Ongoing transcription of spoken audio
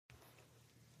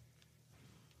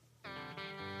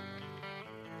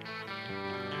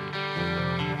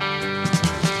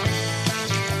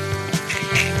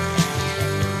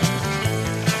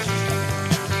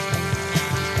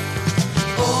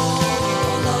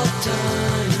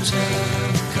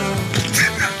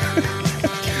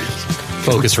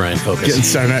Focus, Ryan, focus. Getting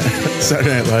Saturday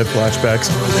Night Live flashbacks.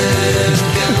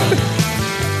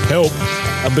 Help.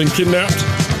 I've been kidnapped.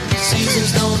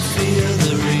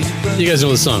 You guys know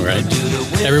the song, right?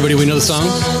 Everybody, we know the song?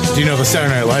 Do you know the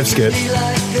Saturday Night Live skit?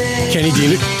 Kenny, do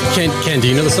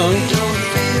you know the song?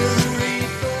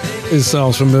 It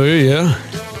sounds familiar, yeah.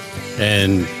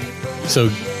 And so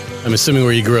I'm assuming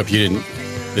where you grew up,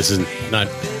 this is not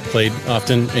played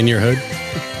often in your hood?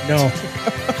 No.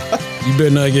 You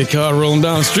better not get caught rolling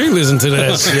down the street listening to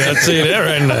that shit. I'll tell you that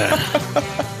right now.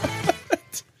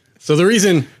 So the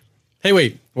reason... Hey,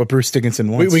 wait. What Bruce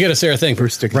Dickinson wants. We got to say our thing.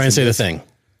 Bruce Dickinson. Brian, say the thing.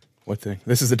 What thing?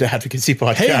 This is the Dadvocacy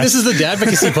podcast. Hey, this is the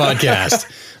Dadvocacy podcast.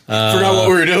 Forgot what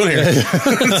we were doing here.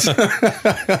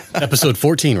 Episode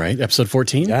 14, right? Episode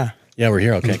 14? Yeah. Yeah, we're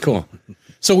here. Okay, cool.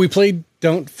 So we played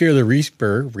Don't Fear the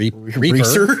Reaper.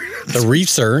 The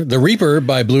Reaper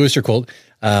by Blue Oyster Cult.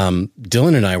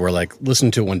 Dylan and I were like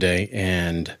listening to it one day,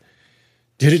 and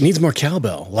dude, it needs more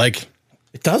cowbell. Like,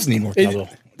 it does need more cowbell.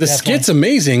 The skit's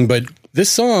amazing, but this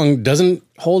song doesn't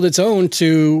hold its own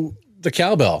to the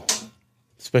cowbell.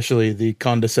 Especially the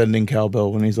condescending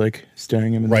cowbell when he's like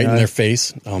staring him in right the in eye. their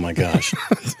face. Oh my gosh,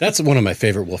 that's one of my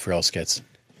favorite Will Ferrell skits.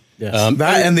 Yes.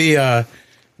 That and the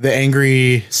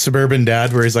angry suburban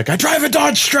dad where he's like, "I drive a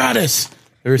Dodge Stratus."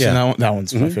 Ever seen that one? That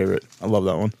one's my favorite. I love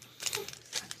that one.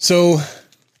 So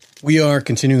we are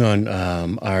continuing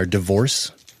on our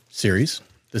divorce series.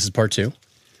 This is part 2,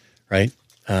 right?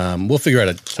 We'll figure out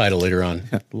a title later on.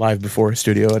 Live before a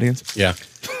studio audience. Yeah.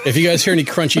 If you guys hear any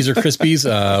crunchies or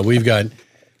crispies, we've got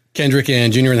Kendrick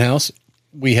and Junior in the house.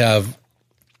 We have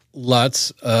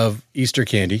lots of Easter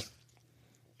candy.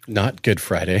 Not Good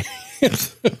Friday.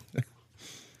 But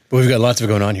we've got lots of it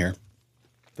going on here.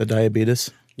 The diabetes.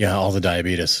 Yeah, all the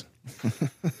diabetes.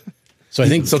 So I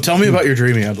think... So tell me about your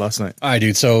dream you had last night. All right,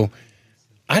 dude. So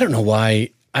I don't know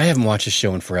why. I haven't watched this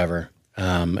show in forever.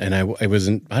 And I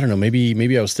wasn't, I don't know,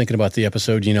 maybe I was thinking about the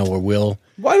episode, where Will...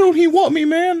 Why don't he want me,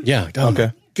 man? Yeah.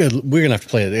 Okay. Good. We're going to have to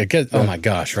play it. Oh my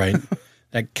gosh, right?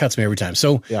 That cuts me every time.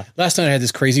 So last night I had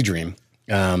this crazy dream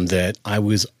that I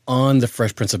was on The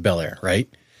Fresh Prince of Bel-Air, right?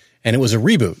 And it was a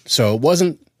reboot. So it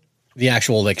wasn't the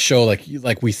actual show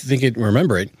like we think it,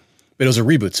 remember it, but it was a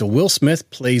reboot. So Will Smith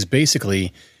plays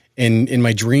basically, in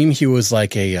my dream, he was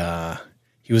like he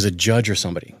was a judge or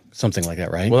something like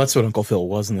that, right? Well, that's what Uncle Phil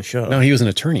was in the show. No, he was an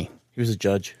attorney. He was a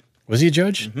judge. Was he a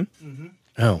judge? Mm-hmm. Mm-hmm.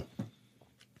 Oh.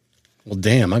 Well,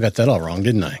 damn, I got that all wrong,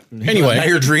 didn't I? Anyway. Now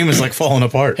your dream is like falling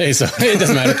apart. Hey, so it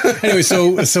doesn't matter. Anyway,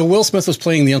 so Will Smith was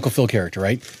playing the Uncle Phil character,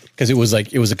 right? Because it was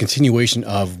a continuation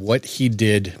of what he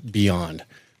did beyond.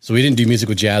 So he didn't do music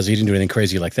with jazz. He didn't do anything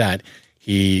crazy like that.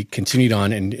 He continued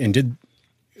on and did,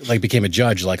 became a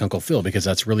judge like Uncle Phil, because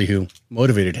that's really who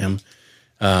motivated him.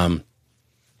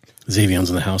 Xavion's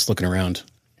in the house looking around.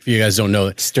 If you guys don't know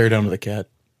it, stare down with the cat.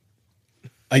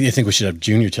 I think we should have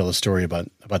Junior tell a story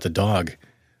about the dog.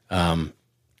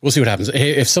 We'll see what happens.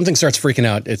 Hey, if something starts freaking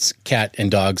out, it's cat and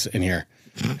dogs in here.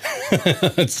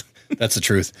 That's the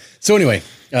truth. So anyway,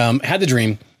 had the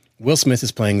dream. Will Smith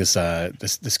is playing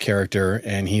this character,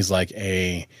 and he's like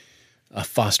a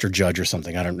foster judge or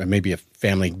something. I don't know, maybe a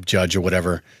family judge or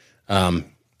whatever. And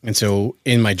so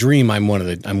in my dream, I'm one of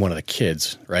the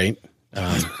kids, right?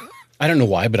 I don't know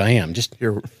why, but I am.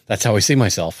 That's how I see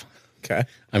myself. Okay.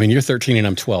 I mean, you're 13 and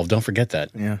I'm 12. Don't forget that.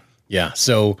 Yeah. Yeah.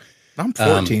 So I'm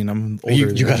 14. I'm older.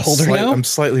 You got older now? I'm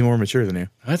slightly more mature than you.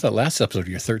 I thought last episode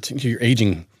you're 13. You're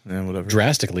aging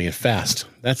drastically and fast.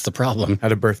 That's the problem.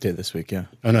 Had a birthday this week. Yeah.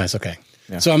 Oh, nice. Okay.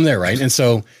 Yeah. So I'm there, right? And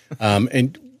so,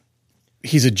 and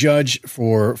he's a judge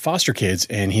for foster kids,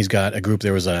 and he's got a group.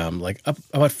 There was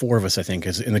about 4 of us, I think,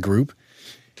 is in the group,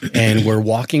 and we're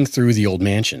walking through the old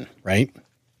mansion, right?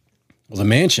 Well, the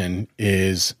mansion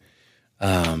is,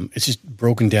 it's just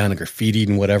broken down and graffitied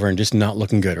and whatever, and just not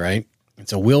looking good, right? And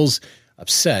so Will's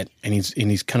upset, and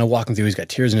he's kind of walking through. He's got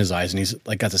tears in his eyes, and he's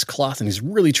got this cloth, and he's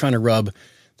really trying to rub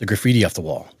the graffiti off the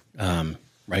wall,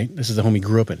 right? This is the home he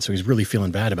grew up in, so he's really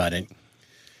feeling bad about it.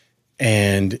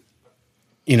 And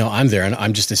I'm there, and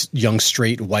I'm just this young,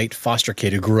 straight, white foster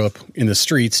kid who grew up in the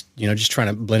streets, just trying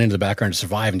to blend into the background to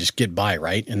survive and just get by,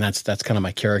 right? And that's kind of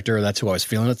my character. That's who I was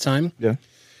feeling at the time. Yeah.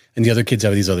 And the other kids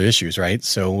have these other issues, right?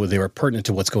 So they were pertinent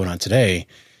to what's going on today.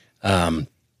 And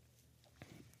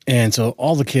so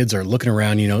all the kids are looking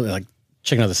around,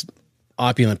 checking out this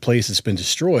opulent place that's been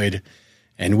destroyed.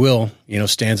 And Will,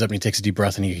 stands up and he takes a deep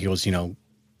breath and he goes,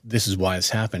 this is why this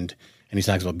happened. And he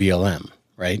talks about BLM,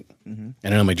 right? Mm-hmm.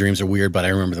 And I know my dreams are weird, but I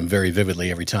remember them very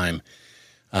vividly every time.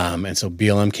 And so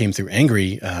BLM came through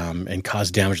angry and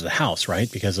caused damage to the house,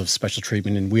 right? Because of special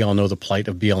treatment. And we all know the plight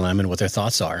of BLM and what their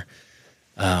thoughts are.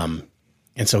 And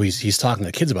so he's talking to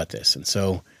the kids about this. And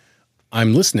so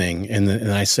I'm listening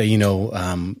and I say,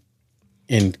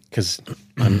 because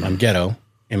I'm ghetto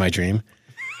in my dream.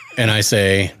 And I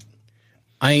say,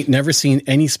 I ain't never seen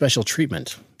any special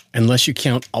treatment unless you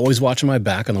count always watching my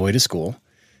back on the way to school,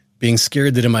 being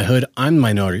scared that in my hood, I'm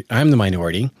the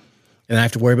minority, and I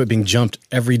have to worry about being jumped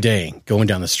every day going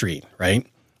down the street, right?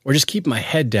 Or just keep my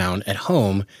head down at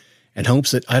home in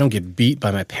hopes that I don't get beat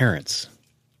by my parents,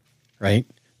 right?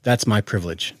 That's my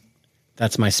privilege.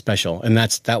 That's my special. And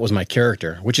that was my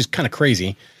character, which is kind of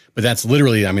crazy, but that's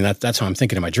literally, that's how I'm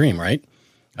thinking in my dream, right?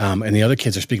 And the other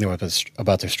kids are speaking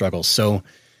about their struggles. So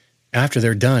after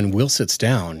they're done, Will sits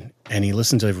down and he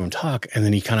listens to everyone talk, and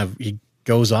then he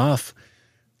goes off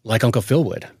like Uncle Phil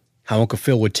would. How Uncle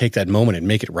Phil would take that moment and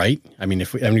make it right. I mean,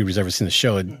 if anybody's ever seen the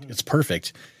show, it's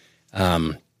perfect.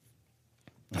 So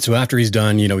after he's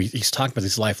done, he's talking about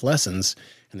these life lessons,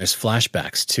 and there's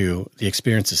flashbacks to the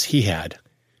experiences he had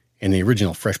in the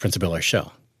original Fresh Prince of Bel-Air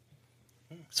show.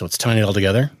 So it's tying it all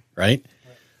together, right?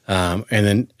 And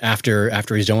then after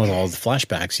he's done with all the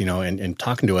flashbacks, and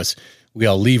talking to us, we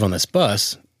all leave on this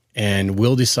bus, and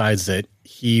Will decides that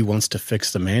he wants to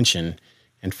fix the mansion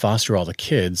and foster all the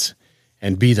kids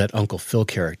and be that Uncle Phil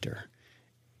character.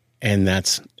 And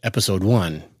that's episode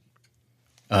 1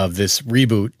 of this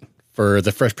reboot for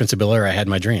the Fresh Prince of Bel-Air. I had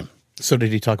my dream. So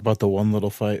did he talk about the one little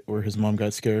fight where his mom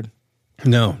got scared?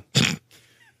 No,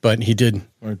 but he did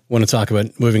want to talk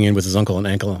about moving in with his uncle and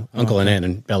aunt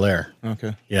in Bel-Air.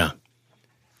 Okay. Yeah.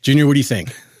 Junior, what do you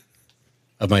think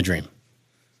of my dream?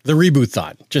 The reboot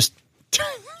thought. Just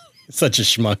such a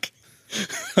schmuck.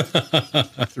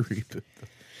 The reboot.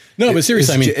 No, but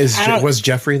seriously, was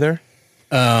Jeffrey there?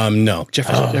 No,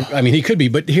 Jeffrey. He could be,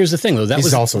 but here's the thing, though.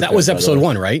 That was episode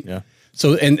 1, right? Yeah.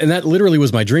 So, and that literally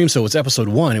was my dream. So it's episode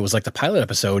 1. It was like the pilot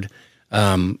episode.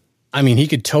 You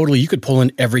could pull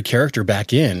in every character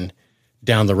back in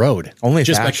down the road. Only if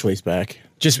Ashley's back.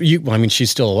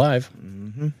 She's still alive.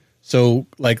 Mm-hmm. So,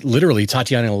 like, literally,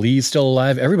 Tatiana Lee's still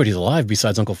alive. Everybody's alive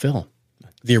besides Uncle Phil.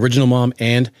 The original mom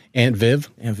and Aunt Viv.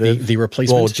 The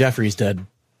replacement. Well, Jeffrey's dead,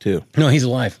 too. No, he's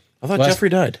alive. I thought Jeffrey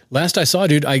died. Last I saw,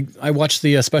 dude, I watched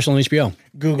the special on HBO.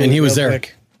 Google and he it was real there.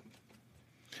 quick.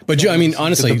 But,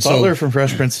 honestly. The butler from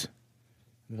Fresh Prince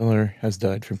Miller has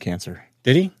died from cancer.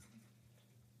 Did he?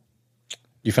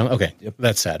 You found? Okay. Yep.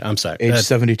 That's sad. I'm sorry. Age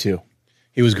 72.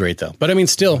 He was great, though. But,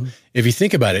 still, if you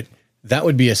think about it, that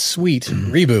would be a sweet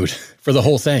reboot for the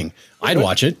whole thing. I'd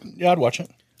watch it. Yeah, I'd watch it.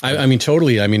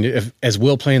 Totally. If as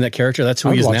Will playing that character, that's who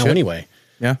he is now anyway.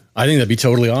 Yeah. I think that'd be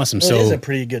totally awesome. Well, he is a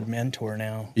pretty good mentor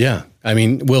now. Yeah.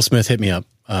 Will Smith hit me up.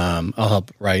 I'll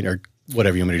help write or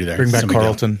whatever you want me to do there. Bring back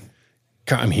Carlton.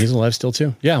 He's alive still,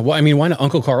 too. Yeah. Well, why not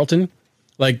Uncle Carlton?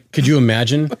 Like, could you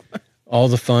imagine all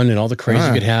the fun and all the crazy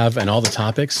you could have and all the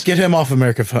topics? Get him off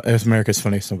America's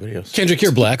Funniest Videos. Kendrick,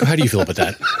 you're black. How do you feel about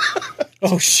that?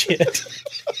 Oh, shit.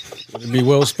 It'd be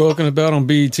well spoken about on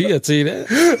BET, I'd say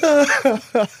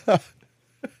that.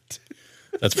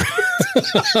 That's pretty.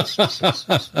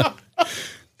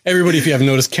 Everybody, if you haven't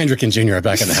noticed, Kendrick and Junior are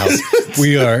back in the house. It's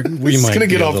going to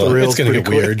get off the rails. It's going to get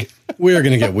weird. We are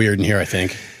going to get weird in here, I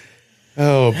think.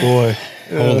 Oh, boy.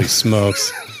 Holy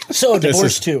smokes. So,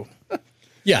 divorce too.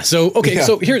 Yeah. So, okay. Yeah.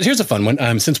 So here's a fun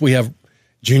one. Since we have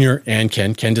Junior and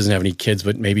Ken doesn't have any kids,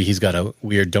 but maybe he's got a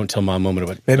weird don't tell mom moment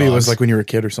about maybe dogs. It was like when you were a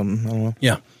kid or something. I don't know.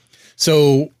 Yeah.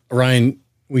 So, Ryan,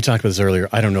 we talked about this earlier.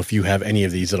 I don't know if you have any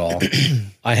of these at all.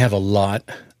 I have a lot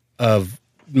of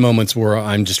moments where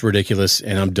I'm just ridiculous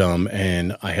and I'm dumb.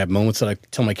 And I have moments that I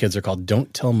tell my kids are called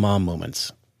don't tell mom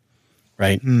moments.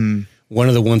 Right. One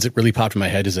of the ones that really popped in my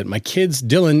head is that my kids,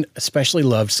 Dylan especially,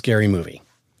 loved Scary Movie,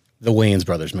 the Wayans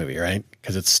Brothers movie, right?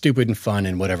 Because it's stupid and fun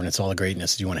and whatever. And it's all the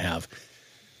greatness you want to have.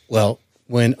 Well,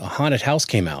 when A Haunted House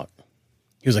came out,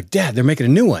 he was like, Dad, they're making a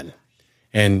new one.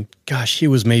 And gosh, he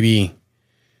was maybe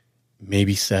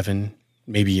 7,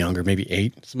 maybe younger, maybe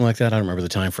 8, something like that. I don't remember the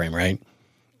time frame, right?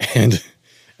 And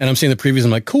I'm seeing the previews.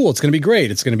 I'm like, cool, it's going to be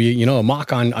great. It's going to be, a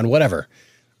mock on whatever.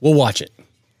 We'll watch it.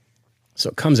 So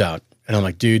it comes out, and I'm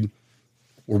like, dude,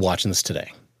 we're watching this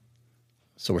today.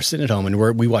 So we're sitting at home, and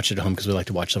we watch it at home because we like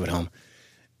to watch stuff at home.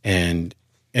 And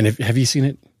have you seen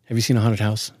it? Have you seen A Haunted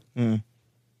House?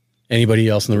 Anybody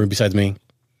else in the room besides me?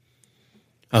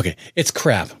 Okay, it's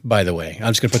crap. By the way, I'm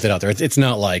just gonna put that out there. It's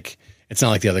not like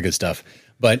the other good stuff.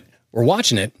 But we're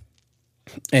watching it,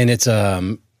 and it's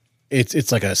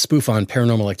like a spoof on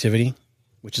Paranormal Activity,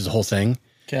 which is the whole thing.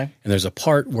 Okay. And there's a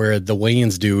part where the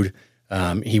Wayans dude,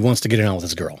 he wants to get it on with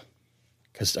his girl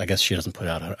because I guess she doesn't put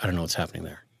out. I don't know what's happening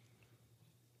there.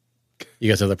 You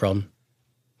guys have that problem?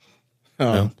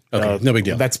 Oh, No? Okay, no big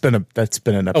deal. That's been an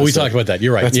episode. Oh, we talked about that.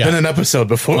 You're right. That's yeah. been an episode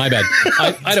before. My bad.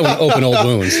 I don't want to open old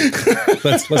wounds.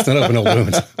 Let's not open old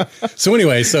wounds. So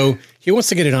anyway, so he wants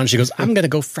to get it on. She goes, I'm going to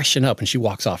go freshen up. And she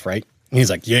walks off, right? And he's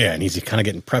like, yeah. And he's kind of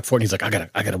getting prepped for it. And he's like, I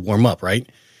gotta warm up, right?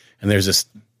 And there's this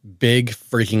big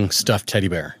freaking stuffed teddy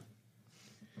bear.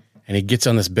 And he gets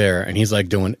on this bear and he's like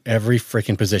doing every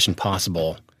freaking position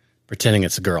possible, pretending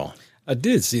it's a girl. I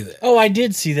did see that. Oh, I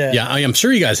did see that. Yeah, I am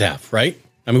sure you guys have, right?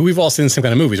 I mean, we've all seen some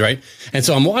kind of movies, right? And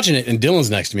so I'm watching it, and Dylan's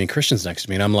next to me, and Christian's next to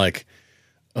me, and I'm like,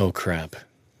 "Oh crap,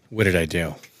 what did I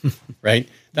do?" Right?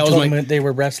 That was They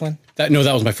were wrestling. that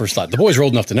was my first thought. The boys were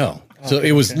old enough to know, so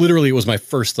it was literally my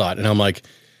first thought, and I'm like,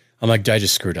 I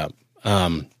just screwed up.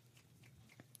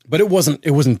 But it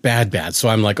wasn't bad. So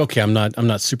I'm like, okay, I'm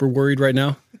not super worried right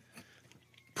now.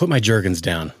 Put my Jergens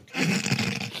down.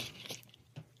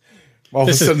 All of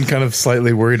a sudden, kind of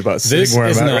slightly worried about sitting where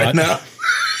I'm at right now.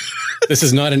 This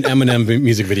is not an Eminem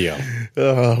music video.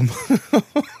 Yeah,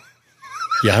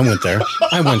 I went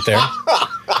there.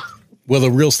 Will a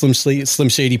real Slim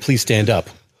Shady please stand up?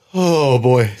 Oh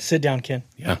boy. Sit down, Ken.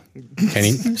 Yeah.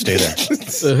 Kenny, stay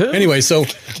there. Anyway, so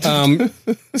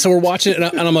we're watching it,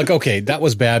 and I'm like, okay, that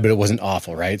was bad, but it wasn't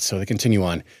awful, right? So they continue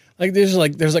on. There's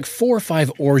 4 or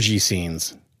 5 orgy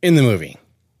scenes in the movie.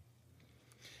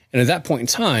 And at that point in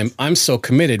time, I'm so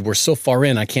committed, we're so far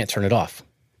in, I can't turn it off.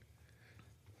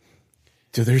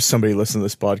 Dude, there's somebody listening to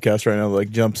this podcast right now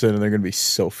that jumps in and they're going to be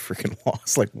so freaking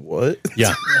lost. Like, what?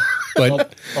 Yeah.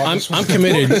 But I'm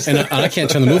committed and I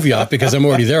can't turn the movie off because I'm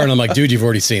already there. And I'm like, dude, you've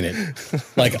already seen it.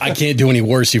 I can't do any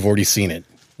worse. You've already seen it,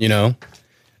 you know?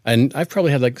 And I've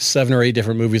probably had 7 or 8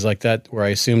 different movies like that where I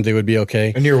assumed they would be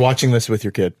okay. And you're watching this with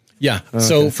your kid. Yeah. Okay.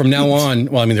 So from now on,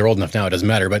 well, I mean, they're old enough now. It doesn't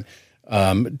matter. But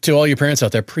to all your parents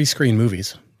out there, pre-screen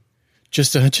movies.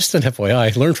 Just an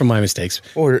FYI, learn from my mistakes.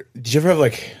 Or did you ever have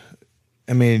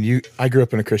I grew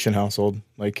up in a Christian household.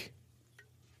 Did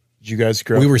you guys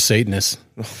grow up? We were Satanists.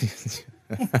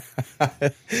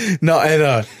 No,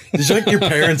 and did your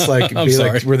parents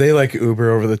were they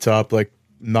uber over the top,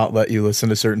 not let you listen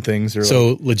to certain things? Or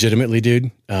so legitimately,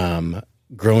 dude,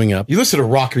 growing up. You listened to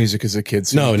rock music as a kid.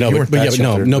 So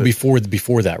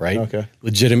before that, right? Okay.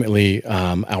 Legitimately,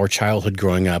 our childhood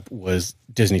growing up was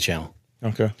Disney Channel.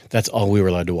 Okay. That's all we were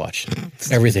allowed to watch.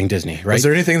 Everything Disney, right? Is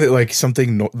there anything that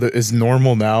something that is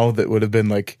normal now that would have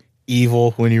been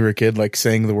evil when you were a kid,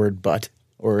 saying the word butt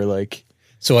or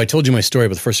So I told you my story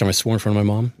about the first time I swore in front of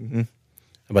my mom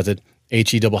about the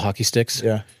HE double hockey sticks.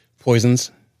 Yeah. Poisons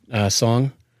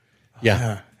song.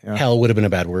 Yeah. Hell would have been a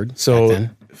bad word. So back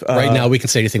then. Right now we can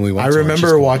say anything we want. I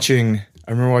remember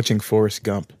watching Forrest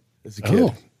Gump as a kid.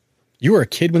 Oh, you were a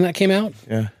kid when that came out?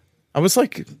 Yeah. I was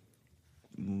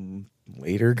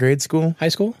later grade school. High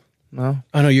school? No.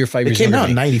 Oh no, you're 5 years It came younger out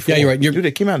than in me. 94. Yeah, you're right. Dude,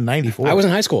 it came out in 94. I was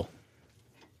in high school.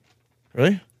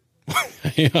 Really?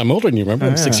 Yeah, I'm older than you, remember?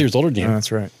 I'm 6 years older than you. Oh,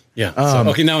 that's right. Yeah.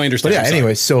 Okay, now I understand. But yeah,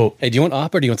 anyway, so hey, do you want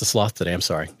op or do you want the sloth today? I'm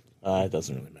sorry. it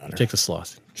doesn't really matter. Take the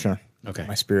sloth. Sure. Okay.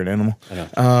 My spirit animal. I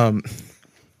know.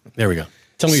 There we go.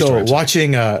 Tell me your So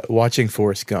story. watching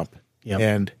Forrest Gump. Yep.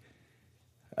 And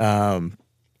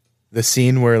the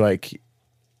scene where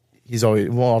he's always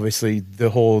obviously the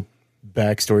whole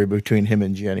backstory between him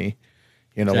and Jenny.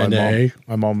 You know,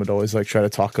 my mom would always try to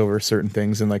talk over certain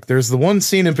things, and there's the one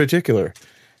scene in particular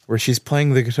where she's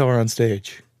playing the guitar on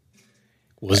stage.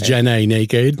 Was Jenny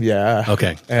naked? Yeah.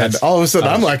 Okay. And all of a sudden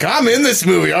I'm in this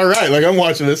movie. All right. I'm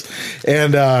watching this.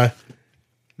 And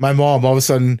my mom all of a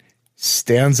sudden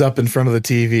stands up in front of the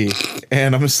TV,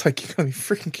 and I'm just you gotta be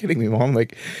freaking kidding me, Mom.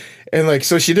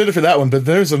 So she did it for that one, but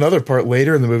there's another part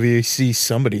later in the movie. You see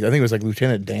somebody, I think it was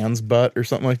Lieutenant Dan's butt or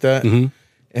something like that. Mm-hmm.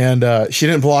 And she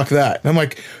didn't block that. And I'm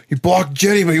you blocked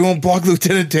Jenny, but you won't block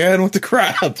Lieutenant Dan? What the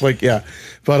crap? Yeah.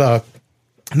 But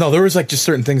no, there was just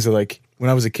certain things that when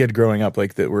I was a kid growing up,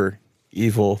 that were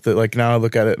evil that now I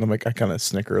look at it and I'm I kind of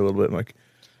snicker a little bit.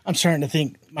 I'm starting to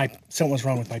think something was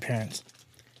wrong with my parents.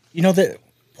 You know that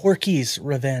Porky's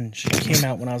Revenge came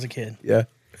out when I was a kid. Yeah.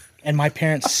 And my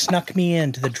parents snuck me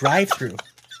into the drive-thru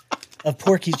of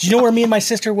Porky's. Do you know where me and my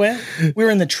sister went? We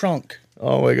were in the trunk.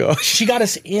 Oh my gosh. She got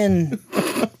us into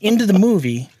the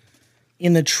movie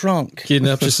in the trunk.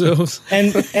 Kidnapped yourselves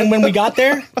And when we got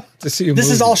there, to see a this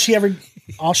movie. is all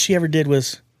she ever did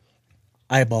was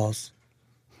eyeballs.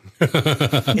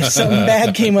 If something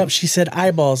bad came up, she said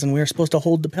eyeballs, and we were supposed to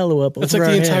hold the pillow up. That's over the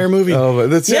our entire head. movie. Oh, but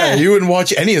that's Yeah. you wouldn't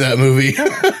watch any of that movie.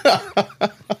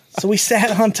 So we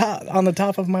sat on the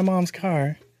top of my mom's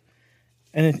car,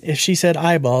 and if she said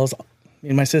eyeballs, me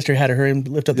and my sister had her and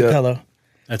lift up the pillow.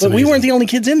 That's But we amazing. weren't the only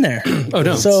kids in there. Oh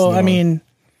no. So I mean,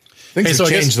 Things Hey, so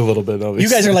have I guess- changed a little bit, obviously. You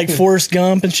guys are like Forrest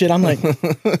Gump and shit. I'm like,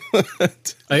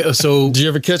 So Did you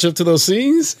ever catch up to those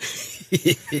scenes?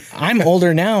 I'm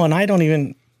older now, and I don't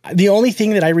even. The only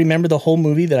thing that I remember the whole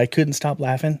movie that I couldn't stop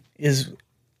laughing is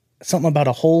something about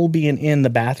a hole being in the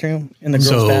bathroom, in the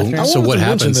girl's bathroom, so what I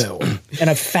wanted to mention happens? that one. and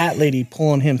a fat lady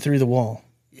pulling him through the wall.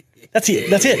 That's it.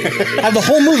 That's it. Out of the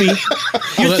whole movie,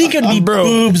 you'd think it'd be bro.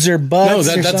 boobs or butts. No, or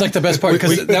that's something. like the best part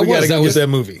because We gotta go get that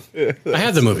movie. I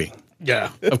had the movie.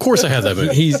 Yeah, Of course, I had that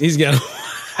movie. he's got.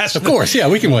 Of course, yeah,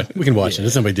 we can watch it.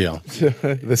 It's no big deal.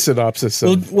 the synopsis.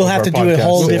 We'll have to do a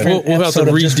whole different We'll have to episode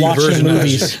of just read watching version of that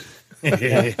movies.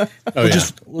 Oh yeah.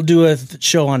 We'll do a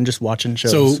show on just watching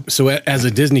shows. So as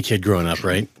a Disney kid growing up,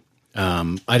 right?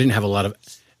 I didn't have a lot of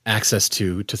access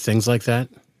to things like that.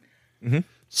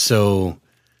 So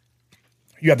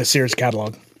you have the Sears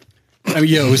catalog. I mean,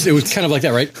 yeah, it was kind of like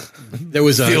that, right? There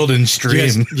was a Field and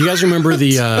Stream. Do you guys remember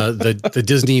the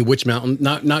Disney Witch Mountain?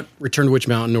 Not Return to Witch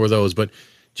Mountain or those, but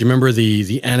do you remember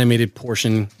the animated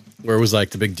portion where it was like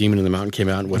the big demon in the mountain came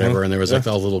out and whatever, and there was like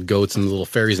all the little goats and the little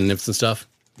fairies and nymphs and stuff?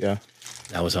 Yeah.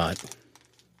 That was hot.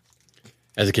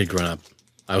 As a kid growing up,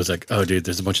 I was like, oh, dude,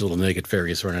 there's a bunch of little naked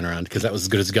fairies running around because that was as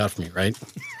good as it got for me, right?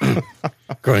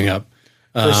 Growing up.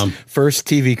 First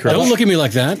TV crush. Don't look at me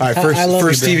like that. All right, I love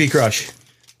first you, bro. TV crush.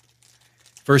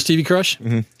 First TV crush?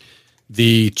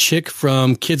 The chick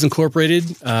from Kids Incorporated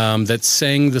that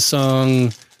sang the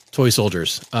song Toy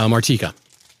Soldiers, Martika.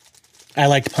 I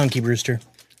liked Punky Brewster.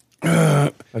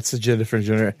 That's a different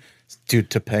genre. Dude,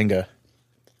 Topanga.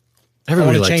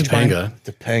 Everybody wanna likes change mine. Topanga.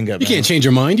 Topanga. You can't change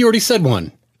your mind. You already said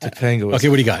one. Topanga was Okay,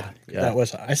 what do you got? Yeah. That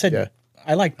was I said Yeah.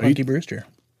 I like Punky Brewster.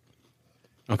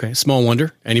 Okay, Small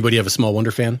Wonder. Anybody have a Small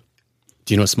Wonder fan?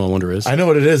 Do you know what Small Wonder is? I know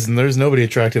what it is, and there's nobody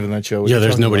attractive in that show. What are Yeah, you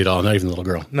there's talking nobody about? at all. Not even the little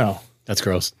girl. No. That's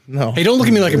gross. No. Hey, don't look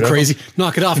at me like I'm Weirdo. crazy.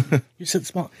 Knock it off. You said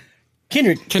small.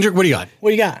 Kendrick, Kendrick, what do you got? what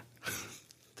do you got?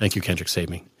 Thank you, Kendrick. Save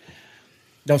me.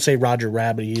 Don't say Roger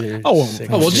Rabbit either. Well, Sick.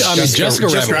 I mean, Jessica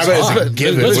Rabbit. Rabbit was is hot. a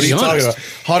given. Let's What are be you talking honest.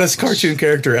 about? Hottest cartoon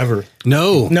character ever.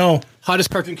 No. No.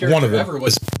 Hottest cartoon character One of them. ever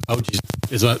was. Oh, geez.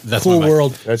 That's Cool my mic.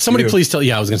 World. That's Somebody you. please tell.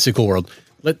 Yeah, I was going to say Cool World.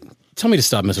 Tell me to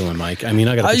stop messing with my mic. I mean,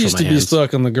 I got to I control used my to be hands.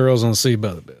 stuck on the girls on Saved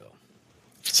by the Bell.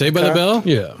 Saved by the Bell?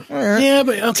 Yeah, Yeah,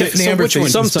 but okay. Tiffany So Amber which one?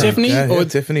 Thiessen. Sometimes. Tiffany? Yeah, Or,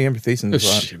 Tiffany Amber Thiessen is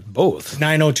hot. both.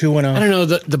 90210. I don't know.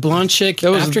 The blonde chick,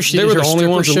 That was- after she they did were her the only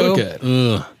stripper ones to show, look at.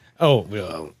 ugh. Oh,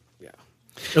 well,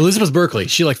 Elizabeth Berkley,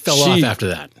 she like fell off She- after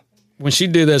that. when she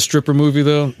did that stripper movie,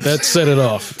 though, that set it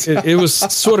off. It was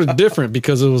sort of different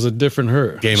because it was a different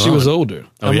her. Game she on. was older.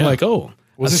 Oh, I'm yeah. like, oh,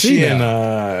 Wasn't I see she in,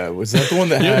 now. was that the one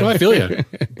that Yeah, had no, I feel you.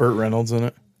 Burt Reynolds in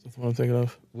it? Is that the one I'm thinking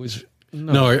of? Which-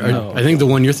 No, I think the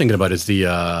one you're thinking about is the.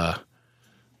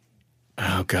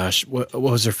 Oh gosh, what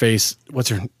was her face? What's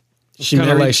her? She kind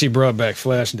of married- like she brought back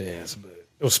Flashdance, but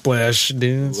it was Splash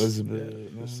Dance. Elizabeth.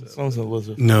 No, someone's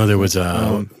Elizabeth. No, there was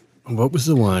what was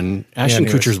the one? Ashton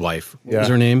anyways. Kutcher's wife. What was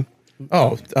Yeah. her name?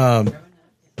 Oh,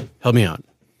 Help me out.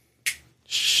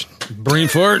 Brain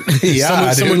fart.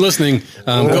 yeah. Someone listening,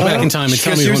 go back in time and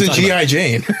tell me She who was I'm in talking about.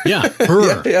 G.I. Jane. Yeah,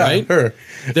 her. Yeah, right. her.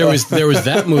 There was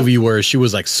that movie where she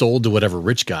was like sold to whatever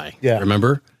rich guy. Yeah.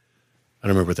 Remember? I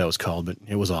don't remember what that was called, but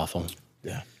it was awful.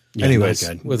 Yeah. Yeah, Anyways,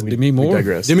 not good. With Demi Moore.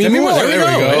 digress. Demi Moore, there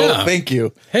we go, yeah. Thank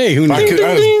you. Hey, who knew? I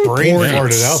was brain Points.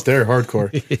 farted out there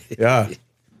hardcore. Yeah.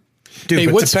 Dude, Hey,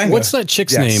 but what's Topanga. that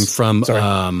chick's Yes. name from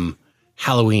Sorry.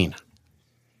 Halloween?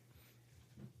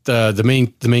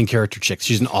 The main character chick.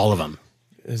 She's in all of them.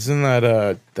 Isn't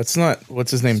that that's not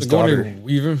what's his name's daughter? Sigourney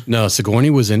Weaver. No,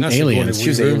 Sigourney was in Aliens. Sigourney She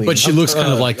was Weaver. Alien. But she looks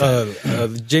kind of like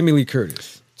that. Jamie Lee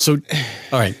Curtis. So,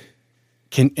 all right.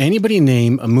 Can anybody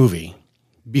name a movie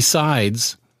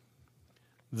besides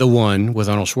the one with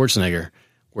Arnold Schwarzenegger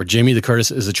where Jamie Lee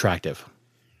Curtis is attractive?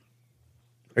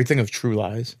 Are you thinking of True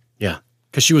Lies? Yeah,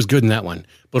 because she was good in that one,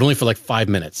 but only for like 5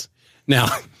 minutes. Now,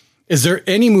 is there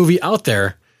any movie out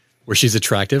there where she's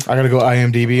attractive? I gotta go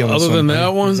IMDb on this Other than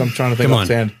that one? 'cause I'm trying to think Come on.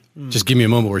 offhand. Just give me a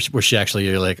moment where she actually,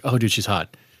 you're like, oh, dude, she's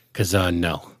hot. Because no. At It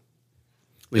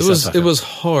least that's how I it feel. was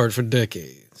hard for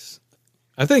decades.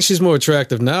 I think she's more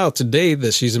attractive now today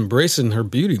that she's embracing her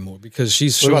beauty more because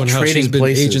she's What about showing how she's Trading been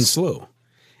Places? aging slow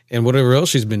and whatever else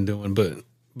she's been doing.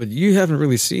 But you haven't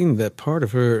really seen that part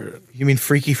of her You mean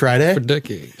Freaky Friday? for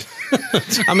decades.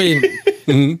 I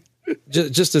mean,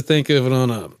 just to think of it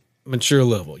on a mature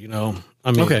level, you know.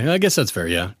 I mean, Okay, I guess that's fair,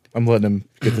 yeah. I'm letting him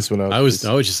get this one out. I was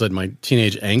just letting my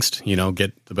teenage angst,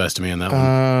 get the best of me on that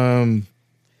one.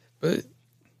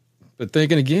 but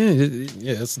thinking again,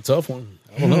 yeah, it's a tough one.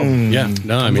 I don't know. Yeah,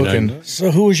 no, I mean, looking.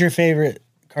 So who was your favorite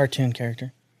cartoon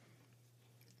character?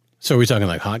 so are we talking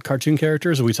like hot cartoon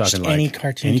characters? Or are we talking like Any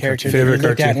cartoon character that Favorite you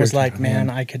looked cartoon at and was character, like, man,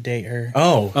 I could date her.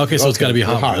 Oh, Okay, so it's gotta be a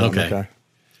hot one, one, okay.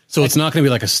 So it's not going to be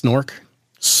like a snork.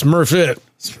 Smurfette.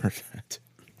 Smurfette.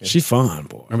 She fun,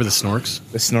 boy. Remember the snorks?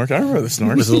 The snork. I remember the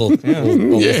snork. With little,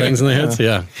 little things in the heads.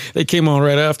 Yeah. They came on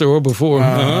right after or before.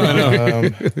 I know.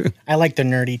 I like the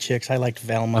nerdy chicks. I liked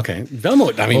Velma. Okay.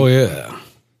 Velma. I mean, Oh, yeah.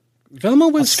 Velma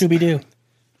was Scooby Doo.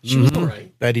 She was all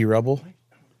right. Betty Rubble.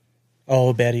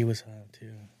 Oh, Betty was hot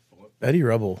too. Betty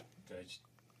Rubble. Did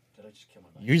I just kill my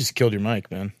mic? You just killed your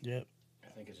mic, man. Yep.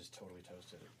 I think it just totally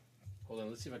toasted it. Hold on.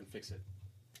 Let's see if I can fix it.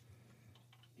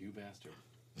 You bastard.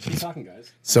 Keep talking,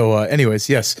 guys. So, anyways,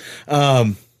 yes.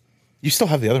 You still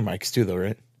have the other mics too, though,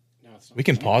 right? No, it's not. We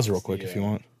can pause real quick if you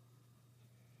want.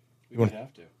 We would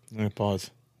have to. I'm gonna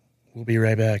pause. We'll be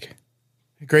right back.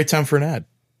 Great time for an ad.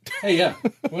 Hey, yeah.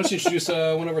 Why don't you introduce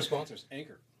one of our sponsors,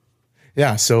 Anchor?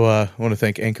 Yeah. So, I want to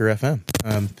thank Anchor FM.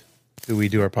 Who we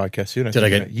do our podcast to. Did I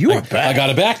get you are back? I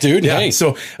got it back, dude. Yeah. Hey.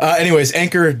 So, anyways,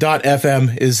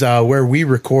 Anchor.fm is where we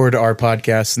record our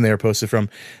podcasts, and they are posted from.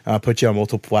 Put you on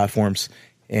multiple platforms,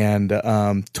 and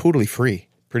totally free.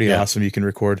 Pretty awesome. You can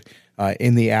record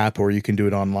in the app, or you can do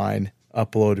it online.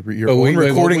 Upload your own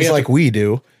recordings like we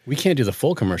do. We can't do the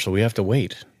full commercial. We have to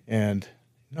wait. And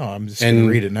no, I'm just going to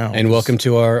read it now. And welcome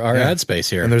to our ad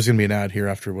space here. And there's going to be an ad here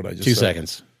after what I just 2 said.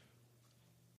 seconds.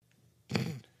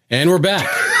 And we're back.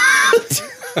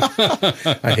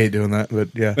 I hate doing that, but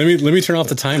yeah. Let me turn off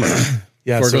the timer.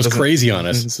 Yeah, before so it goes crazy on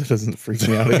us. So it doesn't freak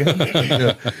me out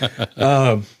again.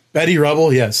 Yeah. Betty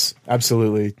Rubble, yes,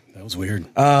 absolutely. That was weird.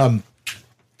 The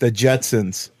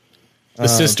Jetsons. The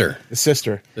sister. The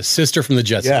sister. The sister from the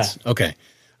Jetsons. Yeah. Okay.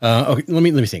 Okay. Let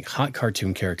me think. Hot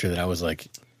cartoon character that I was like,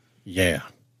 yeah,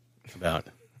 about,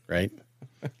 right?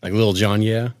 Like Little John,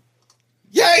 yeah.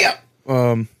 Yeah.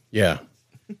 Yeah.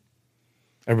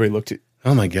 Everybody looked at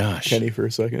Oh my gosh. Kenny for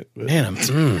a second. But Man,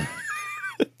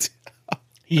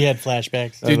 He had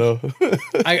flashbacks. I know.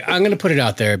 I'm going to put it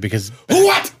out there because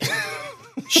What?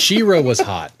 She-Ra was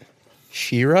hot.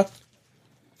 She-Ra?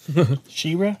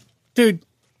 She-Ra? Dude,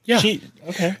 yeah.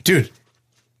 Okay. Dude.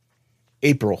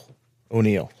 April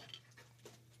O'Neil.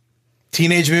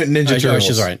 Teenage Mutant Ninja Turtles.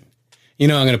 She's all right. You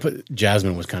know, I'm going to put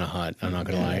Jasmine was kind of hot. I'm not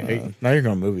going to lie. Now you're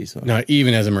going movies. Huh? No,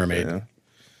 even as a mermaid,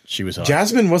 she was hot.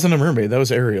 Jasmine wasn't a mermaid. That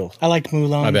was Ariel. I liked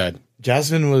Mulan. My bad.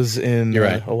 Jasmine was in You're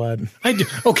right. Aladdin. I do.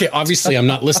 Okay, obviously I'm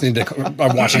not listening to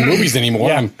or watching movies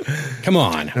anymore. Come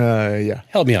on. Yeah.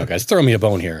 Help me out, guys. Throw me a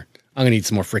bone here. I'm going to eat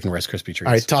some more freaking Rice Krispie treats.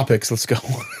 All right, topics. Let's go.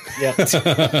 Yeah.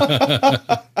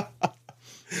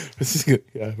 This is good.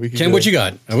 Yeah, we can Ken, go. what you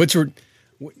got? What's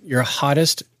your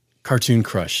hottest cartoon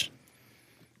crush?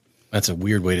 That's a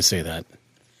weird way to say that.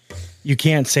 You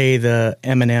can't say the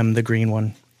M&M, the green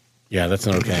one. Yeah, that's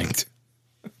not okay.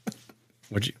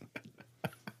 What'd you?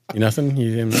 You nothing?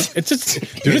 You didn't? It's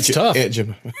dude, it's tough. Aunt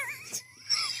Jim.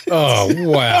 Oh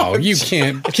wow, you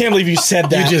can't. I can't believe you said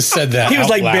that. You just said that. He was out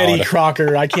like loud. Betty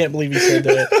Crocker. I can't believe you said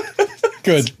that.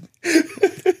 Good.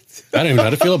 I don't even know how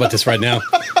to feel about this right now.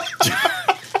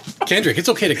 Kendrick, it's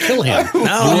okay to kill him. No,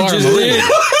 you are just rude. did.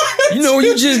 You know what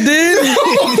you just did?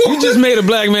 You just made a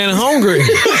black man hungry.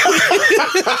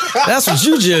 That's what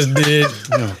you just did.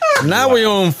 Now we're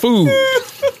on food.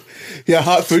 Yeah,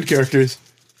 hot food characters.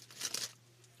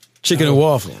 Chicken and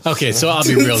waffles. Okay, so I'll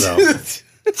be real though.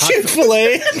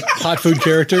 Chick-fil-A. Hot food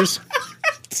characters.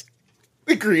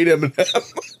 The green M&M.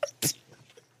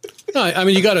 No, I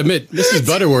mean you got to admit, Mrs.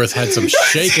 Butterworth had some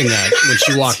shake in that when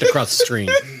she walked across the screen.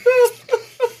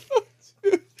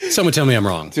 Someone tell me I'm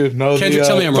wrong. Dude, no. Kendrick,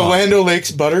 tell me I'm the wrong. Land O'Lakes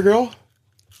Butter Girl.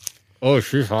 Oh,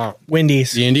 she's hot.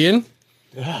 Wendy's. The Indian?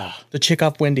 The chick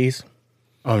off Wendy's.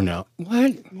 Oh no.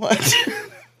 What? What?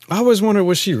 I always wondered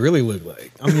what she really looked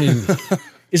like. I mean,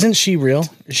 Isn't she real?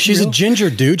 Is she She's real? a ginger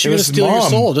dude. She's gonna steal your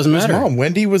soul. It doesn't matter. Mom.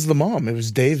 Wendy was the mom. It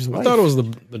was Dave's wife. I thought it was the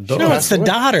dog. No, it's the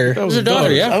daughter. That was her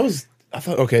daughter, yeah. I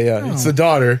thought, okay, yeah. It's the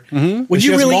daughter. Mm-hmm. Would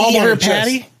you really eat her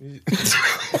patty?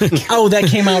 Oh, that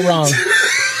came out wrong.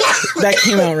 That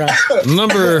came out wrong.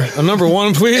 Number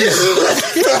one, please.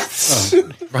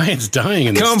 Ryan's dying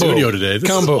in the Combo. studio today. This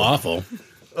Combo. is awful.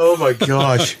 Oh my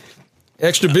gosh.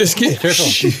 Extra biscuit. Careful.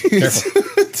 Careful.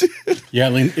 Yeah,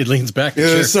 it leans back. Yeah,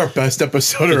 this is our best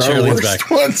episode or chair our leans worst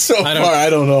back. one so far. I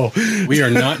don't know. We are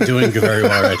not doing very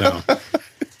well right now.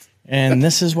 And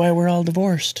this is why we're all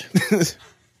divorced.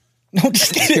 No,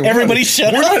 just kidding. Everybody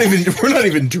shut We're up. not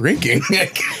even drinking.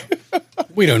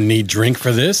 We don't need drink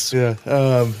for this.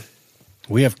 Yeah.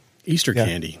 We have Easter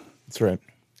candy. That's right.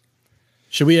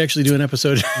 Should we actually do an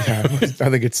episode? Yeah, I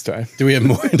think it's time. Do we have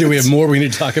more? Do we have more we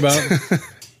need to talk about?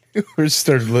 We're just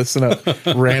started listening up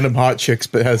random hot chicks,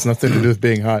 but it has nothing to do with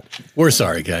being hot. We're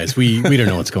sorry, guys. We don't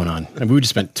know what's going on. I mean, we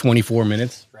just spent 24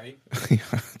 minutes, right?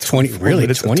 20 really?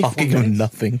 Minutes of 24 talking minutes? of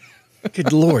nothing.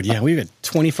 Good Lord. Yeah, we had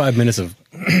 25 minutes of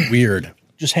weird.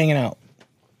 just hanging out.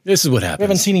 This is what We haven't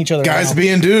happens. seen each other. Guys now.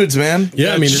 being dudes, man.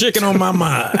 Yeah, I mean, chicken on my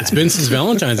mind. it's been since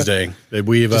Valentine's Day that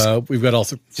we've got all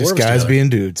four Just of us guys together. being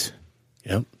dudes.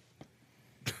 Yep.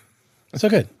 So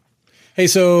good. Hey,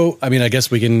 so I mean, I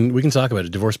guess we can talk about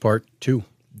it. Divorce Part 2,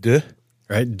 Duh.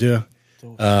 right? Duh.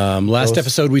 Last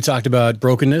episode we talked about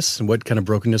brokenness and what kind of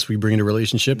brokenness we bring into a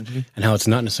relationship, and how it's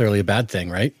not necessarily a bad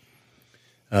thing, right?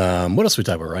 What else we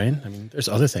talk about, Ryan? I mean, there's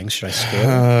other things. Should I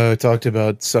scroll? Talked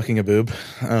about sucking a boob.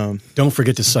 Don't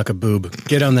forget to suck a boob.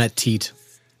 Get on that teat.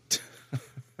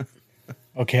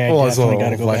 Okay, I Well, it's definitely all got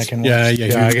to go less- back and Yeah, watch.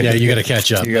 yeah, you got to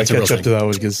catch up. You got That's to a real catch up to thing. that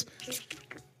one because.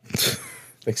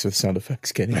 Thanks for the sound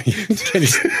effects, Kenny.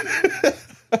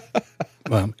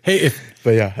 Hey,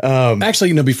 But yeah,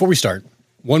 actually, before we start,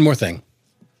 one more thing.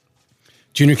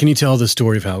 Junior, can you tell the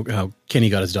story of how Kenny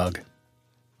got his dog?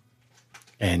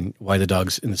 And why the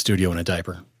dog's in the studio in a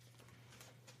diaper?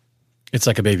 It's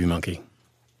like a baby monkey.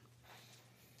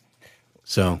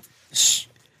 So,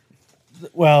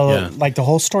 Well, Yeah. like the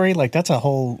whole story, like that's a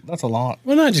lot.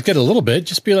 well, not just get a little bit.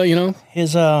 Just be like,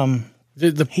 His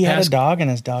the he had a past- dog and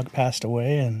his dog passed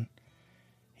away, and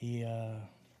he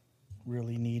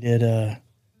really needed a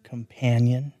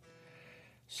companion.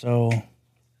 So,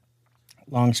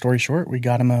 long story short, we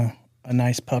got him a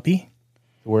nice puppy,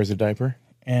 wears a diaper.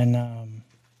 and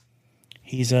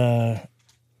he's a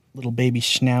little baby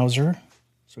schnauzer,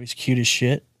 so he's cute as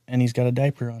shit, and he's got a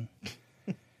diaper on.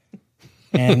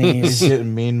 And He's he's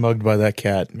getting mean mugged by that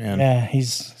cat, man. yeah,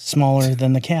 he's smaller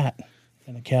than the cat,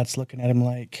 and the cat's looking at him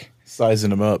like,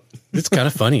 Sizing him up. It's kind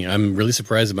of funny. I'm really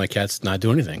surprised that my cat's not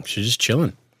doing anything. She's just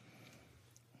chilling.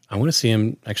 I want to see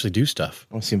him actually do stuff.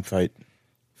 I want to see him fight.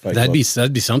 That'd be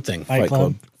something. Fight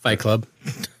Club. Fight Club.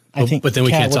 I think But then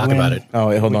we cat can't would talk win. about it. Oh,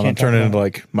 wait, hold We on. I'm can't talk turning about into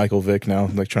like Michael Vick now.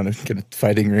 I'm like trying to get a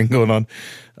fighting ring going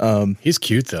on. He's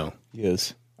cute though. He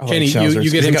is. I Kenny, you schnauzers, get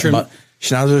 'cause him they got trimmed-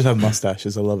 schnauzers have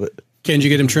mustaches. I love it. Ken, did you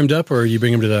get him trimmed up, or you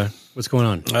bring him to the? What's going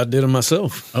on? I did it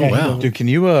myself. Oh Yeah, wow! Dude, can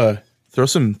you throw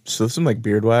some like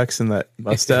beard wax in that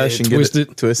mustache and Twist get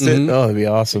it. twist it? Oh, that'd be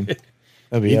awesome.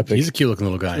 That'd be epic. He's a cute looking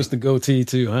little guy. Just the goatee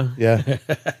too, huh? Yeah.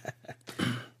 I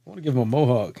want to give him a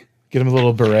mohawk. Get him a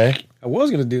little beret. I was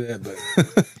gonna do that,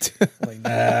 but like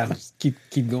nah, just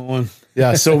keep going.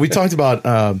 Yeah, so we talked about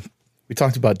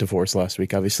divorce last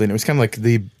week, obviously, and it was kind of like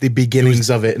the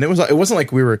beginnings of it. And it wasn't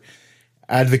like we were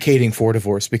advocating for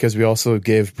divorce, because we also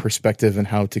gave perspective and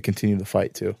how to continue the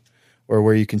fight too, or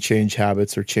where you can change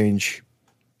habits or change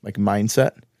like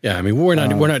mindset. Yeah, I mean, we're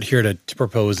not here to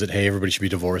propose that hey, everybody should be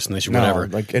divorced and they should No, whatever.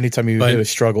 like anytime you But- hit a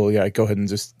struggle, yeah, go ahead and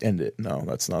just end it. No,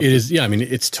 that's not. It is. Yeah, I mean,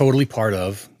 it's totally part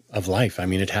of life. I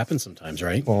mean, it happens sometimes,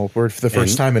 right? Well, we're for the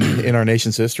first time in our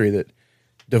nation's history that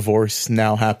divorce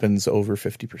now happens over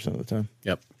 50% of the time,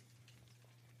 Yep.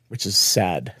 which is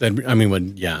sad. Then I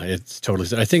mean, it's totally.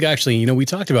 I think actually, we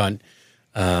talked about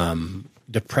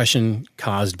depression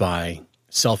caused by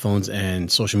cell phones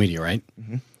and social media, right?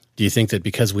 Mm-hmm. Do you think that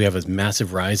because we have a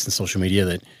massive rise in social media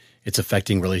that it's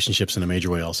affecting relationships in a major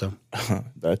way also?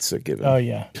 That's a given. oh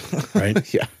yeah,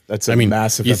 Right? Yeah, that's a I mean,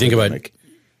 massive. you think about- epidemic.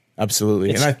 Absolutely,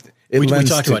 It's- and it we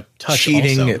lends talked to about touch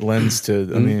cheating. also. It lends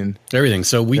to. I mean, Everything.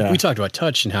 So we Yeah. talked about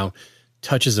touch and how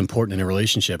touch is important in a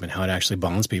relationship and how it actually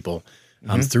bonds people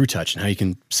through touch, and how you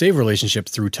can save a relationship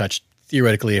through touch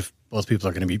theoretically if both people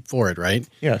are going to be for it, right?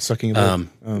 yeah, sucking. A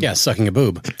boob. Yeah, sucking a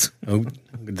boob. Oh,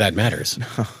 that matters.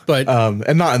 But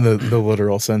And not in the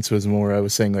literal sense. It was more. I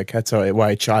was saying like that's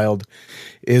why a child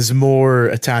is more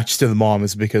attached to the mom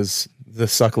is because the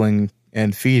suckling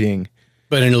and feeding.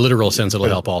 but in a literal sense, it'll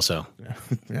help also.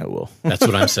 Yeah, well, That's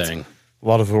what I'm saying. a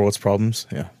lot of the world's problems.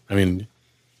 Yeah. I mean,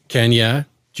 Ken,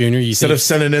 Junior, you Instead think, of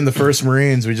sending in the first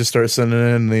Marines, we just start sending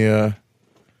in the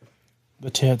the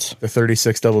tits.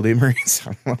 36 Double D Marines.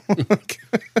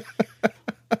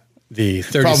 the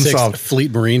Problem 36th solved.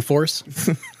 Fleet Marine Force?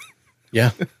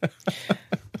 Yeah.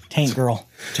 Tank girl.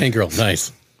 Tank Girl,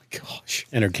 nice. Gosh.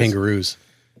 And her kangaroos.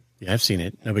 Yeah, I've seen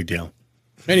it. No big deal.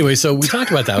 Anyway, so we talked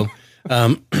about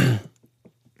that.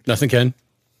 Nothing, Ken?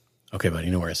 Okay, buddy,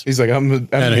 no worries. He's like, I'm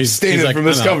he's staying like, from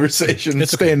this I'm out. conversation.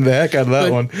 It's okay. Staying the heck out of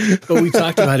that one. But we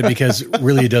talked about it because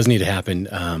really it does need to happen.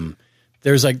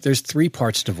 There's 3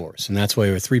 parts to divorce, and that's why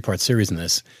we're a 3-part series in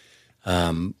this.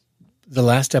 The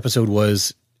last episode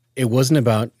it wasn't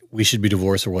about we should be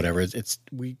divorced or whatever.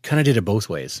 We kind of did it both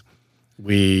ways.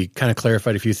 We kind of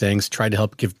clarified a few things, tried to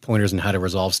help give pointers on how to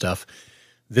resolve stuff.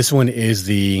 This one is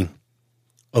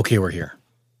okay, we're here.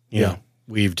 You know,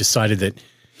 we've decided that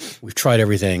we've tried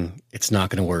everything. It's not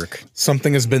going to work.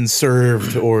 Something has been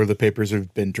served or the papers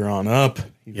have been drawn up.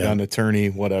 You've Yeah. got an attorney,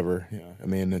 whatever. Yeah. I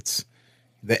mean, it's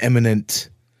the imminent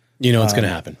It's going to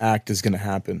happen. act is going to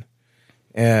happen.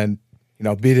 And,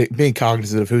 being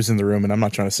cognizant of who's in the room, and I'm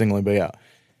not trying to single anybody out.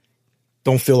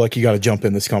 Don't feel like you got to jump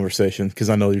in this conversation because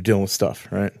I know you're dealing with stuff,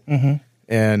 right? Mm-hmm.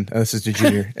 And this is to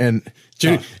Junior. And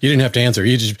Junior, you didn't have to answer.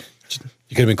 You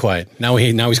could have been quiet. Now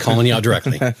he's calling you out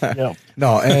directly. Yeah.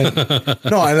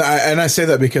 And I say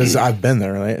that because I've been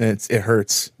there, right? And it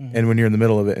hurts. Mm-hmm. And when you're in the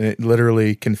middle of it, and it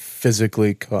literally can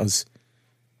physically cause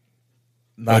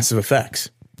massive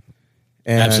effects.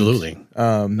 And, Absolutely.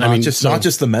 Not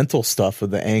just the mental stuff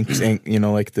of the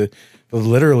angst, but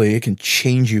literally it can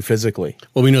change you physically.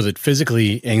 Well, we know that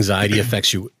physically anxiety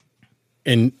affects you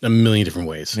in a million different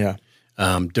ways. Yeah.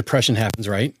 Depression happens,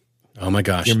 right? Oh my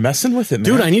gosh. You're messing with it, man.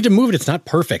 Dude, I need to move it. It's not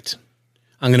perfect.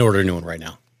 I'm going to order a new one right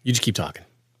now. You just keep talking.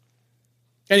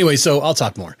 Anyway, so I'll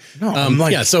talk more. No, I'm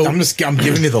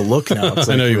giving you the look now. It's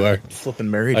I know you are. Flipping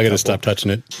married. I got to stop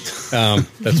touching it.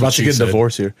 That's about to get a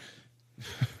divorce here.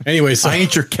 Anyway, so I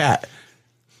ain't your cat.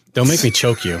 Don't make me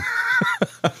choke you.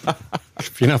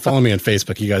 If you're not following me on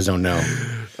Facebook, you guys don't know.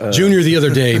 Junior, the other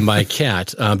day, my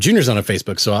cat, Junior's on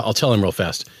Facebook, so I'll tell him real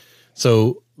fast.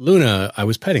 So Luna, I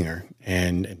was petting her,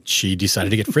 and she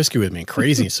decided to get frisky with me,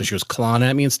 crazy. So she was clawing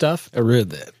at me and stuff. I read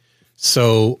that.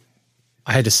 So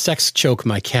I had to sex choke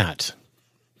my cat.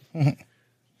 And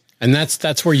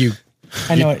that's where you...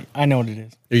 I know what it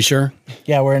is. Are you sure?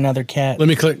 Yeah, we're another cat. Let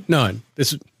me click. No,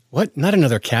 this is... What? Not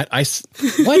another cat.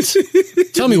 What?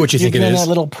 Tell me what you think it is. That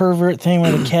little pervert thing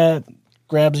where the cat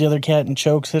grabs the other cat and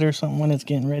chokes it or something when it's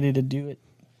getting ready to do it.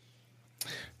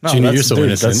 No, Junior, you're so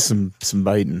innocent. That's some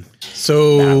biting.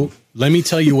 So let me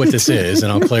tell you what this is,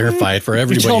 and I'll clarify it for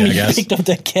everybody. You told me I guess. You picked up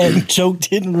that cat and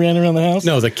choked it and ran around the house.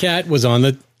 No, the cat was on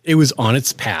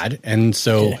its pad, and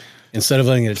so instead of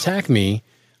letting it attack me,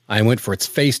 I went for its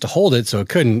face to hold it so it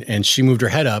couldn't, and she moved her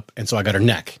head up, and so I got her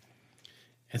neck.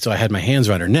 And so I had my hands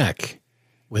around her neck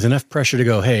with enough pressure to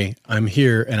go, hey, I'm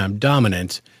here and I'm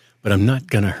dominant, but I'm not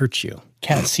going to hurt you.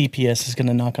 Cat CPS is going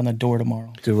to knock on the door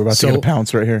tomorrow. Dude, we're about to get a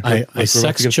pounce right here. I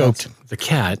sex choked the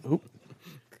cat.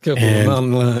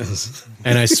 And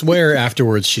I swear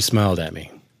afterwards she smiled at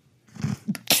me.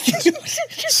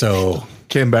 So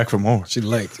came back for more. She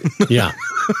liked it. Yeah.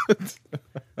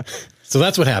 So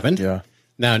that's what happened. Yeah.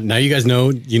 Now you guys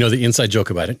know, the inside joke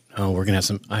about it. Oh, we're going to have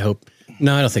some, I hope.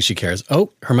 No, I don't think she cares.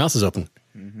 Oh, her mouth is open.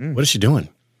 Mm-hmm. What is she doing?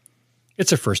 It's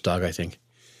her first dog, I think.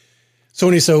 So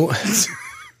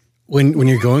when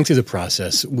you're going through the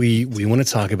process, we want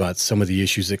to talk about some of the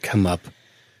issues that come up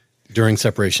during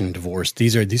separation and divorce.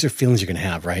 These are feelings you're going to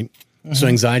have, right? Mm-hmm. So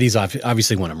anxiety is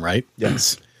obviously one of them, right?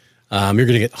 Yes. You're going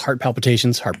to get heart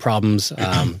palpitations, heart problems,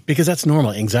 because that's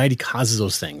normal. Anxiety causes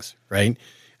those things, right?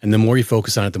 And the more you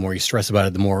focus on it, the more you stress about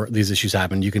it, the more these issues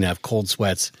happen. You can have cold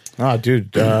sweats. Oh,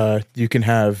 dude, you can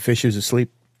have issues of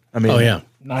sleep. I mean,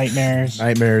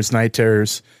 nightmares, night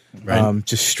terrors, right?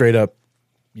 Just straight up,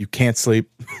 you can't sleep,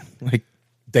 like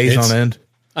days on end.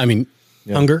 I mean,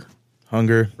 hunger,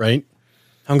 right?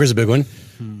 Hunger's a big one.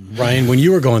 Ryan, when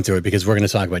you were going through it, because we're going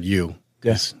to talk about you.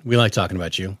 Yes, we like talking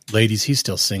about you, ladies. He's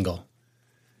still single.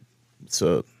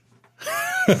 So.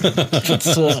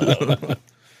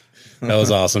 That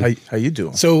was awesome. How you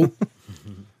doing? So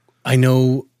I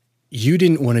know you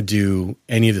didn't want to do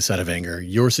any of this out of anger.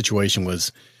 Your situation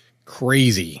was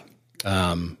crazy.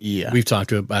 We've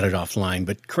talked about it offline,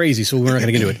 but crazy. So we're not going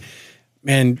to get into it.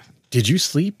 Man, did you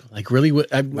sleep? Like really?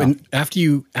 No. After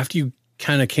you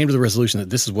kind of came to the resolution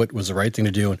that this is what was the right thing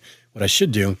to do and what I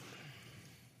should do,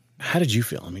 how did you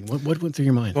feel? I mean, what went through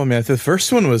your mind? Well, man, the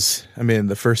first one was,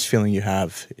 the first feeling you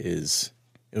have is,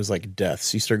 it was like death.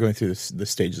 So you start going through the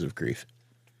stages of grief.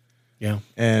 Yeah.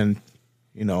 And,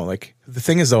 like the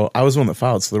thing is though, I was one that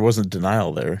filed, so there wasn't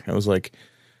denial there. I was like,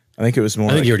 I think it was more.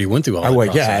 I think you already went through all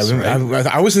that process, right?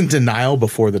 I was in denial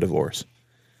before the divorce.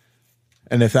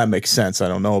 And if that makes sense, I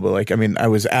don't know. But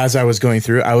as I was going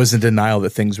through, I was in denial that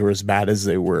things were as bad as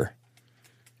they were.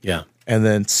 Yeah. And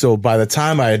then, so by the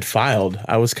time I had filed,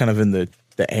 I was kind of in the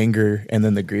anger and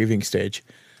then the grieving stage.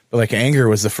 But anger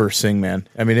was the first thing, man.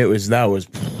 I mean, I feel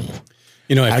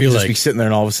I'd just be sitting there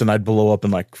and all of a sudden I'd blow up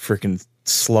and freaking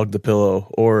slug the pillow.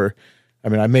 Or,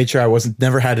 I made sure I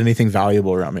never had anything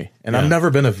valuable around me. And I've never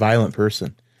been a violent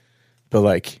person.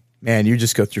 But man, you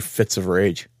just go through fits of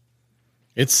rage.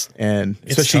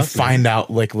 Especially tough, find out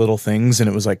little things and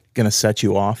it was going to set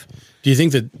you off. Do you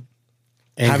think that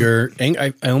anger,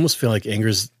 I almost feel like anger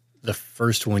is the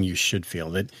first one you should feel,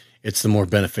 that it's the more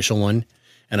beneficial one?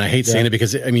 And I hate saying it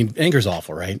because, anger is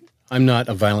awful, right? I'm not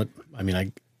a violent, I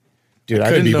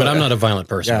could be, but I'm not a violent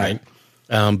person,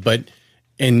 right? But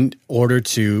in order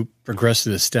to progress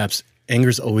through the steps, anger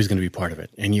is always going to be part of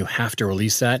it. And you have to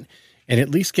release that. And at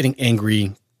least getting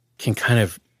angry can kind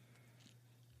of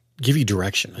give you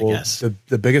direction, I guess.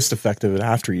 The biggest effect of it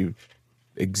after you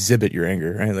exhibit your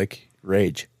anger, right? Like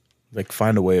rage, like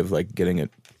find a way of like getting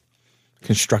it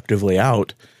constructively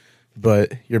out,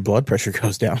 but your blood pressure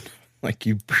goes down. Like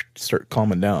you start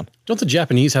calming down. Don't the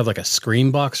Japanese have like a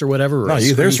scream box or whatever? Or No, a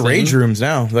scream there's thing? rage rooms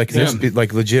now. Like there's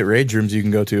like legit rage rooms you can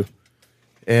go to.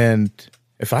 And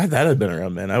if that had been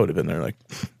around, man, I would have been there. Like,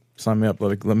 sign me up.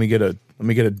 Like, let me get a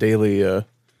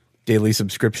daily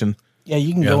subscription. Yeah,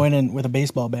 you can go in and with a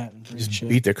baseball bat and Just shit.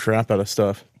 beat the crap out of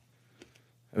stuff.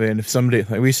 I mean, if somebody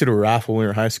like we used to do a raffle when we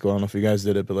were in high school. I don't know if you guys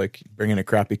did it, but like bring in a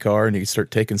crappy car and you could start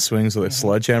taking swings with a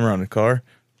sledgehammer on the car.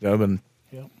 I've been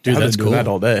Dude, that's doing cool. that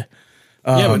all day.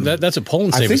 Yeah, but that's what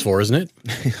Poland Save is for, isn't it?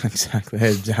 Exactly.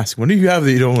 Hey, ask when do you have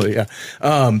that you don't really? Yeah.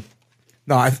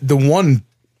 No, the one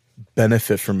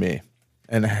benefit for me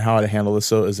and how I handle this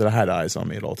so is that I had eyes on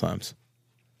me at all times.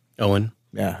 Owen,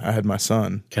 Yeah, I had my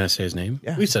son. can I say his name?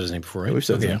 Yeah. We've said his name before, right? We've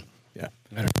said Okay, that. Yeah.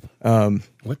 I don't know.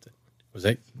 What was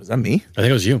that? Was that me? I think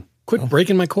it was you. Quit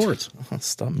breaking my cords. Oh,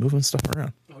 stop moving stuff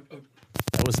around.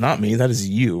 That was not me. That is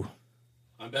you.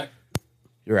 I'm back.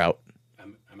 You're out.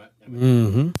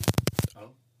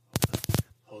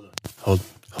 Hold.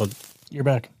 You're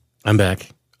back. I'm back.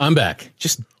 I'm back.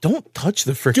 Just don't touch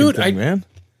the freaking Dude, thing, man.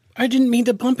 I didn't mean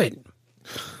to bump it.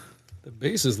 The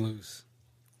base is loose.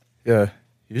 Yeah.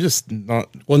 You're just not.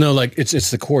 Well, no, like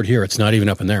it's the cord here. It's not even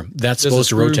up in there. That's There's a supposed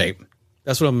to screw. rotate.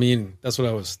 That's what I mean. That's what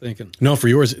I was thinking. No, for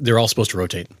yours, they're all supposed to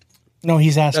rotate. No,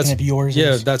 he's asking That's if yours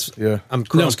yeah. is. That's Yeah. I'm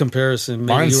cross comparison.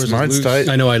 Maybe Mine's- yours is mine's loose. tight.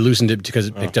 I know I loosened it because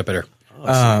it picked up better.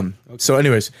 So,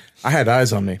 anyways, I had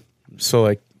eyes on me. So,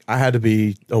 like, I had to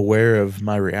be aware of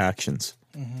my reactions.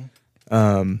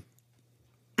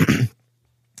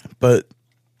 But,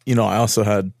 you know, I also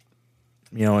had,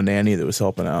 you know, a nanny that was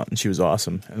helping out and she was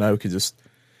awesome. And I could just,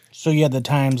 So you had the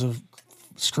times of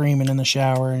screaming in the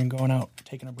shower and going out,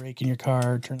 taking a break in your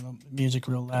car, turning the music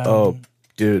real loud. oh,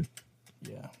 dude,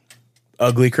 yeah.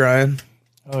 ugly crying.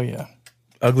 Oh, yeah.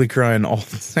 Ugly crying all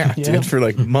Yeah. dude, for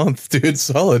like a month, dude,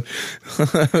 solid.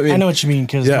 I know what you mean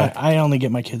because Yeah. I only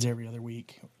get my kids every other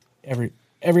week, every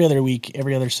other week,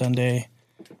 every other Sunday,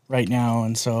 right now,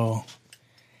 and so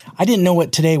I didn't know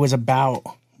what today was about.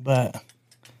 But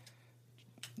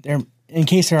there, in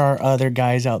case there are other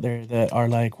guys out there that are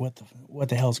like, what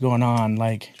the hell's going on?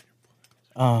 Like,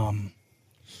 am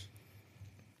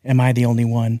I the only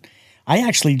one? I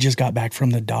actually just got back from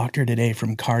the doctor today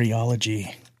from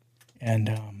cardiology, and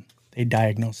they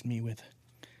diagnosed me with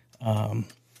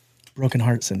broken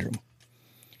heart syndrome.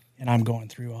 And I'm going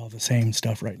through all the same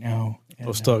stuff right now. I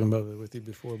was talking about it with you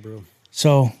before, bro.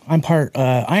 So I'm part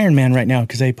Iron Man right now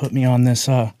because they put me on this.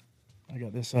 I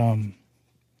got this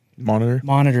Monitor.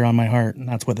 monitor on my heart, and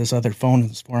that's what this other phone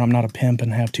is for. I'm not a pimp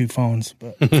and have two phones,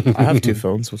 but I have two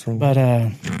phones. What's wrong? but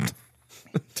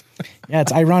yeah,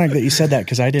 it's ironic that you said that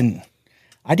because I didn't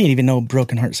even know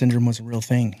broken heart syndrome was a real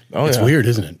thing. Oh, It's yeah. weird,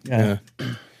 isn't it? Yeah.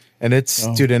 And it's,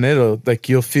 dude, and it'll, like,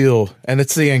 you'll feel, and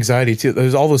it's the anxiety too.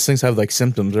 There's all those things have like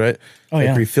symptoms, right? Oh, like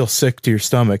yeah. where you feel sick to your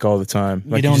stomach all the time.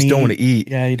 Like, you just don't want to eat.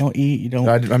 Yeah, you don't eat. You don't.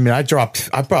 I mean, I dropped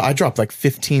like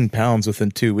 15 pounds within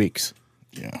 2 weeks.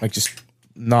 Yeah. Like, just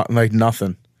not like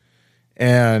nothing.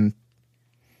 And,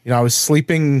 you know, I was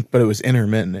sleeping, but it was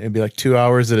intermittent. It'd be like 2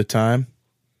 hours at a time.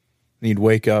 And you'd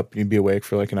wake up, you'd be awake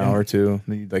for like an hour or two.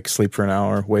 Then you'd like sleep for an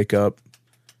hour, wake up,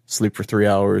 sleep for 3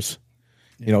 hours.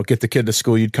 You know, get the kid to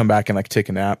school, you'd come back and like take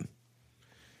a nap.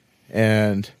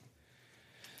 And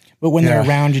But when they're Yeah.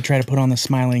 around, you try to put on the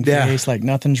smiling Yeah. face, like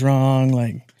nothing's wrong.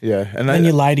 Like yeah, and then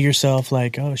you lie to yourself,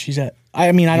 like, oh, she's at.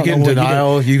 I mean, I you don't get know in what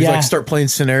denial. You yeah. like start playing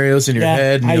scenarios in your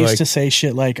head, and I you're used like, to say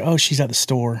shit like, oh, she's at the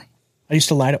store. I used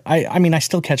to lie to. I mean, I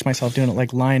still catch myself doing it,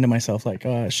 like lying to myself, like,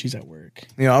 oh, she's at work.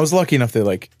 you know, I was lucky enough that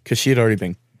like, because she had already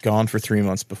been gone for 3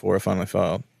 months before I finally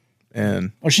filed,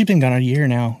 and Oh, she's been gone a year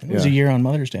now. It was a Yeah. year on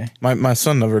Mother's Day. my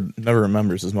son never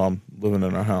remembers his mom living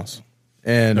in our house,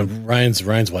 and Ryan's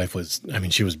wife was, I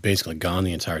mean, she was basically gone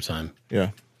the entire time. yeah,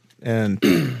 and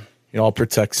you know, I'll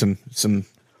protect some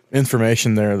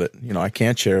information there that you know I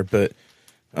can't share, but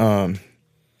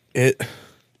it.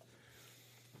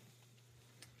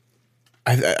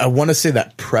 I want to say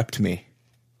that prepped me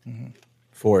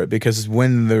for it because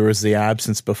when there was the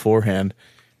absence beforehand,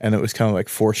 and it was kind of like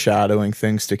foreshadowing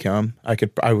things to come. I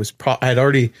had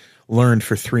already learned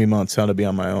for 3 months how to be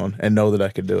on my own and know that I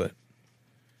could do it.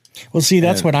 Well, see,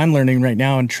 that's what I'm learning right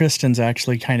now, and Tristan's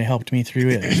actually kind of helped me through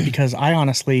it because I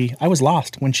was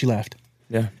lost when she left.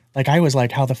 Yeah, Like I was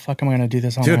like, how the fuck am I going to do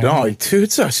this on dude, my no, own? like, dude,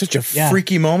 it's such a Yeah.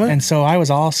 freaky moment. And so I was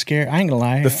all scared. I ain't gonna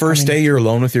lie. The first day you're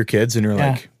alone with your kids, and you're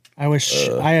yeah, like, I was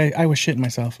shitting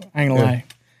myself. I ain't gonna lie.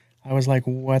 I was like,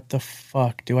 what the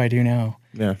fuck do I do now?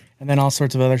 yeah, And then all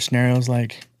sorts of other scenarios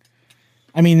like,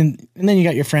 I mean, and then you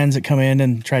got your friends that come in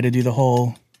and try to do the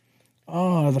whole,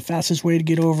 the fastest way to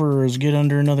get over is get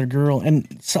under another girl.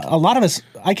 And so a lot of us,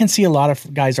 I can see a lot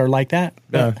of guys are like that.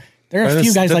 But there are a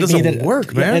few guys like me that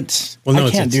work, man. I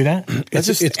can't do that.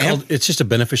 It's just a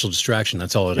beneficial distraction.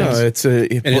 That's all it is.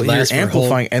 You're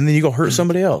amplifying, and then you go hurt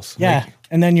somebody else. Yeah.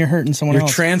 And then you're hurting someone else.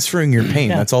 You're transferring your pain.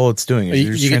 That's all it's doing.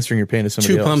 You're just transferring your pain to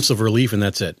somebody else. 2 pumps of relief, and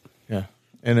that's it. Yeah.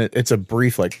 And it's a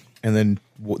brief, and then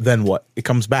what? It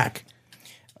comes back.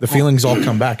 The feelings all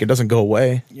come back. It doesn't go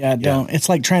away. Yeah, don't. It's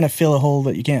like trying to fill a hole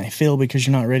that you can't fill because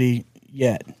you're not ready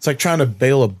yet. It's like trying to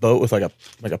bail a boat with like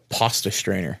a pasta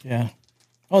strainer. Yeah.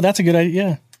 Oh, that's a good idea.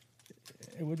 Yeah.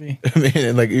 It would be. I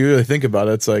mean, like you really think about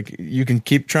it, it's like you can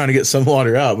keep trying to get some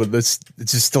water out, but it's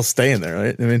just still staying there,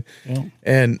 right? I mean,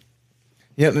 and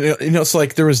it's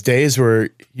like there was days where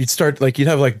you'd start you'd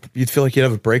feel like you'd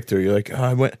have a breakthrough. You're like,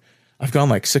 I've gone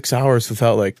like 6 hours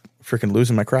without like freaking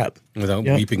losing my crap, without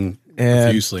weeping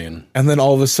profusely, and then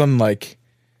all of a sudden, like,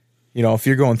 if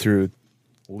you're going through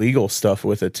legal stuff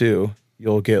with it too,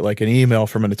 you'll get like an email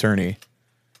from an attorney,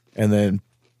 and then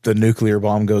the nuclear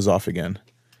bomb goes off again,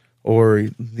 or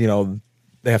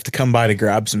they have to come by to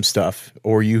grab some stuff,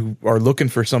 or you are looking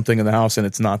for something in the house and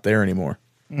it's not there anymore,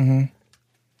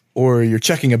 or you're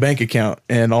checking a bank account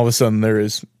and all of a sudden there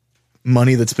is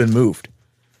money that's been moved.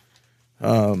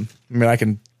 I mean, I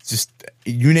can just,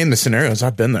 you name the scenarios,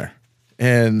 I've been there,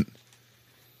 and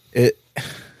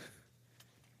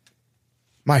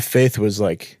my faith was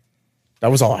like, that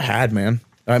was all I had, man.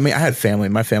 I mean, I had family.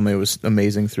 My family was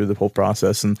amazing through the whole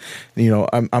process. And,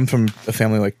 I'm from a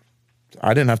family, like,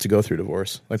 I didn't have to go through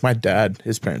divorce. Like, my dad,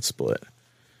 his parents split.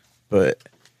 But,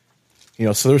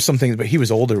 so there was some things, but he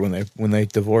was older when they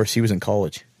divorced. He was in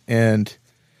college.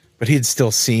 But he had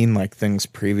still seen, like, things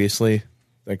previously.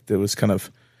 Like, there was kind of,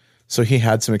 so he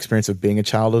had some experience of being a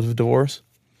child of divorce.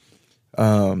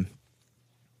 But,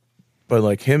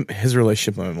 like, his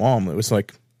relationship with my mom, it was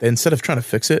like, instead of trying to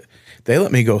fix it, they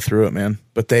let me go through it, man.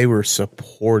 But they were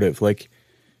supportive. Like,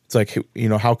 it's like,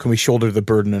 how can we shoulder the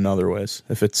burden in other ways?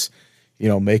 If it's,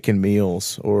 making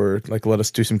meals, or like, let us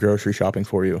do some grocery shopping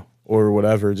for you, or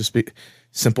whatever. Just be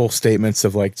simple statements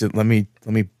of like, let me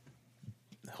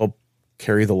help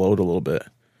carry the load a little bit.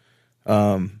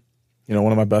 One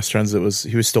of my best friends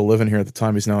he was still living here at the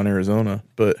time. He's now in Arizona,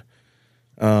 but,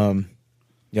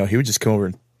 he would just come over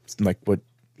and like what,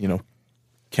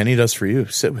 Kenny does for you,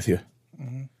 sit with you.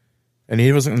 Mm-hmm. And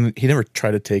he never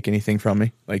tried to take anything from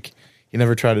me. Like, he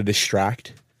never tried to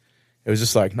distract. It was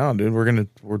just like, no, dude, we're going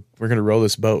to row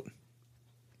this boat.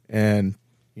 And,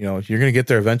 you're going to get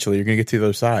there eventually. You're going to get to the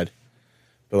other side.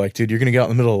 But like, dude, you're going to get out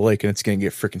in the middle of the lake and it's going to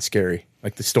get freaking scary.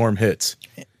 Like, the storm hits.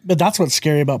 But that's what's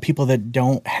scary about people that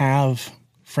don't have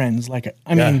friends. Like,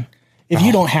 I mean, if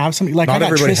you don't have somebody, like, not I got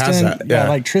everybody Tristan. has that. Yeah.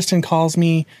 Like, Tristan calls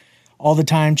me all the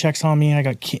time, checks on me. I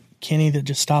got Kenny that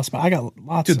just stops by. I got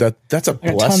lots. Dude, that's a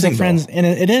blessing. Tons of friends, and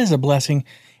it is a blessing.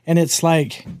 And it's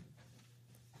like,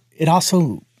 it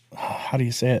also, how do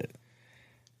you say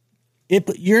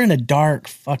it? You're in a dark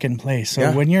fucking place.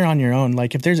 So when you're on your own,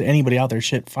 like, if there's anybody out there,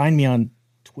 find me on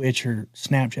Twitch or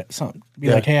Snapchat, something. Be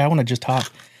like, hey, I want to just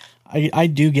talk. I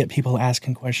do get people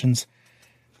asking questions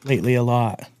lately a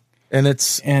lot,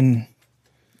 and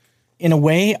in a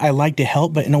way, I like to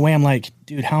help, but in a way, I'm like,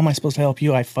 dude, how am I supposed to help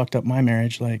you? I fucked up my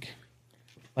marriage. Like,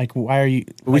 why are you?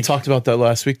 We talked about that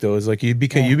last week, though. Is like you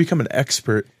become an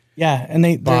expert. Yeah, and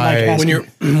they're like asking,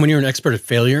 when you're an expert at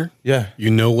failure. Yeah, you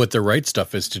know what the right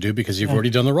stuff is to do because you've already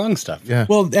done the wrong stuff. Yeah.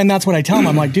 Well, and that's what I tell them.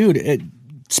 I'm like, dude,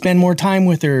 spend more time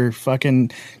with her.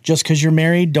 Fucking, just because you're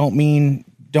married,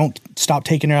 don't stop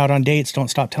taking her out on dates. Don't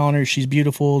stop telling her she's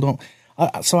beautiful. Don't.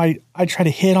 So I try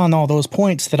to hit on all those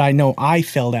points that I know I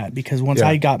failed at, because once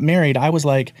I got married, I was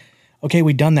like, okay,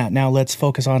 we've done that. Now let's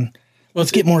focus on, let's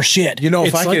get more shit.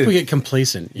 It's like we get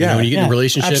complacent. You know, when you get in a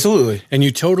relationship, absolutely, and you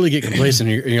totally get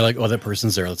complacent, and you're like, oh, that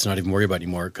person's there. Let's not even worry about it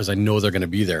anymore because I know they're going to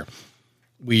be there.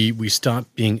 We stop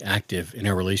being active in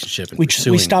our relationship and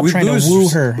pursuing. We stop trying to woo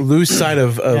her. Lose sight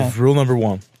of rule number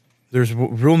one.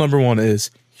 Rule number one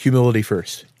is humility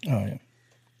first. Oh yeah.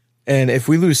 And if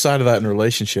we lose sight of that in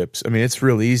relationships, I mean, it's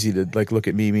real easy to like look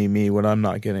at me, what I'm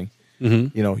not getting.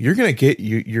 Mm-hmm. You're gonna get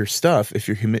your stuff if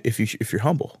you're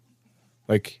humble.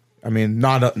 Like, I mean,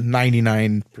 not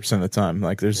 99% of the time.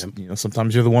 Like, there's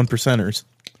sometimes you're the 1%ers.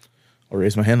 I'll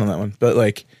raise my hand on that one. But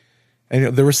like,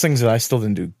 and there was things that I still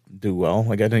didn't do well.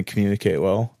 Like, I didn't communicate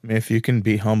well. I mean, if you can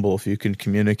be humble, if you can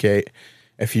communicate,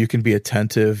 if you can be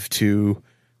attentive to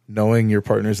knowing your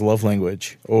partner's love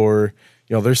language, or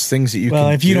there's things that you can do.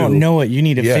 Well, if you don't know it, you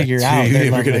need to figure out.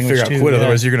 You're going to figure out quick.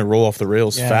 Otherwise, you're going to roll off the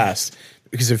rails fast.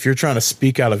 Because if you're trying to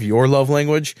speak out of your love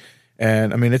language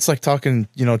And I mean, it's like talking,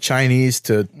 Chinese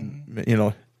to,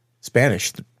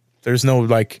 Spanish. There's no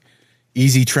like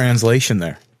easy translation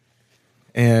there.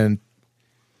 And,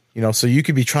 so you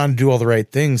could be trying to do all the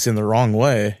right things in the wrong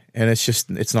way, and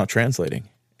it's not translating.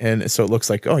 And so it looks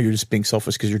like, oh, you're just being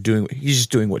selfish because he's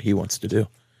just doing what he wants to do.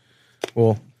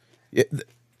 Well,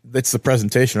 that's the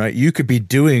presentation, right? You could be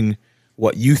doing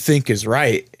what you think is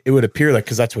right. It would appear like,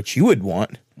 because that's what you would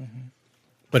want.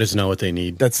 But it's not what they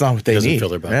need. That's not what they need. Fill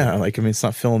their bucket. Yeah, it's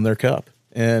not filling their cup.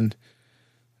 And,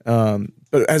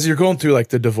 but as you're going through like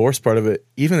the divorce part of it,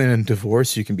 even in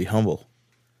divorce, you can be humble.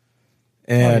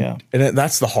 And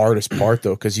that's the hardest part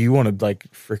though, because you want to like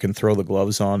freaking throw the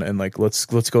gloves on and like let's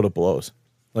go to blows.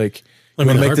 Like, you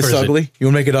want to make this ugly? You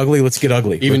want to make it ugly? Let's get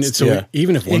ugly.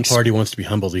 Even if one party wants to be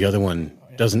humble, the other one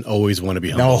doesn't always want to be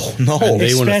humble. No. And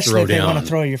they want to throw if they down. want to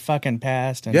throw your fucking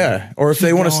past. And or if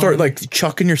they want to start like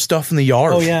chucking your stuff in the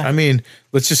yard. Oh, yeah. I mean,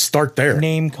 let's just start there.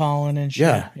 Name calling and shit.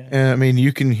 Yeah. And I mean,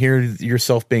 you can hear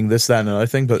yourself being this, that, and another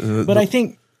thing. But I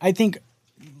think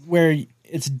where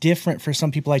it's different for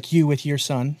some people like you with your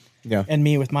son. Yeah. And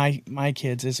me with my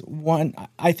kids is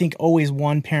I think always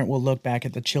one parent will look back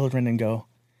at the children and go,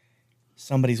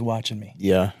 somebody's watching me.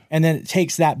 Yeah. And then it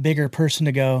takes that bigger person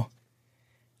to go,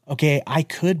 okay, I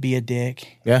could be a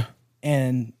dick. Yeah.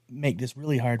 And make this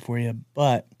really hard for you,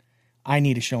 but I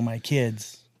need to show my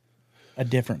kids a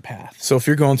different path. So if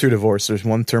you're going through divorce, there's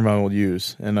one term I will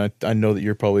use, and I know that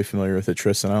you're probably familiar with it,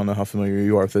 Tristan. I don't know how familiar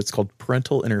you are with it. It's called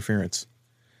parental interference.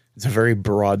 It's a very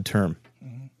broad term.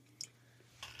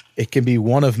 It can be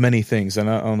one of many things, and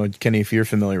I don't know, Kenny, if you're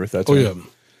familiar with that term.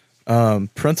 Oh, yeah.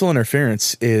 Parental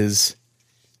interference is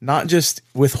not just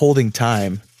withholding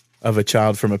time of a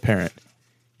child from a parent.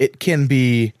 It can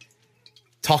be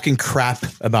talking crap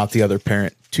about the other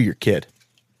parent to your kid.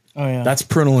 Oh, yeah. That's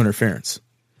parental interference.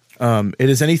 It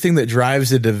is anything that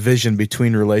drives a division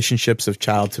between relationships of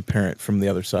child to parent from the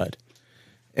other side.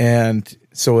 And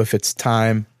so if it's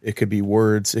time, it could be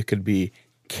words, it could be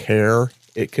care,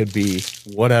 it could be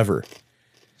whatever.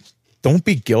 Don't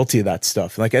be guilty of that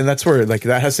stuff. Like, and that's where like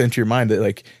that has to enter your mind that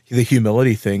like the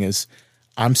humility thing is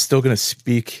I'm still going to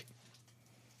speak,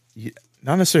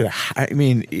 not necessarily, I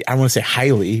mean, I want to say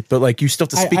highly, but like you still have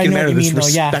to speak in a manner that's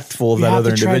respectful of that other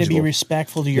individual. You have to try to be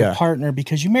respectful to your partner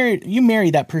because you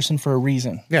married that person for a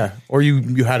reason. Yeah. Or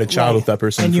you had a child with that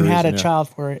person. And you had a child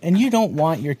for it. And you don't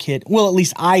want your kid. Well, at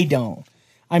least I don't.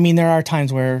 I mean, there are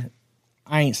times where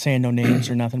I ain't saying no names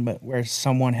or nothing, but where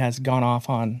someone has gone off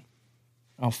on,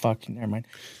 oh, fuck, never mind.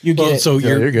 You get it. So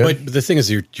you're good. But the thing is,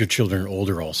 your children are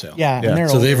older also. Yeah. And they're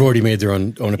so older. they've already made their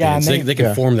own opinions. and They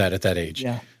can form that at that age.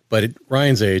 Yeah. But at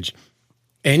Ryan's age,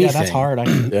 anything. Yeah, that's hard.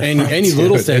 Any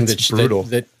little thing brutal.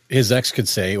 that his ex could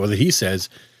say or that he says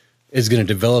is going to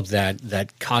develop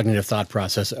that cognitive thought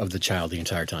process of the child the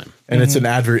entire time. And it's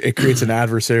it creates an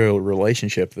adversarial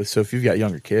relationship. So if you've got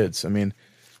younger kids, I mean,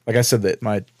 like I said, that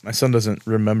my son doesn't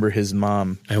remember his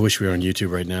mom. I wish we were on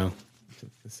YouTube right now.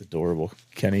 It's adorable.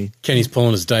 Kenny's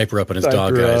pulling his diaper up on his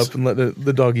dog, guys. up and let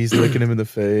the doggies licking him in the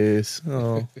face.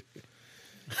 Oh,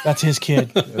 That's his kid.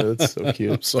 that's so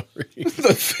cute. I'm sorry.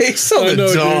 The face on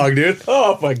the dog, dude.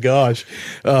 Oh my gosh.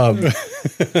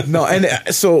 No,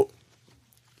 and so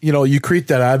you create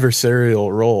that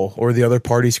adversarial role, or the other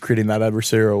party's creating that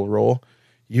adversarial role.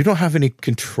 You don't have any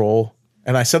control.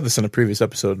 And I said this in a previous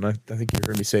episode, and I think you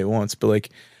heard me say it once, but like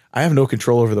I have no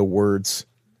control over the words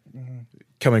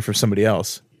coming from somebody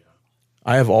else.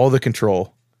 I have all the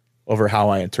control over how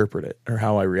I interpret it or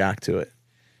how I react to it.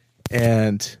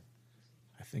 And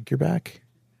I think you're back.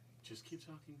 Just keep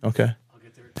talking. Okay. I'll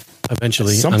get there.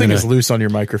 Eventually. Something is loose on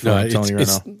your microphone. I'm telling you right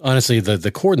now. Honestly,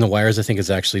 the cord and the wires, I think, is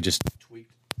actually just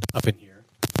tweaked up in here.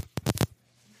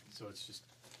 So it's just.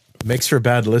 Makes for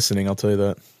bad listening, I'll tell you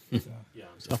that. Yeah,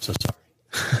 I'm so sorry.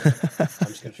 I'm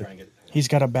just going to try and get it. He's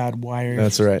got a bad wire.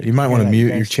 That's all right. You might want to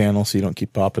mute your channel so you don't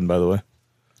keep popping, by the way.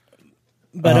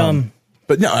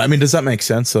 But no, I mean, does that make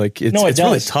sense? Like, it's it really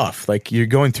does. tough. Like, you're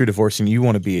going through divorce and you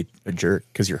want to be a jerk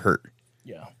because you're hurt.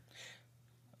 yeah.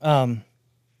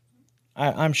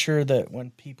 I'm sure that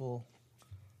when people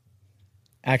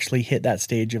actually hit that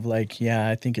stage of like, yeah,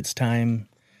 I think it's time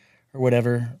or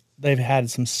whatever, they've had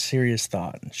some serious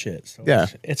thought and shit. So Yeah.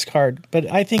 it's hard, but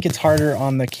I think it's harder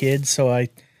on the kids. So I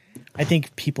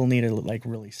think people need to like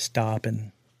really stop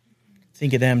and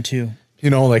think of them too.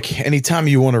 Like anytime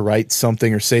you want to write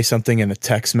something or say something in a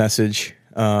text message,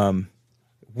 rule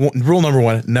number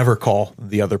one, never call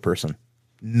the other person.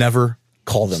 Never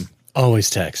call them. Always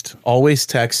text. Always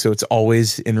text, so it's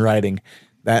always in writing.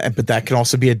 But that can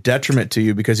also be a detriment to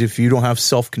you because if you don't have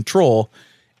self-control,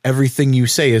 everything you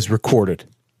say is recorded.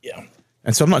 Yeah.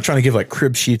 And so I'm not trying to give like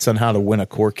crib sheets on how to win a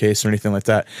court case or anything like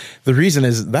that. The reason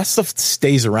is that stuff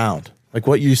stays around. Like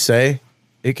what you say,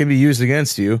 it can be used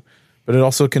against you, but it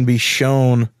also can be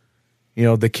shown, you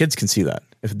know, the kids can see that.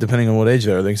 If depending on what age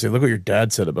they are, they can say, look what your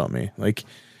dad said about me. Like,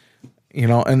 you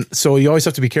know, and so you always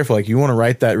have to be careful. Like you want to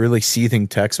write that really seething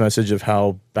text message of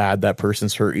how bad that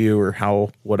person's hurt you or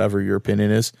how whatever your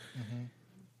opinion is. Mm-hmm.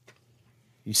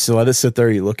 You still let it sit there.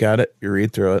 You look at it, you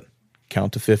read through it,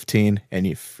 count to 15, and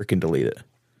you freaking delete it.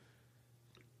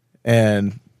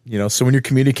 And, you know, so when you're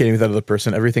communicating with that other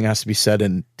person, everything has to be said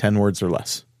in 10 words or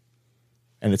less.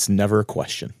 And it's never a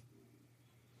question.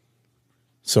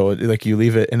 So like you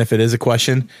leave it. And if it is a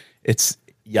question, it's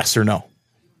yes or no.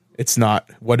 It's not,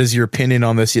 what is your opinion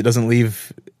on this? It doesn't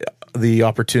leave the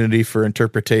opportunity for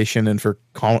interpretation and for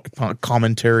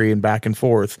commentary and back and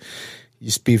forth. You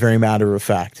just be very matter of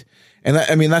fact. And that,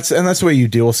 I mean, that's the way you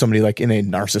deal with somebody like in a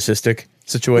narcissistic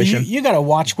situation. Well, you got to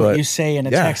watch what you say in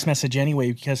a text message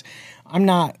anyway, because I'm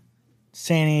not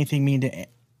saying anything mean to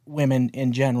women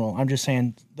in general. I'm just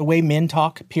saying the way men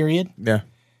talk, period,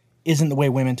 isn't the way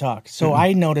women talk. So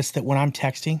I noticed that when I'm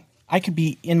texting, I could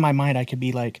be in my mind, I could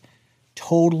be like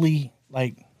totally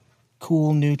like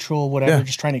cool, neutral, whatever,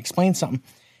 just trying to explain something,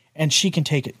 and she can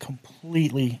take it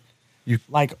completely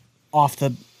like off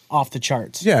the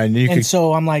charts. Yeah, and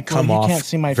so I'm like, well, you can't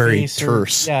see my very face.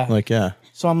 Terse.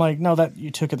 So I'm like, no, that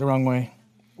you took it the wrong way,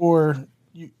 or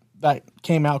that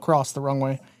came out across the wrong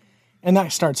way, and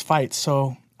that starts fights.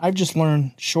 So I've just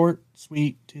learned short,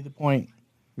 sweet, to the point.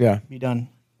 Yeah, be done.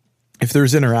 If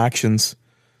there's interactions,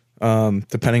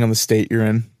 depending on the state you're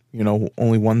in, you know,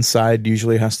 only one side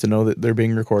usually has to know that they're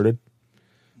being recorded.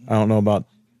 I know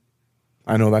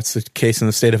that's the case in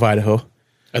the state of Idaho.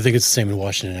 I think it's the same in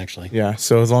Washington, actually. Yeah.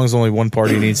 So as long as only one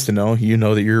party needs to know, you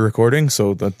know that you're recording.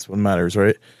 So that's what matters,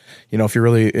 right? You know, if you're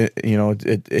really, you know,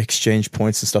 exchange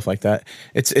points and stuff like that,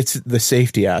 it's the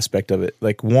safety aspect of it.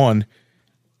 Like one,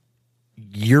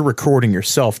 you're recording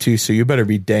yourself too. So you better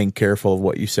be dang careful of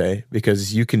what you say,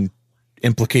 because you can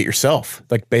implicate yourself,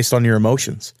 like based on your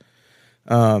emotions.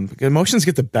 Emotions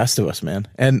get the best of us, man.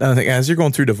 And I think as you're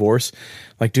going through divorce,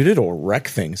 like, dude, it'll wreck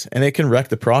things, and it can wreck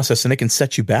the process, and it can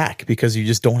set you back because you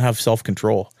just don't have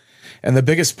self-control. And the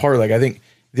biggest part, like, I think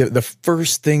the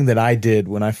first thing that I did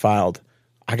when I filed,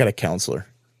 I got a counselor,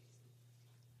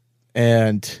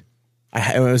 and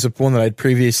it was one that I'd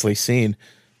previously seen,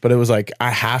 but it was like,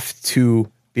 I have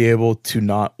to be able to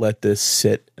not let this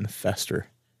sit and fester.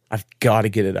 I've got to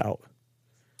get it out.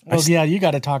 Well, you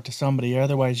got to talk to somebody,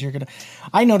 otherwise you're going to...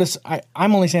 I notice,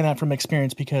 I'm only saying that from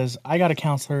experience, because I got a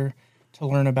counselor to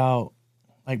learn about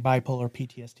like bipolar,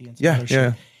 PTSD, and some other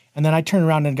shit. And then I turned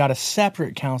around and got a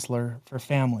separate counselor for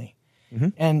family.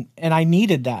 Mm-hmm. And I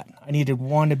needed that. I needed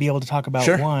one to be able to talk about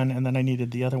one, and then I needed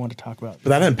the other one to talk about. But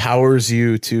that empowers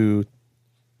you to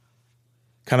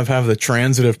kind of have the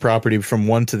transitive property from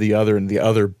one to the other and the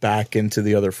other back into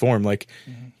the other form. Like,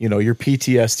 you know, your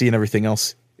PTSD and everything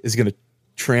else is going to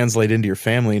translate into your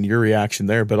family and your reaction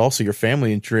there, but also your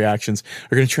family and reactions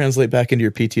are going to translate back into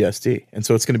your PTSD. And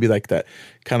so it's going to be like that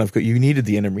kind of, you needed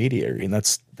the intermediary, and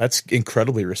that's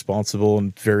incredibly responsible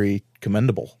and very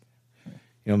commendable.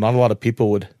 You know, not a lot of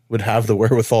people would have the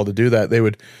wherewithal to do that. They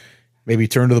would maybe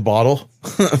turn to the bottle.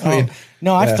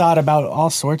 I've thought about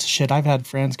all sorts of shit. I've had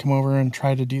friends come over and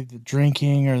try to do the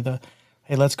drinking or the,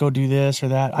 hey, let's go do this or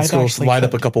that. Let's go light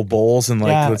up a couple bowls and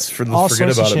let's forget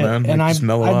about it, man. And just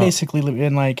mellow out. I basically live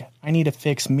in like, I need to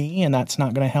fix me, and that's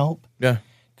not going to help. Yeah.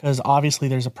 Because obviously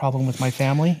there's a problem with my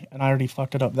family, and I already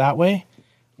fucked it up that way.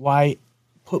 Why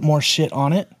put more shit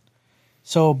on it?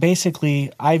 So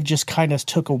basically, I've just kind of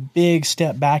took a big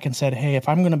step back and said, hey, if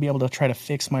I'm going to be able to try to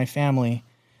fix my family,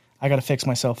 I got to fix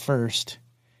myself first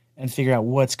and figure out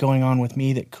what's going on with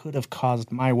me that could have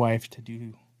caused my wife to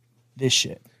do this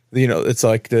shit. You know, it's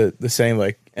like the saying,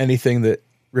 like, anything that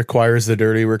requires the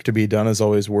dirty work to be done is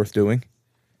always worth doing.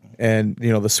 And,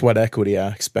 you know, the sweat equity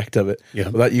aspect of it. Yeah.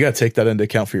 Well, you got to take that into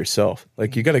account for yourself.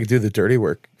 Like, you got to do the dirty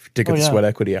work to get the sweat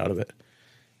equity out of it.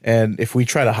 And if we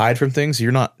try to hide from things,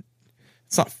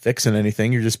 it's not fixing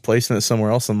anything. You're just placing it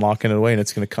somewhere else and locking it away, and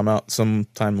it's going to come out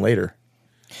sometime later.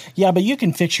 Yeah, but you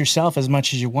can fix yourself as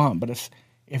much as you want. But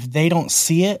if they don't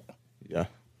see it,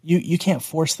 you can't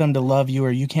force them to love you, or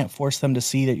you can't force them to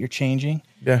see that you're changing.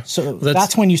 Yeah. So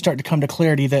that's when you start to come to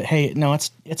clarity that, hey, no,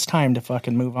 it's time to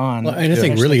fucking move on. Well, and I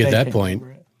think really at that point,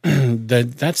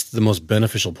 that's the most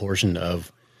beneficial portion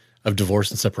of divorce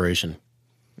and separation.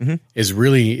 Mm-hmm. Is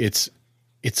really it's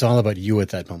all about you at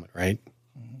that moment, right?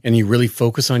 Mm-hmm. And you really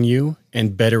focus on you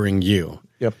and bettering you.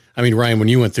 Yep. I mean, Ryan, when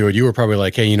you went through it, you were probably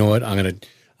like, hey, you know what? I'm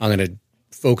gonna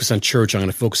focus on church. I'm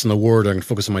going to focus on the word. I'm going to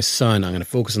focus on my son. I'm going to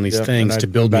focus on these things to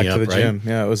build me up, right? Gym.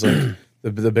 Yeah, it was like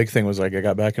the big thing was like I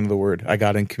got back into the word. I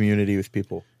got in community with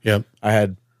people. Yep. I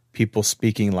had people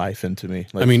speaking life into me.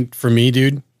 Like, I mean, for me,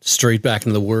 dude, straight back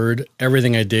into the word.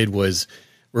 Everything I did was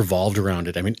revolved around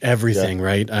it. I mean, everything,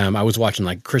 right? I was watching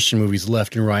like Christian movies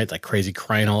left and right, like crazy,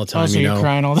 crying all the time. So you're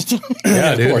crying all the time.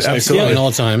 yeah, dude, of course, absolutely, crying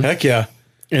all the time. Heck yeah.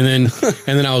 And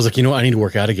then I was like, you know what? I need to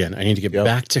work out again. I need to get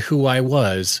back to who I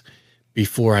was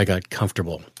before I got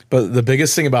comfortable. But the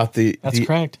biggest thing about That's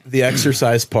correct. The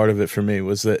exercise part of it for me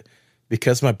was that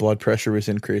because my blood pressure was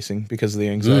increasing because of the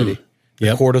anxiety, the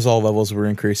cortisol levels were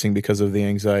increasing because of the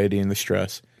anxiety and the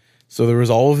stress. So there was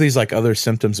all of these like other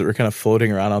symptoms that were kind of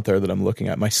floating around out there that I'm looking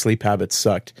at. My sleep habits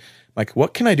sucked. Like,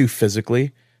 what can I do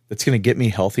physically that's going to get me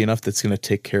healthy enough that's going to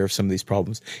take care of some of these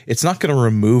problems? It's not going to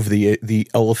remove the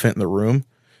elephant in the room,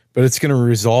 but it's going to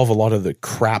resolve a lot of the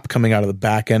crap coming out of the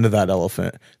back end of that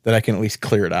elephant that I can at least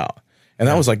clear it out. And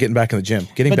that was like getting back in the gym,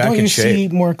 getting back in shape. Don't you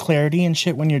see more clarity and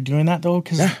shit when you're doing that though?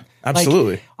 Because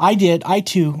absolutely. Like, I did. I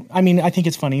too. I mean, I think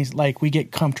it's funny. Like we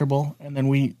get comfortable and then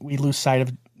we lose sight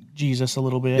of Jesus a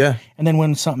little bit. Yeah. And then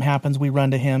when something happens, we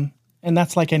run to him. And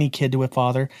that's like any kid to a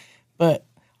father. But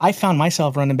I found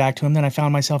myself running back to him. Then I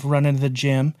found myself running to the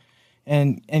gym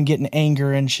and getting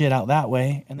anger and shit out that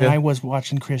way. And then I was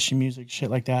watching Christian music, shit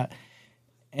like that.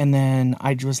 And then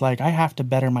I was like, I have to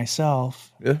better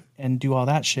myself and do all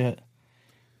that shit.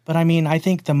 But I mean, I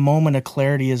think the moment of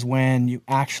clarity is when you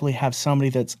actually have somebody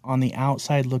that's on the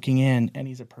outside looking in and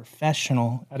he's a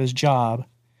professional at his job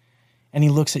and he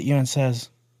looks at you and says,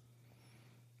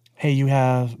 hey, you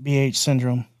have BH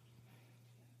syndrome.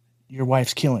 Your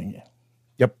wife's killing you.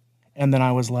 Yep. And then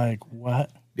I was like, what?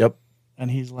 Yep.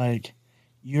 And he's like,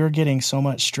 you're getting so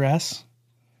much stress.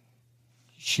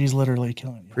 She's literally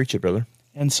killing you. Preach it, brother.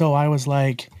 And so I was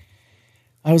like,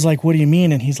 what do you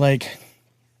mean? And he's like,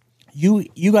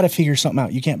 you got to figure something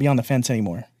out. You can't be on the fence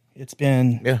anymore. It's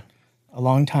been a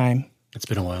long time. It's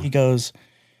been a while. He goes,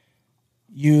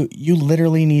 you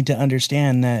literally need to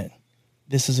understand that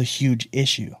this is a huge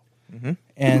issue. Mm-hmm.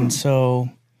 And so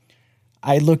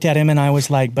I looked at him and I was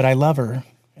like, but I love her.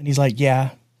 And he's like,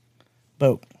 yeah,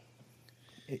 but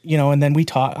you know, and then we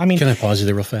talked. I mean, can I pause you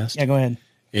there real fast? Yeah, go ahead.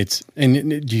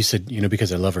 And you said, you know,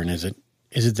 because I love her. And is it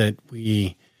that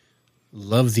we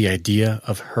love the idea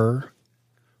of her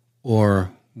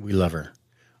or we love her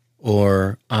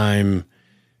or I'm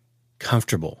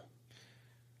comfortable?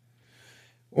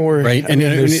 Or right, and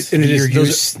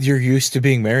you're used to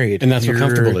being married, and that's what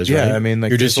comfortable is. Yeah, right? I mean,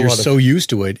 like, you're so used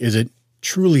to it. Is it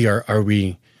truly? Are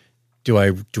we? Do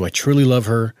I truly love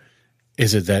her?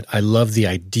 Is it that I love the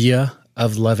idea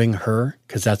of loving her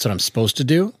because that's what I'm supposed to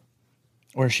do?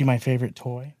 Or is she my favorite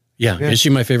toy? Yeah. Is she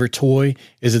my favorite toy?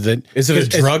 Is it a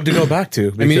drug to go back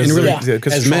to? I mean, and really,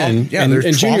 as men,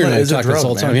 and Junior and I talk about this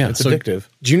all the time. Yeah, it's addictive.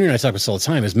 Junior and I talk about this all the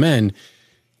time. As men,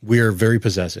 we are very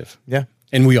possessive. Yeah.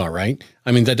 And we are, right?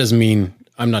 I mean, that doesn't mean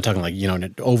I'm not talking like, you know, in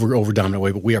an over dominant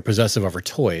way, but we are possessive of our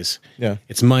toys. Yeah.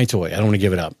 It's my toy. I don't want to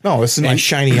give it up. No, this is my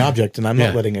shiny object and I'm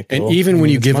not letting it go. And even when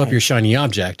you give up your shiny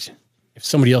object, if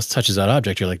somebody else touches that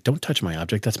object, you're like, don't touch my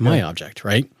object. That's my object,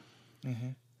 right?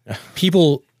 Mm-hmm.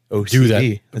 People do that.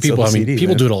 People, OCD,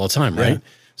 people do it all the time, right? Yeah.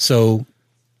 So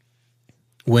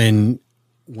when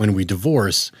we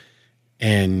divorce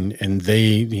and they,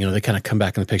 you know, they kind of come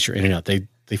back in the picture in and out, they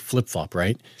flip-flop,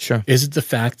 right? Sure. Is it the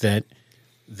fact that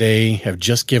they have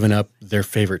just given up their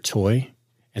favorite toy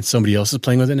and somebody else is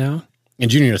playing with it now? And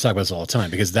Junior and I talk about this all the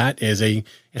time because it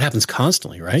happens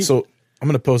constantly, right? So I'm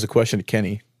going to pose a question to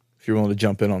Kenny, if you're willing to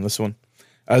jump in on this one.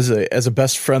 As a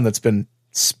best friend that's been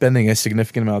spending a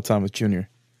significant amount of time with Junior,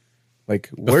 like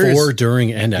before,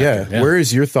 during, and after. Yeah, where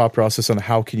is your thought process on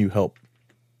how can you help?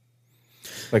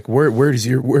 Like where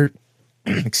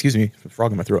excuse me,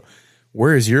 frog in my throat.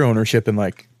 Where is your ownership in,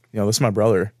 like, you know, this is my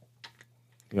brother.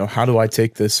 You know, how do I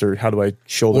take this or how do I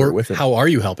shoulder it with him? How are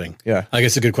you helping? Yeah. I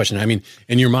guess a good question. I mean,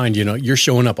 in your mind, you know, you're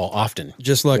showing up often.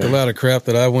 Just like a lot of crap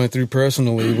that I went through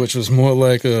personally, which was more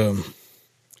like a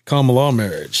common law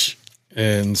marriage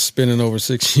and spending over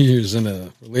 6 years in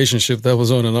a relationship that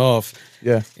was on and off.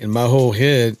 Yeah. In my whole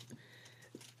head,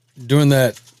 during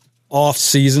that off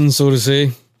season, so to say,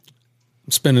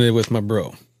 I'm spending it with my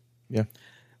bro. Yeah.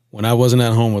 When I wasn't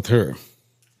at home with her,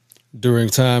 during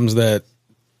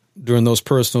those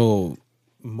personal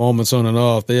moments on and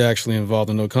off, they actually involved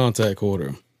a no contact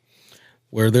order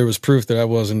where there was proof that I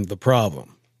wasn't the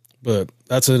problem. But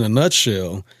that's in a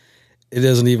nutshell. It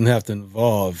doesn't even have to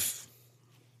involve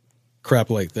crap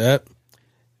like that,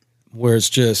 where it's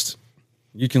just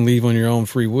you can leave on your own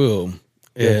free will.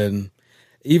 Yeah. And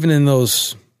even in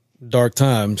those dark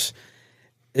times,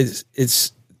 it's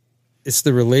it's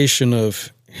the relation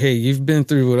of, hey, you've been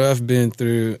through what I've been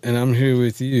through, and I'm here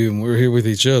with you, and we're here with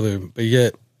each other, but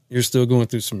yet you're still going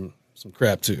through some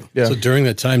crap too. Yeah. So during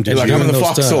that time, did Like, you I'm in the those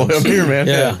foxhole. times. I'm here, man.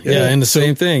 Yeah, and the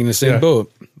same thing, the same Yeah.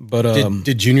 boat. But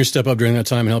did Junior step up during that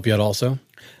time and help you out also?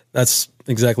 that's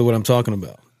exactly what I'm talking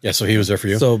about. Yeah, so he was there for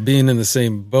you. So being in the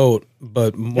same boat,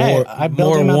 but more, Hey, I built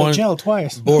more him out one, of jail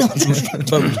twice.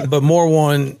 but more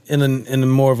one in a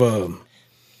more of a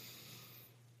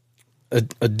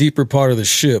deeper part of the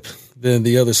ship than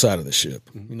the other side of the ship.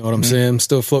 You know what I'm saying?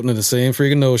 Still floating in the same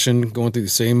freaking ocean, going through the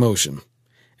same motion,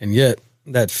 and yet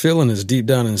that feeling is deep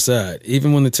down inside.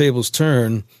 Even when the tables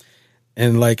turn,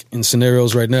 and like in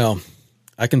scenarios right now,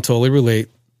 I can totally relate.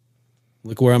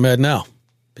 Look where I'm at now,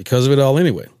 because of it all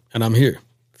anyway, and I'm here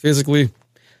physically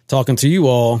talking to you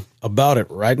all about it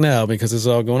right now because it's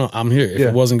all going on. I'm here. If Yeah.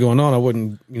 it wasn't going on, I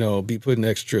wouldn't, be putting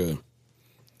extra.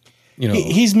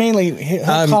 He's mainly he'll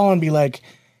I'm- call and be like,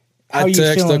 "How I you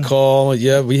text, feeling?" a call.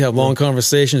 Yeah, we have long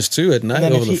conversations too at night And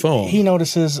then over if the phone. he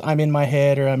notices I'm in my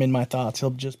head or I'm in my thoughts, he'll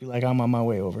just be like, "I'm on my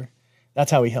way over." That's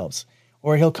how he helps.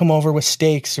 Or he'll come over with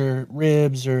steaks or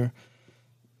ribs or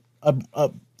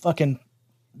a fucking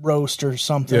roast or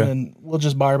something, Yeah. and we'll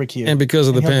just barbecue. And because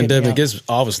of the he'll get me pandemic, out. it's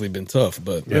obviously been tough.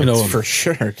 But For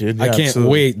sure, dude. I Yeah, can't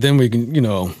absolutely. wait. Then we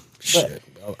can, shit,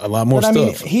 a lot more But I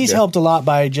mean, stuff. he's helped a lot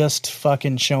by just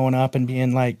fucking showing up and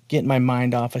being like, getting my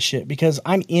mind off of shit because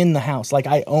I'm in the house. Like,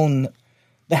 I own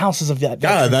the houses of that.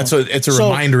 Yeah, that's it's a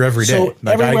reminder every day. So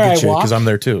Like, I everywhere get you walk- because I'm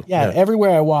there too. Yeah,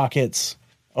 everywhere I walk, it's,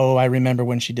 oh, I remember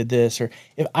when she did this. Or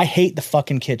if I hate the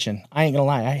fucking kitchen. I ain't gonna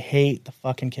lie, I hate the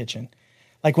fucking kitchen.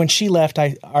 Like when she left,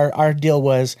 our deal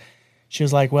was, she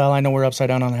was like, well, I know we're upside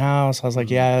down on the house. I was like,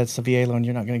 yeah, it's the VA loan.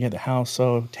 You're not gonna get the house,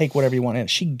 so take whatever you want in it.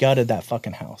 She gutted that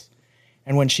fucking house.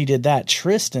 And when she did that,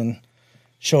 Tristan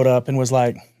showed up and was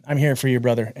like, I'm here for your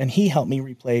brother. And he helped me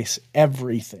replace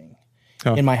everything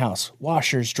in my house.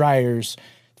 Washers, dryers,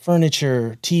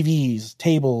 furniture, TVs,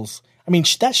 tables. I mean,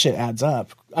 that shit adds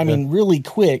up. I mean, really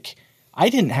quick. I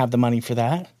didn't have the money for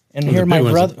that. And Well, here the my big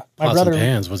ones, brother, pots and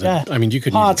pans, was it? I mean, you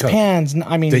couldn't even pots, cook. pans.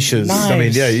 I mean, Dishes. I mean,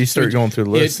 knives. yeah, you start going through the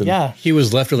list. And yeah. He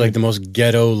was left with like the most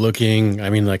ghetto looking. I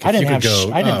mean, like if I didn't you have could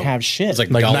go, I didn't have shit. It's like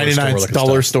like dollar 99 store looking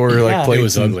dollar stuff. store, like Yeah. plates. It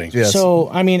was and- ugly. Yes. So,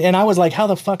 I mean, and I was like, how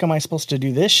the fuck am I supposed to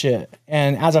do this shit?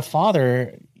 And as a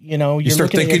father, you're you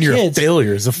start looking thinking at your you're kids.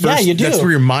 failures. The first, Yeah, you do. That's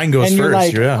where your mind goes and you're first.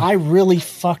 like, yeah. I really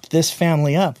fucked this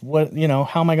family up. What,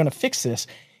 how am I going to fix this?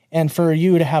 And for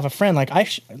you to have a friend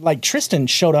like Tristan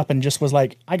showed up and just was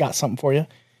like, I got something for you.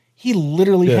 He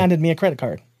literally handed me a credit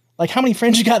card. Like, how many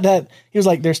friends you got that? He was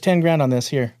like, there's 10 grand on this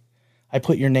here. I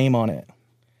put your name on it.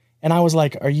 And I was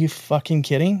like, are you fucking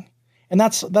kidding? And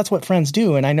that's what friends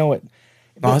do. And I know it.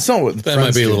 No, that's not what That friends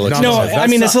might be a do. little No, excessive. I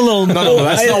mean, it's a little. No,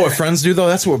 that's not what friends do though.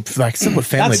 That's what that's what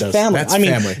family That's does. family. That's I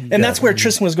mean, family. and Yeah. that's where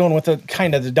Tristan was going with the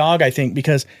kind of the dog, I think,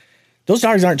 because those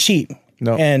dogs aren't cheap.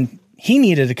 No. And he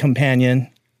needed a companion,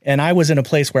 and I was in a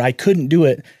place where I couldn't do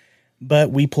it,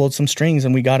 but we pulled some strings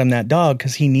and we got him that dog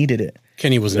because he needed it.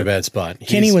 Kenny was in a bad spot.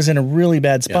 Kenny was in a really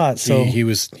bad spot, so he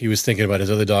was thinking about his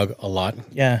other dog a lot,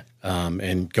 yeah.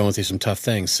 and going through some tough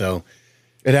things. So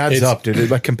it adds it's- up, dude. It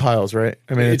like compiles, right?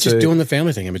 I mean, it's just doing the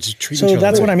family thing. I mean, just treating. So each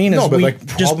that's other what I mean is No, but we like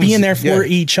just problems- being there for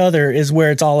yeah. each other is where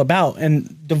it's all about.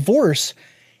 And divorce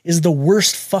is the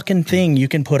worst fucking thing you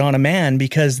can put on a man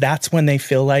because that's when they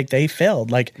feel like they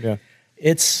failed. Like Yeah.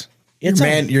 it's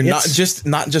man. You're not it's-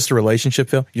 just a relationship,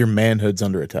 Phil. Your manhood's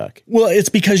under attack. Well, it's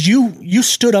because you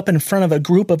stood up in front of a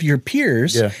group of your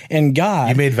peers Yeah. and God,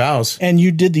 You made vows. and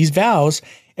you did these vows,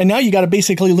 and now you got to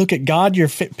basically look at God, your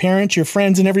parents, your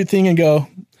friends, and everything, and go,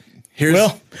 Here's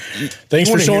well, thanks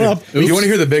for showing up. You want to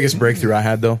hear the biggest breakthrough I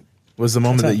had though? Was the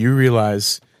moment that you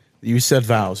realize that you said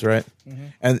vows, right? Mm-hmm.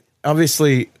 And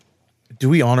obviously, do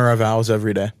we honor our vows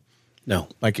every day? No,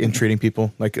 Like in treating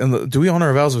people, like do we honor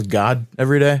our vows with God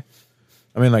every day?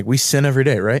 I mean, like we sin every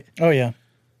day, right? Oh yeah,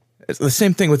 It's the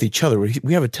same thing with each other.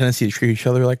 We have a tendency to treat each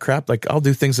other like crap. Like I'll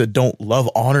do things that don't love,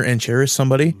 honor, and cherish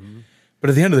somebody. But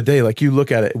at the end of the day, like you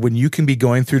look at it, when you can be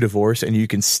going through divorce and you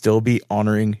can still be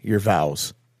honoring your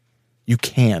vows, you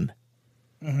can.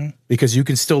 Because you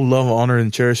can still love, honor,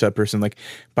 and cherish that person. Like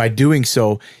by doing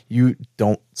so, you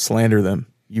don't slander them.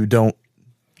 You don't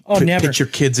never. pit your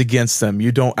kids against them.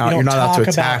 You don't. You don't You're not out to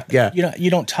talk attack. about, Yeah, you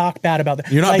don't talk bad about them.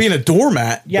 you're not being a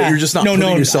doormat. Yeah. but you're just not No,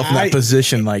 putting no, yourself in that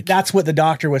position. Like that's what the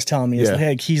doctor was telling me. Is Yeah.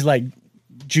 like he's like,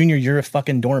 Junior, you're a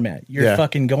fucking doormat. You're Yeah.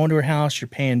 fucking going to her house. You're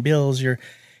paying bills. You're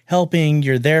helping.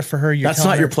 You're there for her. You're that's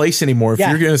telling not your her- place anymore. If Yeah.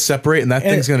 you're going to separate and that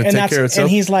thing's going to and take that's- care of itself,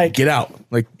 and he's like- get out.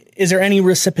 Like Is there any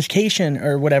reciprocation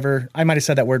or whatever? I might have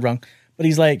said that word wrong, but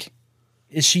he's like,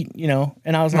 is she?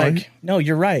 And I was like, no,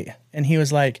 you're right. And he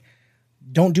was like,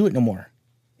 don't do it no more.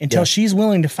 until she's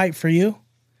willing to fight for you.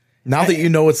 Now that you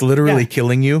know it's literally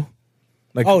killing you,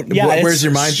 like, where's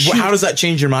your mind? How does that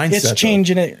change your mindset? It's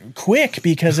changing it quick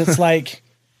because it's like,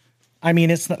 I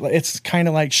mean, it's kind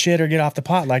of like shit or get off the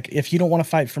pot. Like, if you don't want to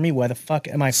fight for me, why the fuck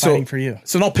am I fighting for you?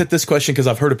 So I'll pit this question because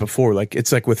I've heard it before. Like,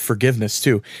 it's like with forgiveness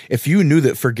too. If you knew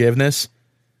that forgiveness,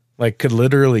 like, could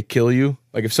literally kill you,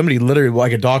 like if somebody literally,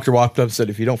 like a doctor walked up and said,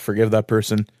 if you don't forgive that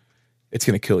person, it's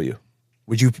going to kill you.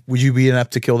 Would you be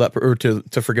inept to kill that or to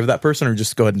forgive that person, or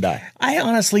just go ahead and die? I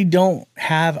honestly don't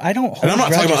have. I don't. Hold and I'm not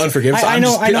grudges. talking about unforgiveness.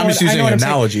 I'm just using an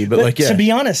analogy, but like, yeah. To be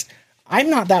honest, I'm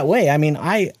not that way. I mean,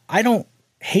 I don't.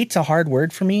 Hate's a hard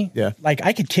word for me. Yeah. Like,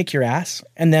 I could kick your ass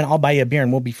and then I'll buy you a beer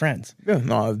and we'll be friends. Yeah,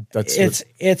 no,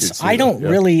 that's I don't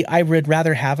really. I would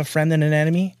rather have a friend than an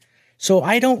enemy. So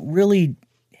I don't really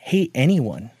hate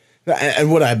anyone. And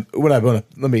what I want to,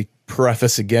 let me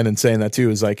preface again in saying that too,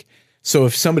 is like, so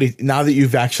if somebody, now that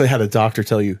you've actually had a doctor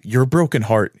tell you your broken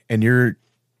heart and your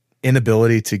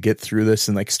inability to get through this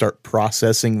and like start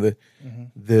processing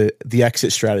the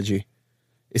exit strategy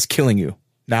is killing you.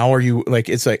 Now are you like,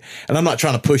 it's like, and I'm not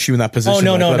trying to push you in that position.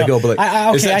 Oh, no, like, let it go, but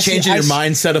like, is that changing your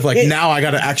mindset of like, now I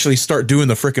got to actually start doing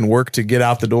the freaking work to get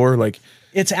out the door? Like,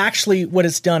 it's actually what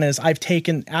it's done is I've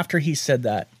taken, after he said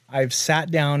that, I've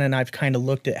sat down and I've kind of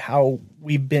looked at how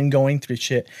we've been going through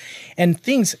shit and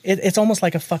things. It's almost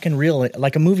like a fucking reel,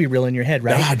 like a movie reel in your head,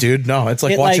 right? Ah, dude, no, it's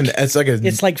like watching. It's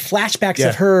like flashbacks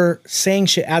of her saying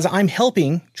shit as I'm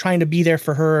helping, trying to be there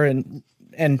for her and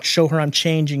show her I'm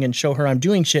changing and show her I'm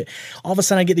doing shit. All of a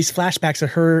sudden I get these flashbacks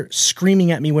of her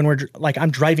screaming at me when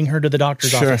I'm driving her to the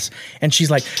doctor's office. And she's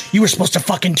like, you were supposed to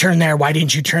fucking turn there. Why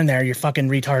didn't you turn there? You're fucking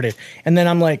retarded. And then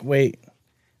I'm like, wait,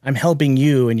 I'm helping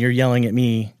you and you're yelling at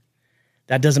me.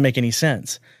 That doesn't make any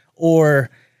sense. Or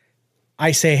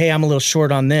I say, hey, I'm a little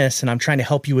short on this and I'm trying to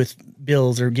help you with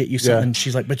bills or get you something. Yeah.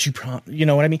 She's like, but you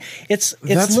know what I mean? It's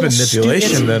that's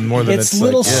manipulation then more than it's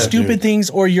little like, stupid things.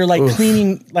 Or you're like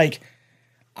cleaning, like,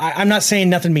 I'm not saying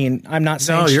nothing mean. I'm not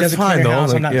saying she doesn't clean her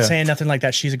house. Like, I'm not saying nothing like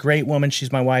that. She's a great woman.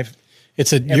 She's my wife.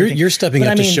 It's you're stepping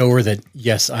up to show her that,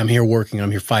 yes, I'm here working.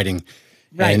 I'm here fighting.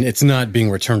 Right. And it's not being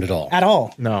returned at all. At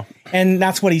all. No. And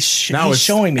that's what he's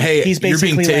showing me. Hey, he's basically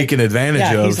you're being taken advantage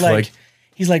of.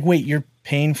 He's like, wait, you're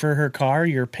paying for her car.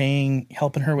 You're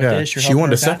helping her with this. She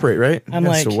wanted to separate, right? I'm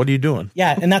like, so what are you doing?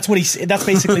 Yeah. And that's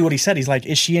basically what he said. He's like,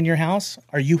 is she in your house?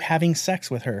 Are you having sex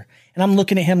with her? And I'm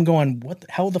looking at him going,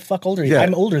 how the fuck old are you? Yeah.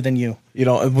 I'm older than you. You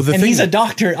know, and he's a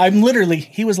doctor.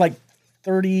 He was like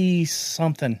 30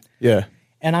 something. Yeah.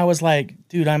 And I was like,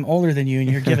 dude, I'm older than you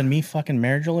and you're giving me fucking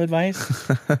marital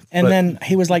advice. And then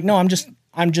he was like, no, I'm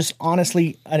just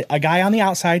honestly a guy on the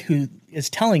outside who is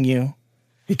telling you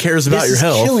he cares about your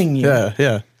health. Killing you. Yeah,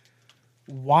 yeah.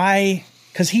 Why?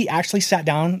 Because he actually sat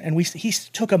down and he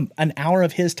took an hour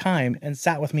of his time and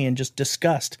sat with me and just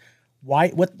discussed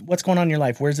what's going on in your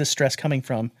life? Where's this stress coming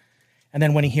from? And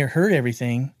then when he heard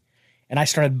everything, and I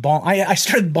started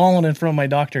bawling in front of my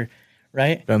doctor,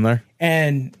 right? Been there.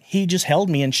 And he just held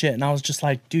me and shit. And I was just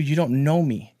like, dude, you don't know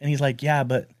me. And he's like, yeah,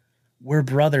 but we're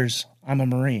brothers. I'm a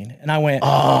Marine. And I went,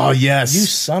 oh, yes. You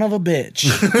son of a bitch.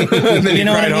 And then you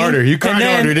know cried harder. You cried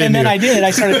harder, didn't you? And then I did.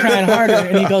 I started crying harder.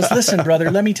 And he goes, listen,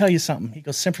 brother, let me tell you something. He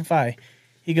goes, simplify.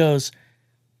 He goes,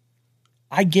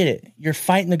 I get it. You're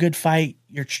fighting the good fight.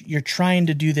 You're trying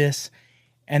to do this.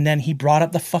 And then he brought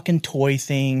up the fucking toy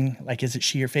thing. Like, is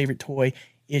she your favorite toy?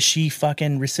 Is she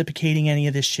fucking reciprocating any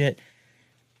of this shit?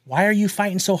 Why are you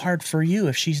fighting so hard for you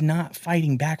if she's not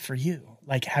fighting back for you?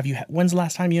 Like, when's the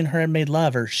last time you and her made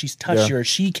love, or she's touched you, or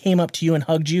she came up to you and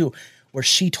hugged you, or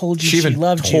she told you she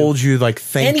loved you? Told you like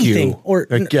thank you, or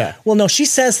like, yeah. Well, no, she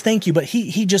says thank you, but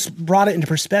he just brought it into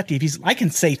perspective. I can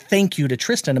say thank you to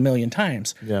Tristan 1,000,000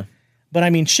 times. Yeah, but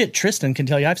I mean, shit, Tristan can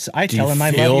tell you. I tell him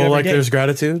I love you every like day. There's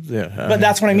gratitude. Yeah, but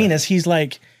that's what I mean is he's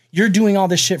like, you're doing all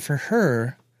this shit for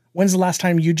her. When's the last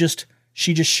time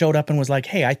she just showed up and was like,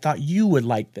 hey, I thought you would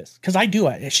like this? Because I do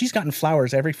it. She's gotten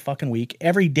flowers every fucking week,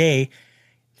 every day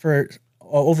for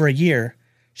over a year.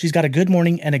 She's got a good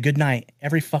morning and a good night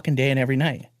every fucking day and every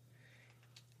night.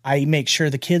 I make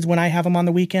sure the kids, when I have them on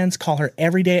the weekends, call her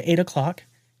every day at 8:00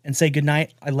 and say, good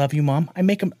night. I love you, Mom.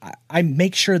 I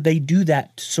make sure they do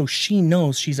that so she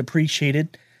knows she's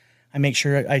appreciated. I make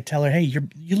sure I tell her, hey,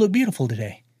 you look beautiful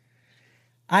today.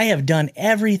 I have done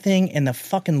everything in the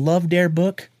fucking Love Dare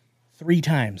book 3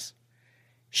 times.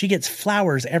 She gets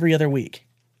flowers every other week.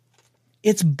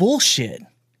 It's bullshit.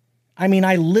 I mean,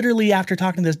 I literally, after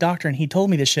talking to this doctor and he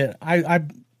told me this shit,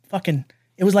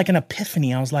 it was like an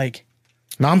epiphany. I was like,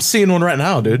 no, I'm seeing one right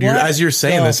now, dude. As you're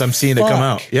saying this, I'm seeing it come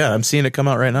out. Yeah, I'm seeing it come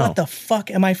out right now. What the fuck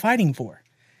am I fighting for?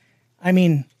 I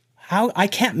mean, How I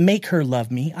can't make her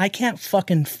love me. I can't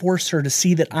fucking force her to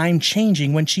see that I'm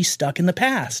changing when she's stuck in the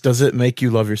past. Does it make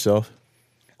you love yourself?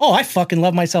 Oh, I fucking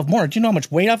love myself more. Do you know how much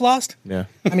weight I've lost? Yeah.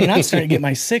 I mean, I'm starting to get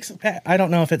my six pack. I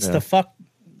don't know if it's the fuck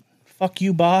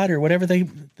you bod or whatever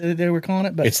they were calling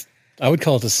it, but I would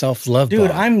call it the self-love dude,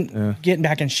 bod. I'm getting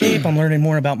back in shape. I'm learning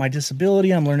more about my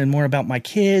disability. I'm learning more about my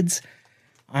kids.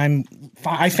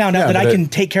 I found out that I can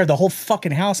take care of the whole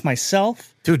fucking house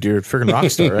myself. Dude, you're a freaking rock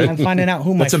star, right? I'm finding out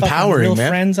who my That's fucking empowering, real man.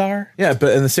 friends are. Yeah,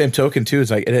 but in the same token too,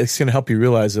 it's like it's gonna help you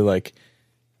realize that like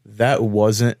that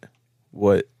wasn't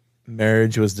what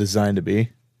marriage was designed to be.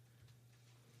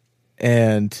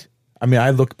 And I mean,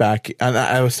 I look back, and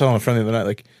I was telling a friend the other night,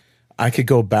 like I could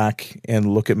go back and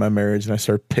look at my marriage, and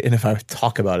and if I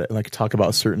talk about it, and like talk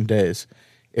about certain days,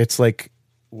 it's like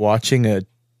watching a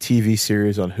TV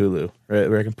series on Hulu, right?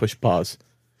 Where I can push pause.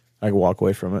 I can walk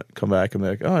away from it, come back, and be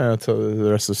like, oh yeah, I'll tell the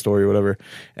rest of the story, whatever.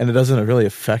 And it doesn't really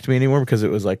affect me anymore because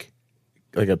it was like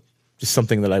just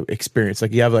something that I experienced.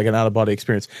 Like you have like an out of body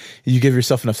experience. You give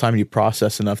yourself enough time and you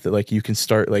process enough that like you can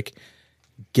start like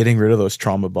getting rid of those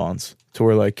trauma bonds to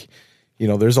where like, you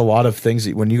know, there's a lot of things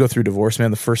that when you go through divorce, man,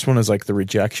 the first one is like the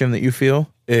rejection that you feel.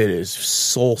 It is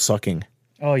soul sucking.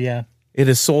 Oh yeah. It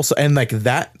is and like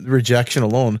that rejection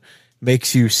alone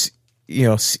makes you, you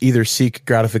know, either seek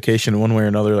gratification one way or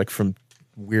another, like from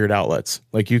weird outlets.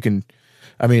 Like you can,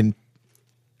 I mean,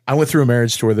 I went through a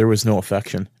marriage to where there was no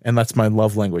affection, and that's my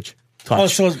love language. Touch. Oh,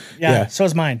 so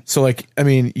is mine. So like, I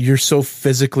mean, you're so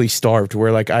physically starved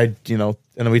where like you know,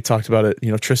 and we talked about it, you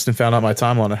know, Tristan found out my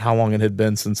timeline and how long it had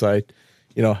been since I,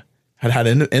 you know, had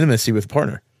intimacy with a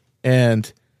partner.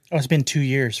 And oh, it's been 2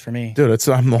 years for me. dude,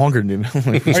 I'm longer than you.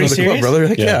 Like, Are you serious? club, brother?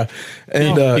 Like, yeah.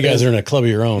 And you guys are in a club of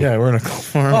your own. yeah, we're in a club.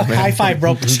 Fuck, high five,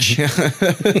 bro.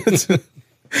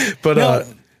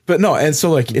 But no, and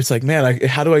so like it's like, man,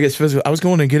 how do I get physical? I was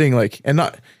going and getting like, and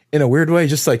not in a weird way,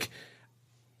 just like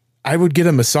I would get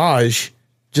a massage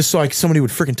just so like somebody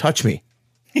would freaking touch me.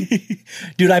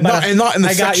 Dude, And not in the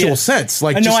sexual sense.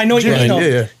 Like, I know what you mean. Yeah,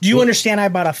 yeah. Do you understand? I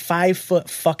bought a 5-foot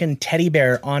fucking teddy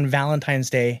bear on Valentine's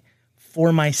Day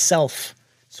for myself,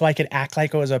 so I could act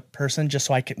like I was a person, just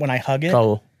so I could, when I hug it,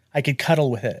 Cuddle. I could cuddle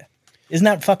with it. Isn't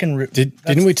that fucking?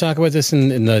 Didn't we talk about this in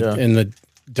the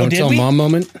don't did tell we? mom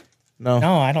moment? No,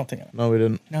 No, I don't think. we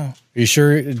didn't. No, Are you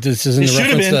sure this isn't It a should have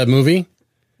reference to been. that movie?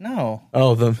 no.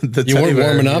 Oh, the You teddy weren't bear.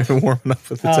 warming up? You were warming up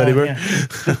with the teddy bear.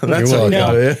 Yeah. That's You're how welcome. I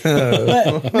got it.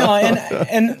 Yeah. But no,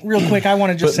 and real quick, I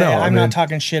want to just But say no, I I'm mean- not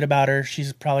talking shit about her.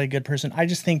 She's probably a good person. I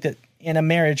just think that in a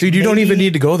marriage, Dude, you don't even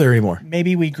need to go there anymore.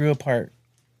 Maybe we grew apart.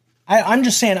 I'm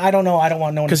just saying. I don't know. I don't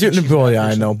want no one to Because think she's a well, bad yeah, I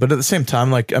person. know. But at the same time,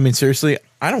 like, I mean, seriously,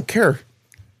 I don't care.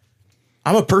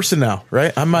 I'm a person now,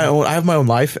 right? I'm my own. I have my own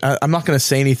life. I'm not going to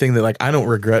say anything that like I don't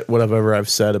regret whatever I've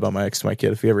said about my ex to my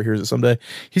kid. If he ever hears it someday,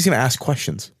 he's going to ask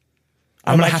questions.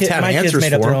 I'm going to have my kids answers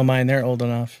made up for their him. own mind. They're old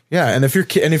enough. Yeah, and if you're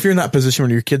in that position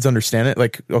when your kids understand it,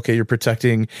 like okay, you're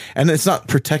protecting, and it's not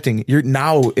protecting.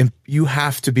 You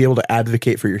have to be able to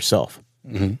advocate for yourself.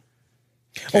 Oh, And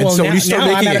well, so now, when you start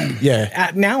now making I'm it,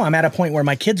 yeah, now I'm at a point where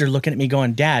my kids are looking at me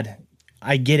going, "Dad,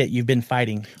 I get it. You've been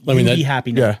fighting. I mean, You that- be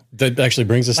happy now." yeah. That actually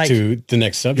brings us Like- to the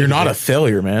next subject. You're not here. a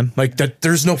failure, man. Like that.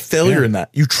 There's no failure in that.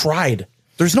 You tried.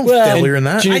 There's no Well, failure in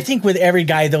that. I think with every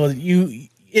guy though,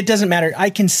 it doesn't matter. I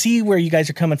can see where you guys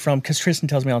are coming from because Tristan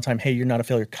tells me all the time, "Hey, you're not a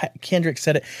failure." Kendrick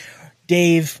said it.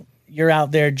 Dave, you're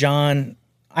out there. John,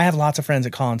 I have lots of friends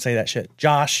that call and say that shit.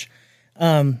 Josh,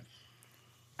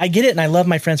 I get it, and I love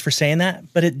my friends for saying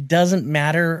that, but it doesn't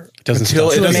matter Doesn't until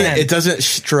stop. it To a doesn't. man. It doesn't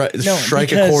No,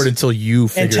 strike a because- chord until you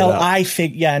figure it out. I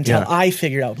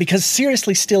figure it out. Because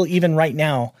seriously, still, even right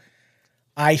now,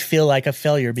 I feel like a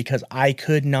failure because I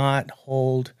could not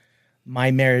hold my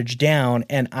marriage down,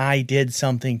 and I did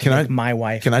something to make my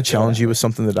wife. Can I feel challenge that you way. with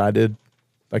something that I did?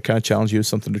 Like, can I challenge you with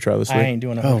something to try this I week? ain't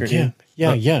doing a Oh hooker, yeah,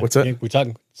 dude. yeah. What's that? Yeah, we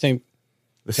talking same.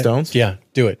 The Stones? Yeah,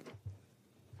 do it.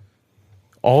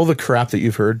 All the crap that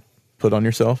you've heard put on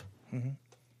yourself.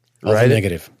 All Right. the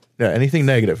negative. Yeah, anything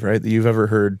negative, right? That you've ever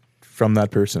heard from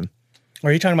that person.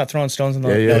 Are you talking about throwing stones in the?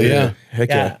 Yeah. Hell yeah. Heck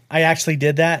Yeah, yeah. I actually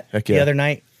did that Heck the yeah. other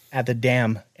night at the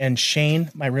dam, and Shane,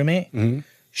 my roommate,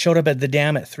 showed up at the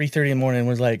dam at 3:30 in the morning and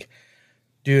was like,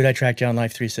 "Dude, I tracked you on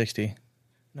Life 360." And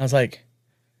I was like,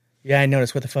 "Yeah, I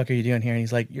noticed. What the fuck are you doing here?" And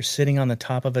he's like, "You're sitting on the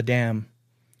top of a dam.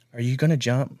 Are you gonna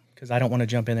jump? Because I don't want to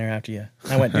jump in there after you."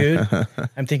 And I went, "Dude,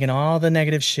 I'm thinking all the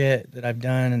negative shit that I've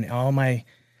done and all my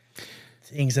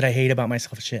things that I hate about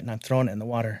myself and shit, and I'm throwing it in the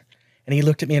water." And he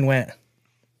looked at me and went,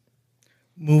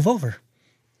 "Move over."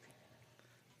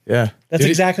 Yeah. That's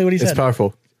exactly what he It's said.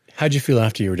 powerful. How'd you feel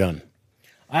after you were done?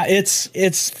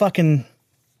 It's fucking,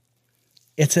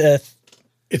 it's a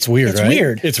It's weird, It's right?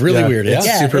 weird. It's really Yeah, weird. Yeah.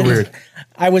 it's super it is. weird.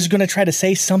 I was going to try to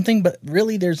say something, but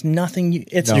really, there's nothing.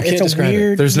 It's You can't it's a describe it.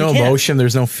 weird. There's you no can't. emotion.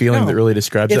 There's no feeling No. that really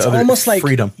describes It's it. Other almost like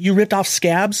freedom. you ripped off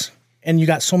scabs and you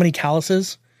got so many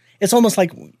calluses. It's almost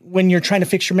like when you're trying to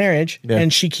fix your marriage Yeah.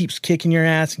 and she keeps kicking your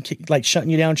ass and like shutting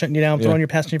you down, throwing your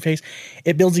past in your face.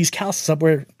 It builds these calluses up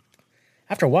where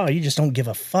after a while you just don't give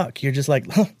a fuck. You're just like,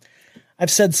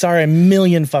 I've said sorry a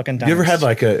million fucking times. You ever had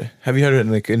have you had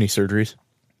like any surgeries?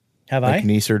 Have Like I?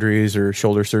 knee surgeries or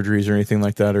shoulder surgeries or anything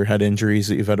like that, or had injuries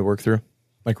that you've had to work through?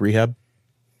 Like rehab?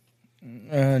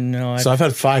 No. So I've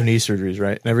had 5 knee surgeries,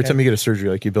 right? And every time you get a surgery,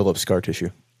 like you build up scar tissue.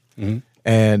 Mm-hmm.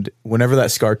 And whenever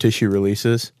that scar tissue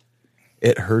releases,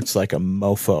 it hurts like a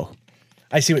mofo.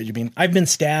 I see what you mean. I've been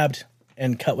stabbed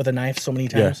and cut with a knife so many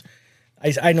times.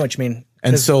 I know what you mean.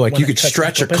 And 'Cause so like when you it could cuts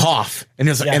stretch a open- cough and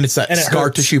it's like, Yeah. and it's that And it scar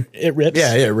hurts. tissue. It rips.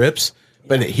 Yeah, it rips,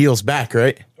 but it heals back,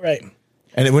 right? Right.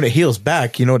 And when it heals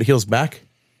back, you know what it heals back?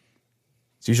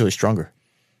 It's usually stronger.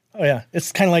 Oh yeah.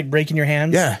 It's kind of like breaking your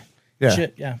hands. Yeah. Yeah.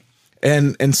 Shit. Yeah.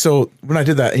 And so when I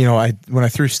did that, when I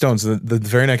threw stones, the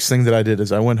very next thing that I did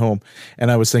is I went home and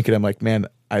I was thinking, I'm like, man,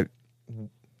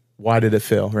 why did it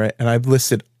fail? Right. And I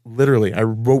I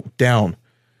wrote down,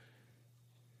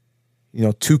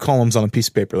 2 columns on a piece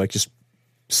of paper, like just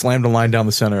slammed a line down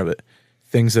the center of it.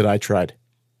 Things that I tried,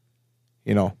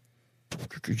 you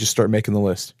just start making the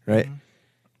list. Right. Mm-hmm.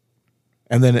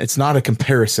 And then it's not a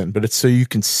comparison, but it's so you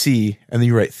can see, and then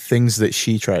you write things that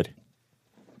she tried.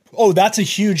 Oh, that's a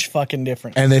huge fucking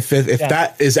difference. And if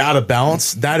that is out of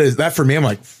balance, that for me, I'm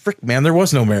like, frick, man, there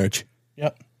was no marriage.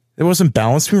 Yep. It wasn't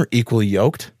balanced. We were equally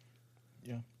yoked.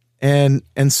 Yeah. And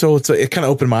so it kind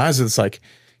of opened my eyes. It's like,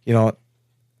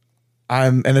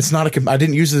 and it's not I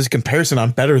didn't use it as a comparison.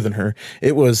 I'm better than her.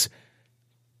 It was,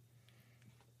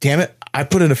 damn it, I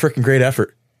put in a freaking great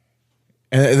effort.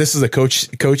 And this is a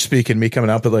coach speaking, me coming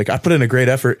out, but like I put in a great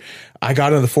effort. I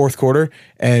got into the 4th quarter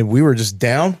and we were just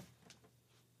down.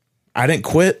 I didn't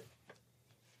quit,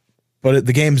 but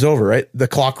the game's over, right? The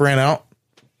clock ran out.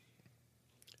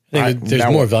 I think there's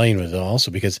now more what? value in it also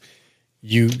because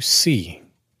you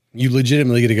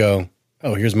legitimately get to go,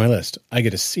 oh, here's my list. I get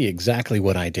to see exactly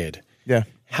what I did. Yeah.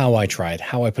 How I tried,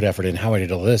 how I put effort in, how I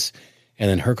did all this, and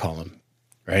then her column,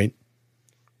 right?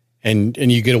 And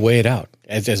you get to weigh it out.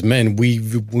 As men, we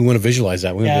want to visualize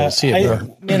that. We want to be able to see it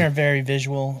more. Men are very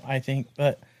visual, I think,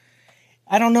 but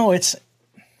I don't know. It's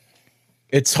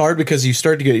hard because you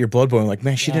start to get your blood boiling. Like,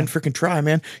 man, she didn't freaking try,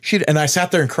 man. And I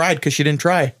sat there and cried because she didn't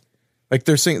try. Like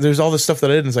there's all this stuff that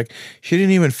I did. And it's like, she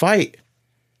didn't even fight.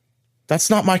 That's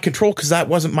not my control because that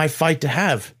wasn't my fight to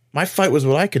have. My fight was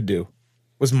what I could do.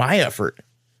 Was my effort.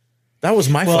 That was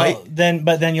my fight.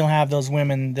 But then you'll have those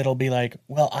women that'll be like,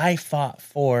 well, I fought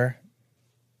for.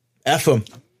 F them.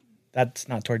 That's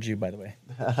not towards you, by the way.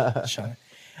 Sean.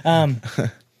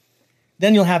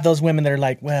 Then you'll have those women that are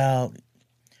like, well,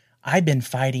 I've been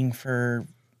fighting for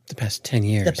The past 10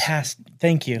 years.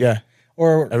 thank you. Yeah.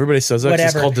 Or Everybody says that 'cause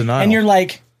whatever. it's called denial. And you're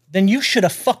like, then you should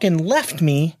have fucking left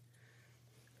me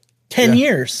 10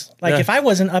 years. Like Yeah. if I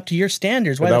wasn't up to your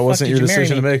standards, why the That fuck wasn't did your you marry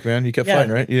decision to me? make, man. You kept Yeah.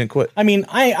 fighting, right? You didn't quit. I mean,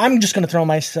 I'm just going to throw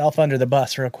myself under the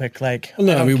bus real quick. Like,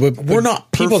 No, I mean, We're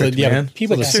not people perfect, that, man.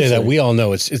 People Like, that say that, seriously. we all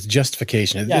know it's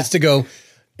justification. Yeah. It's to go,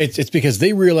 it's because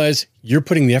they realize you're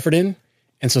putting the effort in.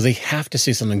 And so they have to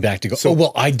say something back to go, oh,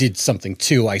 well, I did something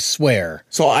too, I swear.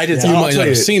 So I did. You I'll might tell not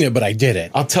you, have seen it, but I did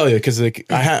it. I'll tell you because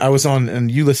I was on,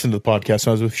 and you listened to the podcast. So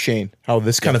I was with Shane. How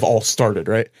this kind of all started,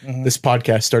 right? Mm-hmm. This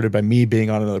podcast started by me being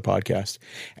on another podcast,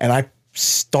 and I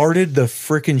started the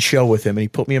freaking show with him, and he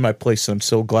put me in my place. And I'm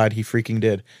so glad he freaking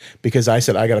did, because I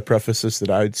said I got to preface this that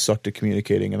I sucked at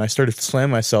communicating, and I started slamming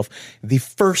myself. The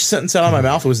first sentence out of my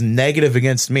mouth was negative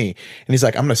against me, and he's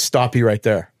like, "I'm going to stop you right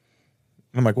there."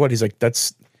 And I'm like, "What?" He's like,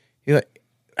 "That's."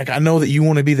 Like, I know that you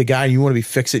want to be the guy and you want to be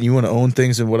fix it and you want to own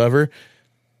things and whatever.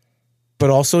 But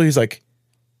also he's like,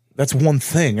 that's one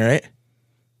thing, right?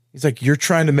 He's like, you're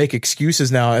trying to make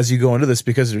excuses now as you go into this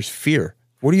because there's fear.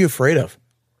 What are you afraid of?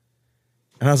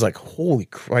 And I was like, holy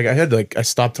crap. Like, I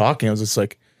stopped talking. I was just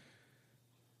like,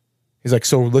 he's like,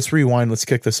 so let's rewind. Let's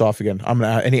kick this off again.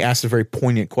 And he asked a very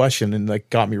poignant question and like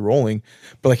got me rolling.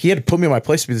 But like, he had to put me in my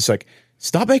place to be just like,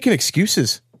 stop making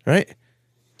excuses, right?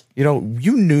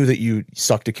 You knew that you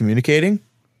sucked at communicating.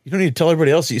 You don't need to tell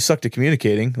everybody else that you sucked at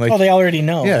communicating. Like, oh, they already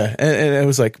know. yeah. And it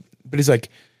was like, but he's like,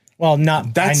 Well,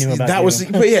 not I knew about that you. was,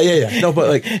 but yeah. No, but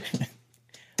like,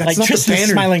 that's like not Tristan's the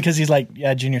standard. smiling because he's like,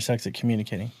 yeah, Junior sucks at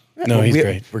communicating. No, he's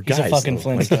great. We're He's guys. a fucking though.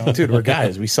 Flintstone. Like, dude, we're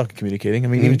guys. We suck at communicating. I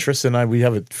mean, even Tristan and I, we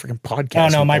have a freaking podcast. Oh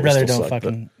no, and my we brother still don't suck,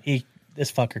 fucking.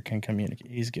 This fucker can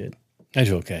communicate. He's good. I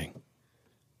do okay.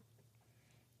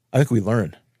 I think we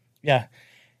learn. Yeah.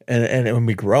 and when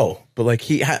we grow. But like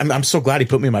I'm so glad he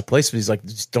put me in my place. But he's like,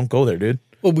 just don't go there, dude.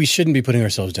 Well, we shouldn't be putting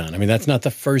ourselves down. I mean, that's not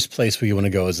the first place where you want to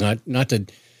go. It's not to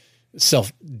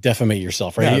self-defamate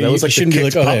yourself, right? Yeah, that was you like shouldn't be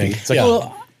like, oh, hey. It's like, yeah.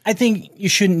 Well, I think you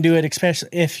shouldn't do it, especially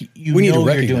if you We need to know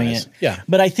you're doing recognize. it. Yeah.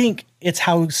 But I think it's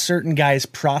how certain guys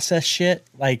process shit.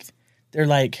 Like, they're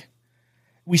like,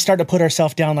 we start to put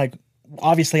ourselves down like,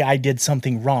 obviously I did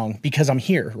something wrong because I'm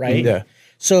here, right? Yeah.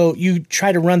 So you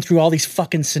try to run through all these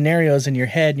fucking scenarios in your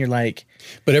head and you're like,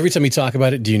 But every time you talk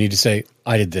about it, do you need to say,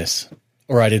 I did this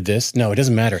or I did this? No, it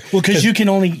doesn't matter. well, because you can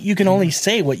only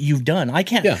say what you've done. I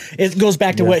can't. Yeah. It goes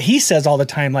back to what he says all the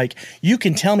time. Like, you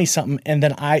can tell me something, and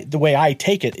then the way I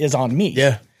take it is on me.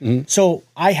 yeah. So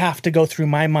I have to go through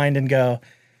my mind and go,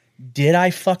 did I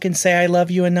fucking say I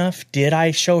love you enough? Did I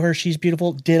show her she's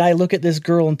beautiful? Did I look at this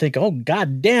girl and think, oh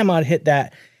god damn, I'd hit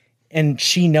that, and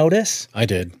she notice? I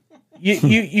did.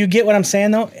 You get what I'm saying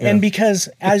though, and because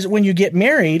as when you get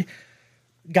married,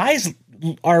 guys.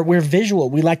 We're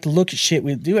visual. We like to look at shit.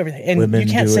 We do everything, and Women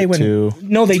you can't do say it when. too.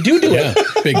 No, they do Yeah,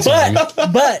 it. big time.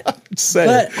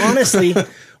 But honestly,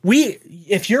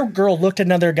 if your girl looked at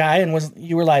another guy and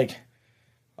you were like,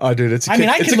 Oh, dude, it's a I mean,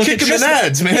 I it's can a look kick at in the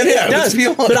Tristan. nads, man. It Yeah, let's does. be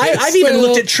honest. But I've even Well-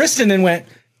 looked at Tristan and went,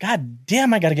 God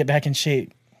damn, I got to get back in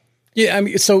shape. Yeah, I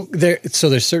mean, so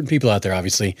there's certain people out there,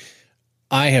 obviously.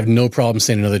 I have no problem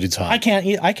saying another dude's hot. I can't.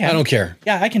 I don't care.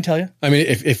 Yeah, I can tell you. I mean,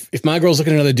 if my girl's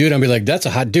looking at another dude, I'll be like, that's a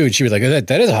hot dude. She'd be like,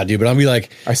 that is a hot dude. But I'll be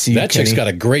like, I see you, that chick's Kenny. got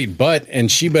a great butt,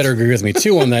 and she better agree with me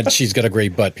too on that. She's got a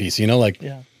great butt piece, like.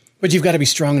 Yeah. But you've got to be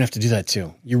strong enough to do that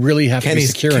too. You really have to be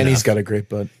secure Kenny's enough. got a great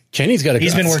butt. Kenny's got a.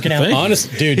 He's been working out.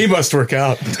 Honest, dude. He must work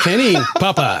out. Kenny,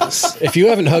 Popeyes. if you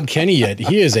haven't hugged Kenny yet,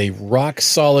 he is a rock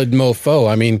solid mofo.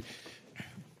 I mean,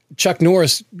 Chuck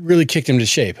Norris really kicked him to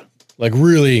shape. Like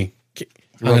really.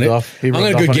 I'm rubbed gonna, off. He I'm rubbed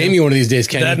gonna off go on game you? you one of these days,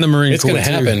 Kenny. That in the Marine It's Corps gonna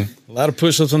too. happen. A lot of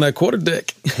push-ups on that quarter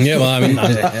deck. Yeah, well, I'm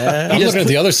looking at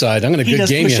the other side. I'm gonna He good does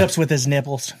game you. push-ups with his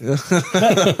nipples.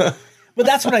 But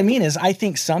that's what I mean is I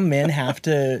think some men have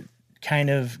to kind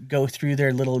of go through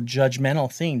their little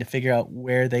judgmental thing to figure out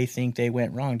where they think they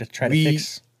went wrong to try to We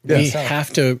fix we themselves.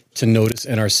 have to notice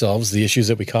in ourselves the issues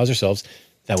that we cause ourselves.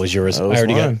 That was yours. That was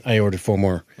mine. I ordered 4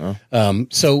 more.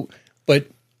 But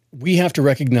we have to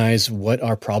recognize what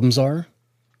our problems are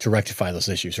to rectify those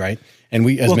issues, right? And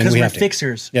we, as Well, men, because we we're have to.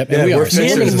 fixers. Yep, Yeah, and we we're are.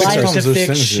 fixers. Men Fixers. like Fixers. to fix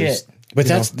Fixers. shit. But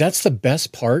that's the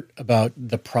best part about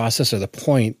the process or the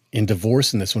point in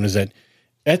divorce in this one is that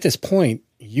at this point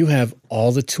you have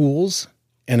all the tools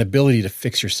and ability to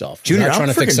fix yourself. You're not trying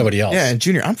to fix somebody else. Yeah, and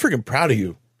Junior, I'm freaking proud of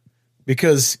you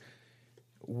because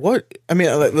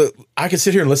I could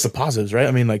sit here and list the positives, right?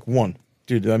 I mean, like one,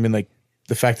 dude. I mean, like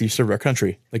the fact that you serve our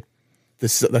country, like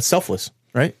that's selfless,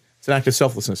 right? It's an act of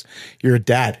selflessness. You're a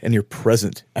dad and you're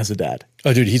present as a dad.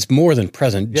 Oh, dude, he's more than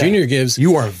present. Yeah. Junior gives.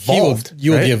 You are involved,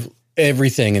 You will right? give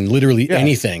everything and literally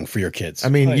anything for your kids. I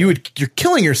mean, you're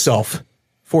killing yourself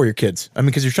for your kids. I mean,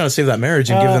 because you're trying to save that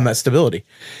marriage and give them that stability.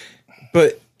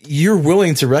 But you're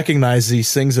willing to recognize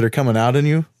these things that are coming out in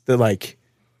you that, like,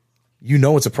 you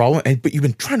know it's a problem, but you've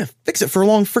been trying to fix it for a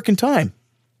long freaking time.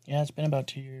 Yeah, it's been about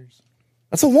 2 years.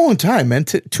 That's a long time, man.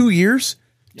 2 years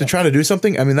to try to do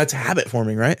something. I mean, that's habit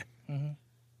forming, right?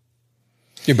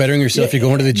 You're bettering yourself. You're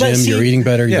going to the But gym. see- You're eating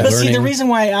better. You're But learning. see, the reason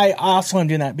why I also am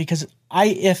doing that because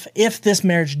if this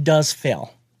marriage does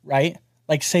fail, right?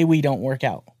 Like, say we don't work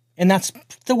out, and that's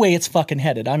the way it's fucking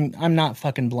headed. I'm not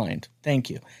fucking blind. Thank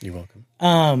you. You're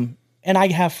welcome. And I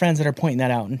have friends that are pointing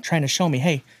that out and trying to show me,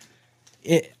 hey,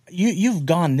 you've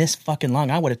gone this fucking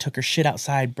long. I would have took her shit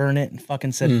outside, burn it, and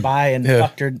fucking said bye and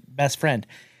fucked her best friend.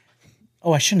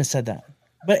 Oh, I shouldn't have said that.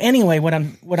 But anyway, what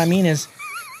I mean is,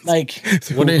 like,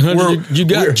 1-800. You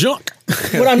got junk.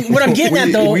 what I'm getting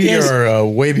at though we is are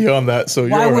way beyond that. So you're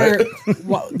why all right.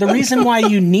 the reason why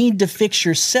you need to fix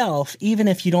yourself, even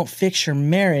if you don't fix your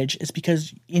marriage, is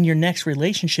because in your next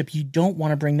relationship you don't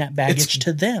want to bring that baggage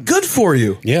to them. Good for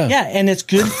you. Yeah. Yeah, and it's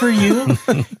good for you.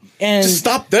 And Just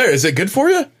stop there. Is it good for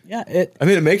you? yeah, I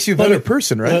mean, it makes you a better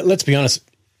person, right? Let's be honest.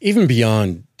 Even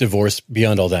beyond divorce,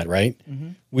 beyond all that, right?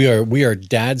 We are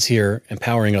dads here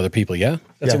empowering other people. Yeah,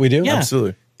 that's what we do. Yeah.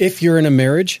 Absolutely. If you're in a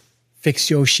marriage, fix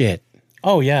your shit.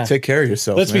 oh yeah, Take care of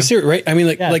yourself. Let's be man. serious, right? I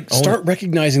mean, Yeah. start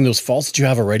recognizing those faults that you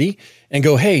have already, and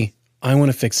go, hey, I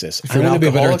want to fix this. I you're an want to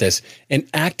be better at alcoholic- this, and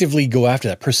actively go after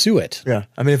that. Pursue it. Yeah.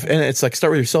 I mean, and it's like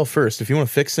start with yourself first. If you want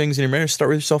to fix things in your marriage, start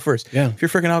with yourself first. Yeah. If you're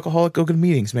freaking alcoholic, go to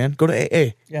meetings, man. Go to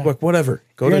AA. Yeah. Like, whatever.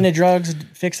 Go you're to into drugs,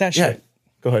 fix that yeah. shit.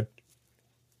 Go ahead.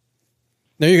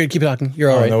 No, you're good. Keep talking. You're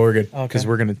all Oh, right. no, we're good Okay. because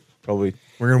we're gonna wind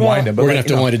him. But We're gonna have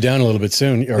to wind it down a little bit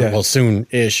soon, or Yeah. well,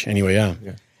 soon-ish. Anyway, yeah.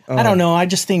 I don't know. I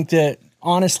just think that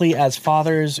honestly, as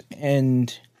fathers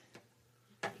and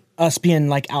us being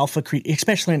like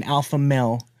especially an alpha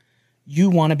male, you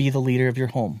want to be the leader of your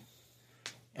home.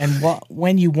 And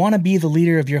when you want to be the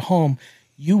leader of your home,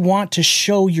 you want to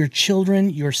show your children,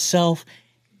 yourself,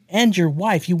 and your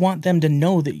wife, you want them to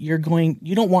know that you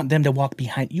don't want them to walk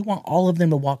behind. You want all of them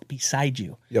to walk beside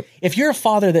you. Yep. If you're a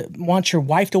father that wants your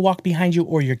wife to walk behind you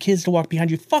or your kids to walk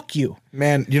behind you, fuck you.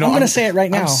 Man, I'm going to say it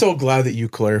right now. I'm so glad that you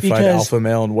clarified alpha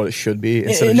male and what it should be.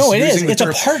 It is. It's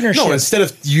a partnership. No, instead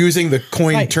of using the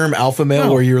coined term alpha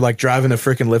male where you're like driving a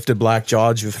freaking lifted black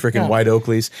Dodge with freaking white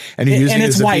Oakleys and you're using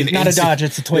it's white, not a Dodge,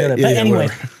 it's a Toyota. But anyway.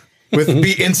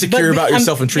 Be insecure about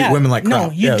yourself and treat women like crap.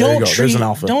 No, you don't There's an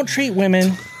alpha. Don't treat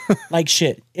women like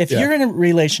shit. If you're in a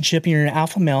relationship and you're an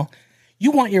alpha male,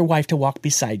 you want your wife to walk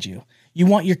beside you. You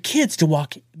want your kids to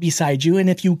walk beside you. And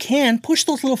if you can, push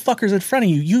those little fuckers in front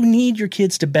of you. You need your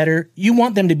kids you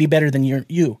want them to be better than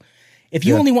you. If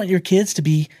you only want your kids to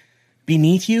be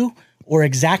beneath you or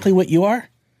exactly what you are,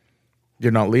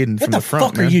 you're not leading from the front.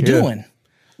 What the fuck are you doing?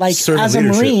 Like, as a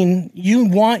Marine, you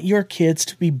want your kids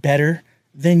to be better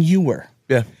than you were.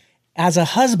 Yeah. As a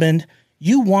husband,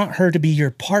 you want her to be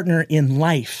your partner in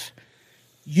life.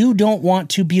 You don't want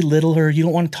to belittle her. You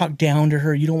don't want to talk down to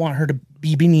her. You don't want her to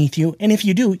be beneath you. And if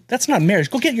you do, that's not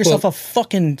marriage. Go get yourself a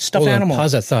fucking stuffed animal.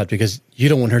 Pause that thought, because you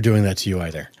don't want her doing that to you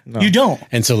either. No. You don't.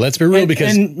 And so let's be real,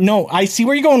 no, I see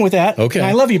where you're going with that. Okay. And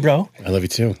I love you, bro. I love you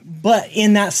too. But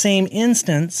in that same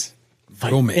instance,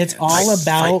 it's all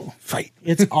about fight.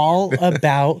 It's all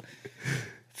about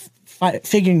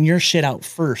figuring your shit out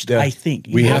first. Yeah. I think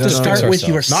you have to start with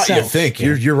yourself. Not you think.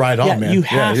 You're right on, man. You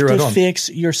have to fix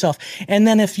yourself. And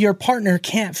then if your partner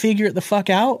can't figure it the fuck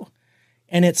out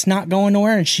and it's not going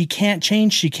nowhere and she can't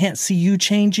change, she can't see you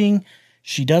changing,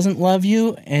 she doesn't love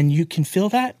you, and you can feel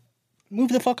that, move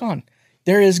the fuck on.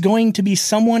 There is going to be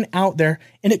someone out there,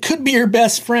 and it could be your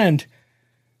best friend.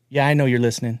 Yeah, I know you're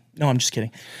listening. No, I'm just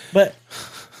kidding. But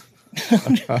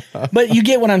but you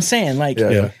get what I'm saying. Like,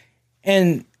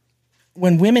 and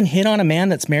when women hit on a man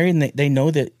that's married and they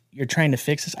know that you're trying to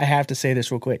fix this, I have to say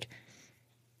this real quick.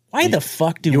 Why the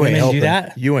fuck do women do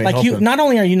that? You ain't helping. Not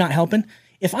only are you not helping,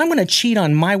 if I'm going to cheat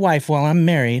on my wife while I'm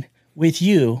married with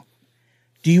you,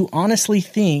 do you honestly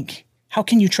think, how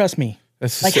can you trust me?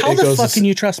 How the fuck can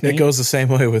you trust me? It goes the same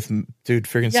way with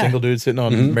freaking single dudes hitting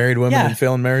on married women and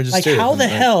failing marriages too. How the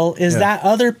hell is that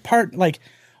other part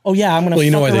oh yeah, I'm going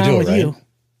to fuck around with you.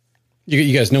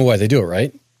 You guys know why they do it,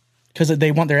 right? Because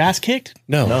they want their ass kicked?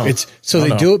 No. It's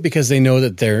they do it because they know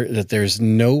that there's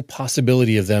no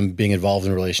possibility of them being involved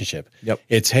in a relationship. Yep.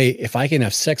 It's, hey, if I can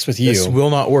have sex with you, this will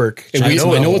not work. I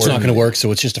know it's not going to work,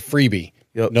 so it's just a freebie.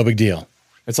 Yep. No big deal.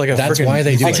 It's like that's why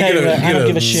they do it. I don't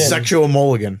give a shit. Sexual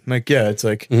mulligan. It's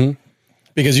like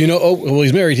because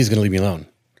he's married, he's going to leave me alone,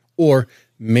 or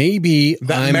maybe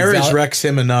that marriage wrecks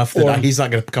him enough that he's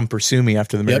not going to come pursue me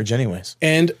after the marriage, anyways.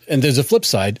 And there's a flip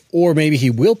side, or maybe he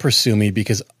will pursue me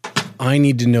because I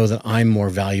need to know that I'm more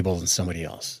valuable than somebody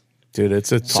else. Dude,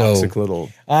 it's a toxic little.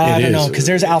 I don't know, because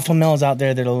there's alpha males out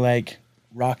there that'll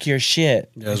rock your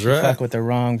shit. That's right. Fuck with the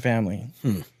wrong family.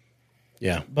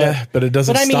 Yeah, but it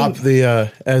doesn't stop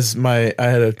the. As I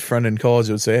had a friend in college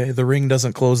who would say, hey, the ring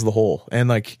doesn't close the hole, and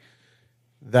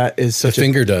that is such the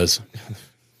finger does.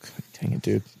 Dang it,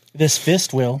 dude. This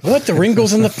fist will. What? The ring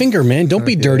goes in the finger, man. Don't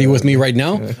be dirty with me right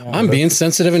now. I'm being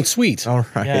sensitive and sweet. All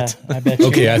right. Yeah, I bet you.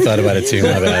 Okay, I thought about it too.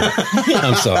 My bad.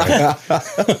 I'm sorry.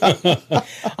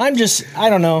 I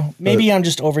don't know. Maybe I'm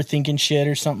just overthinking shit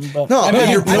or something. But no, I mean,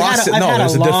 you're processing. No,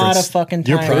 there's a difference. Lot of fucking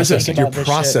time You're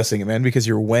processing it, man, because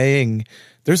you're weighing.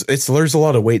 There's a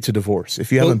lot of weight to divorce.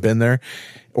 If you haven't been there,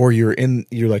 or you're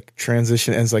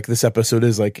transition, and it's this episode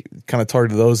is kind of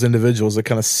targeted to those individuals that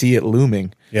kind of see it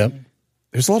looming. Yep.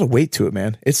 There's a lot of weight to it,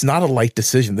 man. It's not a light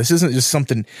decision. This isn't just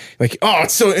something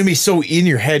it's gonna be so in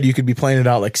your head. You could be planning it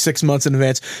out 6 months in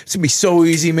advance. It's gonna be so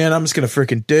easy, man. I'm just gonna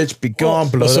freaking ditch, be gone,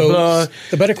 blah, blah, blah.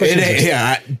 The better question is,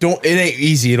 it ain't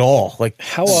easy at all.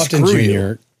 How often,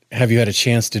 Junior, have you had a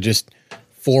chance to just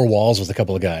 4 walls with a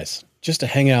couple of guys, just to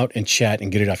hang out and chat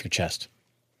and get it off your chest?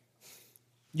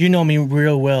 You know me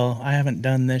real well. I haven't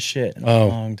done this shit in a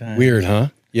long time. Weird, huh?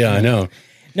 Yeah, I know.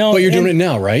 No, but you're doing it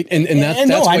now, right? And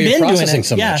that's why you're processing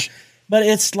so much. But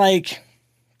it's oh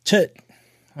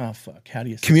fuck, how do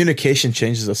you say communication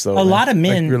changes us though? A lot of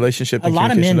men relationship. A lot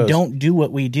of men don't do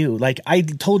what we do. I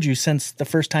told you since the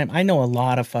first time, I know a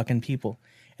lot of fucking people.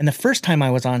 And the first time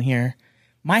I was on here,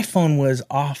 my phone was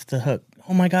off the hook.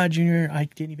 Oh my God, Junior, I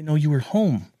didn't even know you were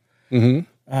home.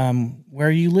 Mm-hmm. Where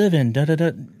are you living? Da da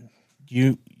da.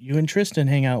 You and Tristan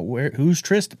hang out. Who's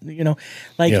Tristan?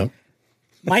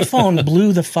 My phone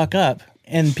blew the fuck up,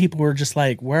 and people were just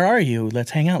like, "Where are you?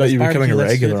 Let's hang out." But Let's you're becoming a barbecue,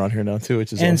 let's do regular it." on here now too,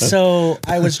 which is And awesome. so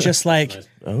I was just like,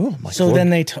 oh my so Lord.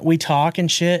 then we talk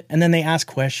and shit, and then they ask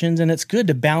questions, and it's good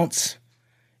to bounce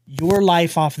your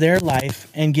life off their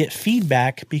life and get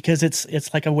feedback, because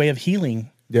it's like a way of healing.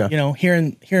 Yeah. You know,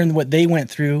 hearing what they went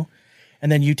through,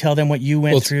 and then you tell them what you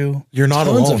went through. You're not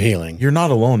Tons alone. of healing. You're not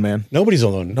alone, man. Nobody's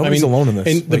alone. Nobody's alone in this.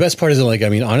 And the best part is that, like, I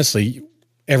mean, honestly,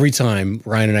 every time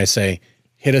Ryan and I say,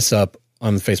 hit us up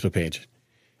on the Facebook page.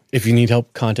 If you need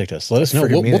help, contact us. Let us know.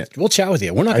 freaking mean it. We'll chat with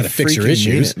you. We're not going to fix your freaking mean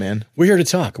issues, it, man. We're here to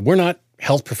talk. We're not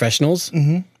health professionals.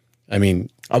 I mean,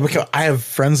 I have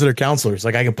friends that are counselors.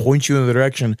 Like, I can point you in the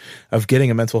direction of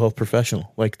getting a mental health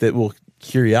professional, like, that will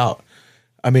hear you out.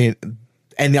 I mean,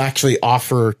 and actually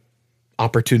offer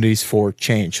opportunities for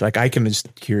change. Like, I can just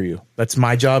hear you. That's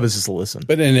my job, is just to listen.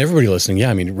 but and everybody listening, yeah,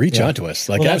 I mean, reach out to us.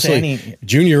 Like, Well, that's absolutely.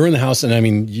 Junior, you're in the house, and I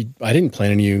mean, I didn't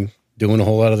plan on you doing a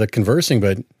whole lot of the conversing,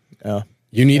 but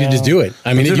you needed to do it.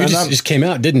 I mean, Dude, you I'm just came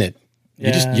out, didn't it?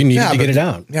 Yeah. You needed to but- get it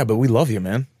out. Yeah, but we love you,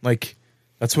 man. Like,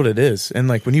 that's what it is. And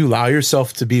like, when you allow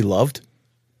yourself to be loved,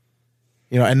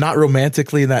 you know, and not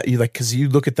romantically, that you like, because you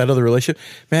look at that other relationship,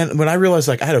 man. When I realized,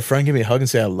 like, I had a friend give me a hug and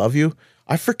say I love you,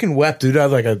 I freaking wept, dude. I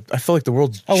felt like the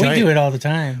world's Oh, giant. we do it all the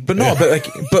time. But no,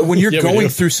 but when you're Yeah, we going do.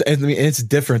 through, I mean, it's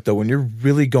different though. When you're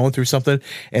really going through something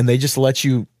and they just let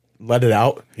it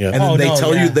out, Yeah. and then Oh, they no,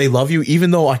 tell yeah. you they love you,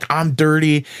 even though, like, I'm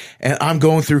dirty and I'm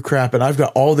going through crap and I've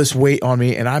got all this weight on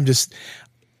me and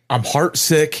I'm heart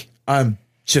sick. I'm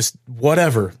just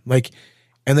whatever. Like,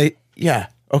 and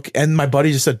okay. And my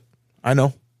buddy just said, I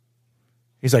know.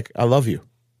 He's like, I love you.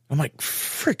 I'm like,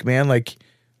 frick, man. Like,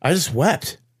 I just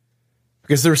wept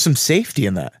because there was some safety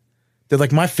in that. That,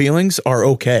 like, my feelings are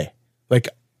okay. Like,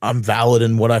 I'm valid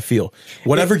in what I feel.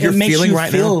 Whatever you're it makes feeling you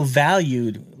right feel now.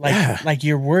 valued, like Yeah. like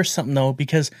you're worth something, though.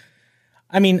 Because,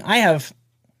 I mean, I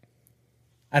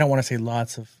don't want to say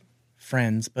lots of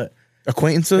friends, but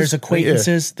Acquaintances. there's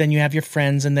acquaintances, then you have your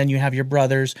friends, and then you have your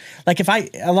brothers. Like,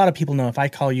 a lot of people know if I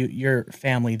call you your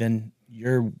family, then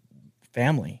you're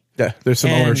family. Yeah, there's some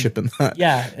And- ownership in that.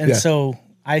 Yeah, and Yeah. so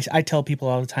I tell people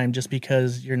all the time, just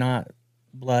because you're not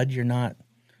blood, you're not,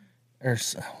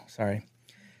 sorry,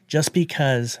 just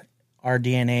because our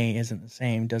DNA isn't the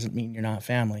same doesn't mean you're not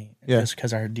family. Yeah. Just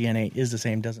because our DNA is the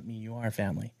same doesn't mean you are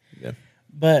family. Yeah.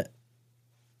 But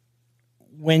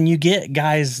when you get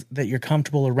guys that you're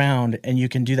comfortable around and you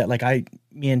can do that, like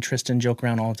me and Tristan joke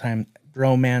around all the time.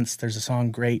 Bromance, there's a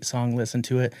song, great song, listen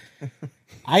to it.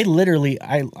 I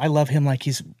love him like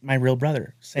he's my real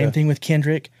brother. Same thing with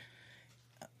Kendrick.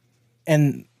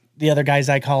 And the other guys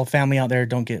I call family out there,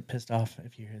 don't get pissed off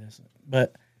if you hear this.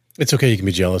 But It's okay. You can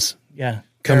be jealous. yeah.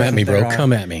 Come there- at me, bro. there are.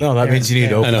 Come at me. No, that means you need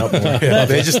to open up more. Yeah,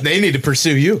 they need to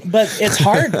pursue you. But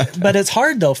it's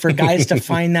hard though for guys to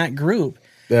find that group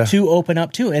Yeah. to open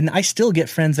up to. And I still get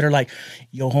friends that are like,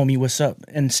 yo, homie, what's up?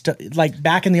 And like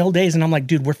back in the old days. And I'm like,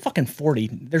 dude, we're fucking 40.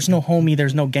 There's no homie.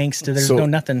 There's no gangsta. There's So- no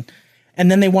nothing.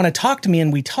 And then they want to talk to me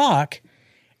and we talk.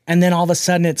 And then all of a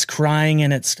sudden it's crying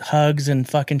and it's hugs and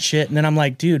fucking shit. And then I'm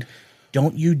like, dude,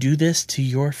 don't you do this to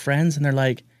your friends? And they're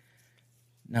like,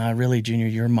 nah, really, Junior,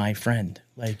 you're my friend.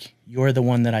 Like, you're the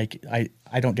one that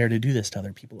I don't dare to do this to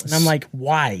other people. And I'm like,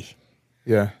 why?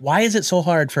 Yeah. Why is it so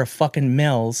hard for a fucking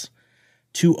Mills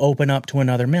to open up to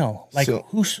another mill? Like, So-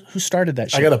 who started that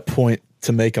shit? I got a point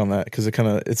to make on that because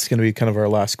it's going to be kind of our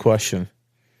last question.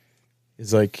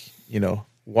 Is like, you know,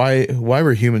 why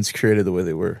were humans created the way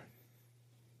they were?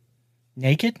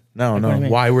 Naked? No, Like, what do no. you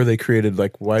mean? Why were they created?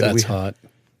 Like, why did we? That's hot.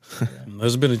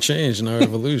 There's been a change in our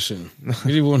evolution.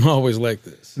 We weren't always like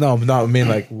this. No, I mean,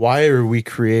 like, why are we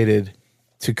created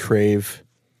to crave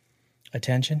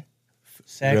Attention?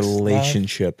 Sex?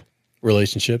 relationship?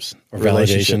 Relationships or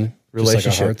validation. Just like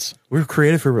our hearts. We were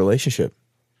created for relationship.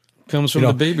 Comes from You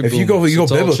know, the baby if you boomers. go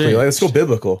It's all biblically, changed. like, let's go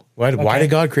biblical. Why Okay. did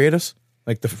God create us?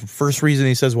 Like, the first reason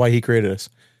He says why He created us,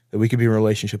 that we could be in a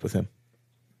relationship with Him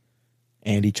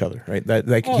and each other, right? That,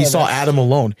 like, Oh, He saw that's- Adam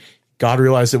alone. God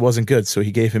realized it wasn't good, so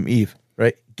He gave him Eve,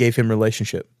 right? Gave him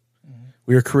relationship. Mm-hmm.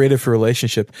 We were created for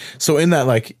relationship. So in that,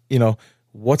 like, you know,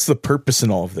 what's the purpose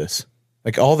in all of this?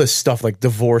 Like, all this stuff, like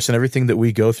divorce and everything that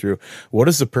we go through, what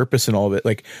is the purpose in all of it?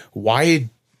 Like, why,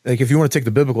 like, if you want to take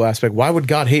the biblical aspect, why would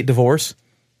God hate divorce?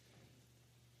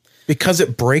 Because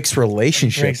it breaks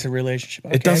relationship. Breaks a relationship.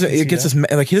 Okay, It doesn't. I can It see gets that.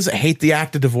 us like, he doesn't hate the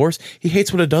act of divorce. He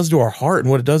hates what it does to our heart and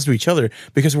what it does to each other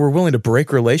because we're willing to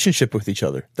break relationship with each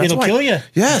other. That's It'll why, kill you.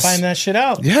 Yes. Find that shit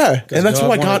out. Yeah, and that's God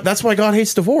why wanted- God. That's why God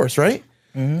hates divorce, right?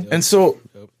 And so,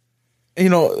 you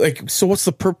know, like, so what's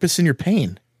the purpose in your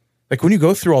pain? Like, when you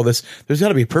go through all this, there's got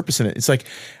to be a purpose in it. It's like,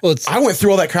 Well, it's- I went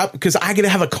through all that crap because I get to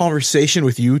have a conversation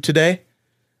with you today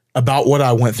about what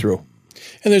I went through.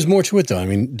 And there's more to it, though. I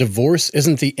mean, divorce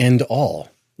isn't the end all.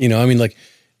 You know, I mean, like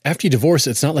after you divorce,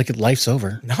 it's not like life's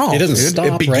over. No, it doesn't dude. stop.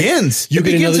 It begins. Right? You It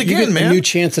begins you again, get man. a new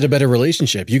chance at a better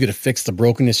relationship. You get to fix the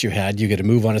brokenness you had. You get to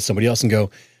move on to somebody else and go,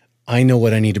 I know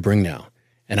what I need to bring now,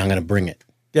 and I'm going to bring it.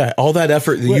 Yeah, all that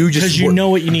effort that you just because you know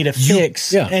what you need to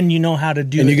fix, yeah. and you know how to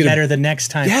do And you it get a- better the next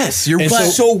time. Yes, you're And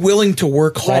so willing to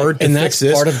work hard to and fix that's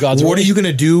this. part of God's What are you relation-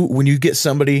 going to do when you get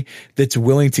somebody that's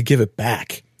willing to give it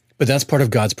back? But that's part of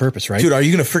God's purpose, right? Dude, are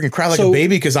you going to freaking cry like So- a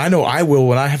baby? Because I know I will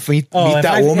when I have meet if that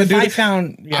I- woman, if dude. I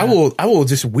found- yeah. I will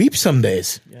just weep some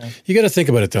days. You got to think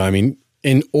about it, though. I mean,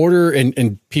 in order,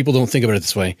 and people don't think about it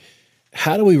this way.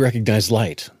 How do we recognize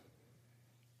light?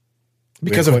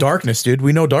 Because of darkness, dude.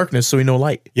 We know darkness, so we know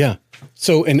light. Yeah.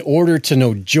 So in order to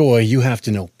know joy, you have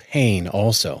to know pain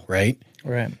also, right?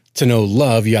 Right. To know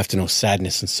love, you have to know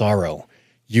sadness and sorrow.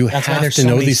 You That's why have there's to so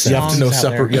know many these You have things. to know Songs out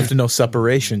there. You have to know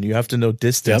separation. You have to know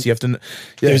distance. Yep. You have to know.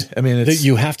 Yeah, I mean, it's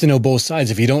You have to know both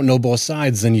sides. If you don't know both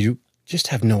sides, then you just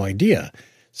have no idea.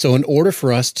 So in order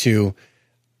for us to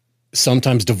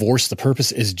sometimes divorce, the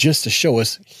purpose is just to show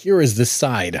us, here is this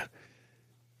side.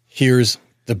 Here's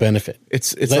the benefit.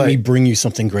 It's Let like, me bring you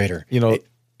something greater. you know,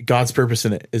 God's purpose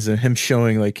in it is in Him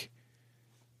showing, like,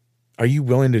 are you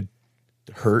willing to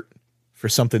hurt for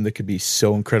something that could be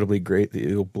so incredibly great that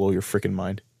it'll blow your freaking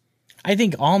mind? I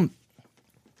think all.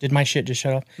 Did my shit just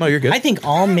shut off? No, you're good. I think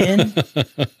all men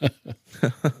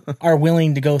are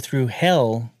willing to go through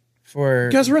hell for.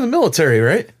 You guys were in the military,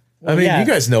 right? I mean, yeah. you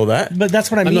guys know that. But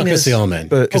that's what I I'm mean. not going to is, say all men,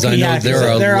 but- because Okay, I know yeah, there 'cause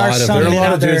are a there are lot of some There are a men lot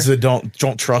out of dudes there- that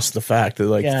don't trust the fact that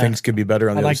like Yeah. things could be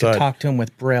better on I the like other to side. talk to them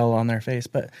with Braille on their face.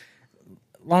 But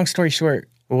long story short,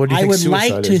 Well, what do you I think would like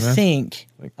suicide to is, man? think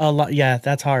a lot. Yeah,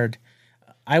 that's hard.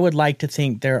 I would like to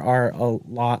think there are a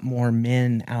lot more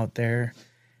men out there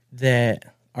that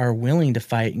are willing to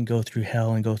fight and go through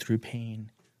hell and go through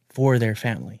pain for their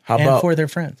family How and about- for their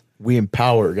friends. We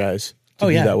empower guys to Oh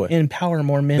be yeah, that way. empower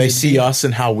more men. They to see be- us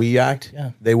and how we act.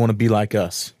 Yeah. They want to be like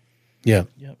us. Yeah.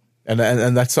 Yep. And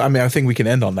that's, I mean, I think we can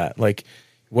end on that. Like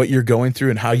what you're going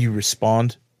through and how you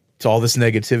respond to all this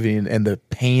negativity and the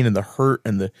pain and the hurt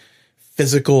and the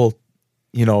physical,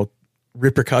 you know,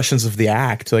 repercussions of the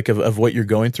act, like of what you're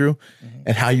going through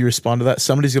and how you respond to that.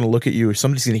 Somebody's going to look at you or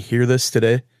somebody's going to hear this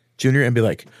today, Junior, and be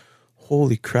like,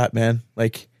 holy crap, man.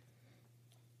 Like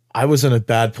I was in a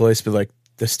bad place, but like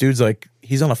this dude's like,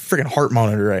 he's on a freaking heart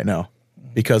monitor right now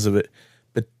because of it.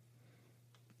 But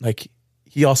like,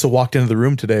 he also walked into the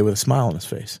room today with a smile on his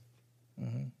face.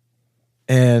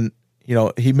 And, you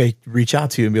know, he may reach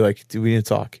out to you and be like, do we need to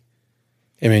talk?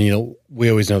 I mean, you know, we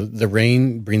always know that the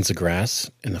rain brings the grass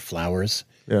and the flowers.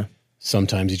 Yeah.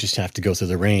 Sometimes you just have to go through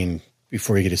the rain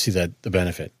before you get to see the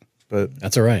benefit. But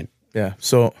That's all right. yeah.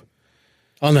 So,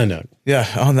 On that note, yeah,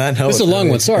 on that note. This is a long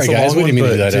one. Sorry, it's a guys. long We didn't mean to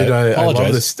but, do that. dude, I love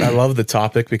Apologize. this. I love the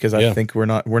topic because I Yeah. think we're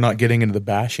not getting into the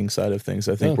bashing side of things.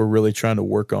 I think we're really trying to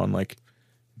work on like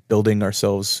building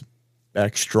ourselves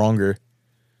back stronger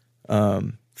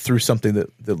through something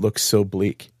that looks so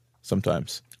bleak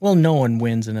sometimes. Well, no one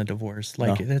wins in a divorce.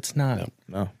 Like it's not.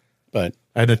 No. but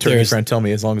I had an attorney There's- friend tell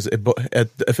me as long as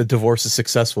if a divorce is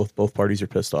successful, if both parties are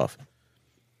pissed off.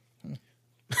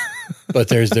 but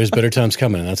there's better times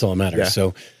coming, and that's all that matters. Yeah.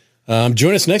 So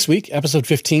join us next week, episode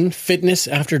 15, Fitness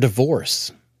After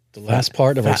Divorce. The last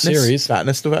part of our series.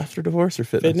 Fatness after divorce or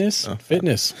fitness?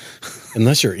 Fitness.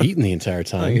 Unless you're eating the entire You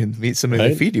time. can meet somebody Right?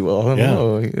 that feed you well. I don't Yeah.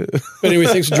 know. But anyway,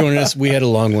 thanks for joining us. We had a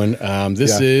long one.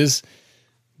 This Yeah. is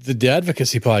the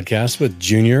Dadvocacy Podcast with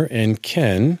Junior and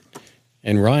Ken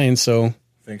and Ryan. So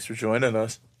Thanks for joining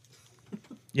us.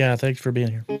 Yeah, thanks for being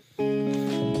here.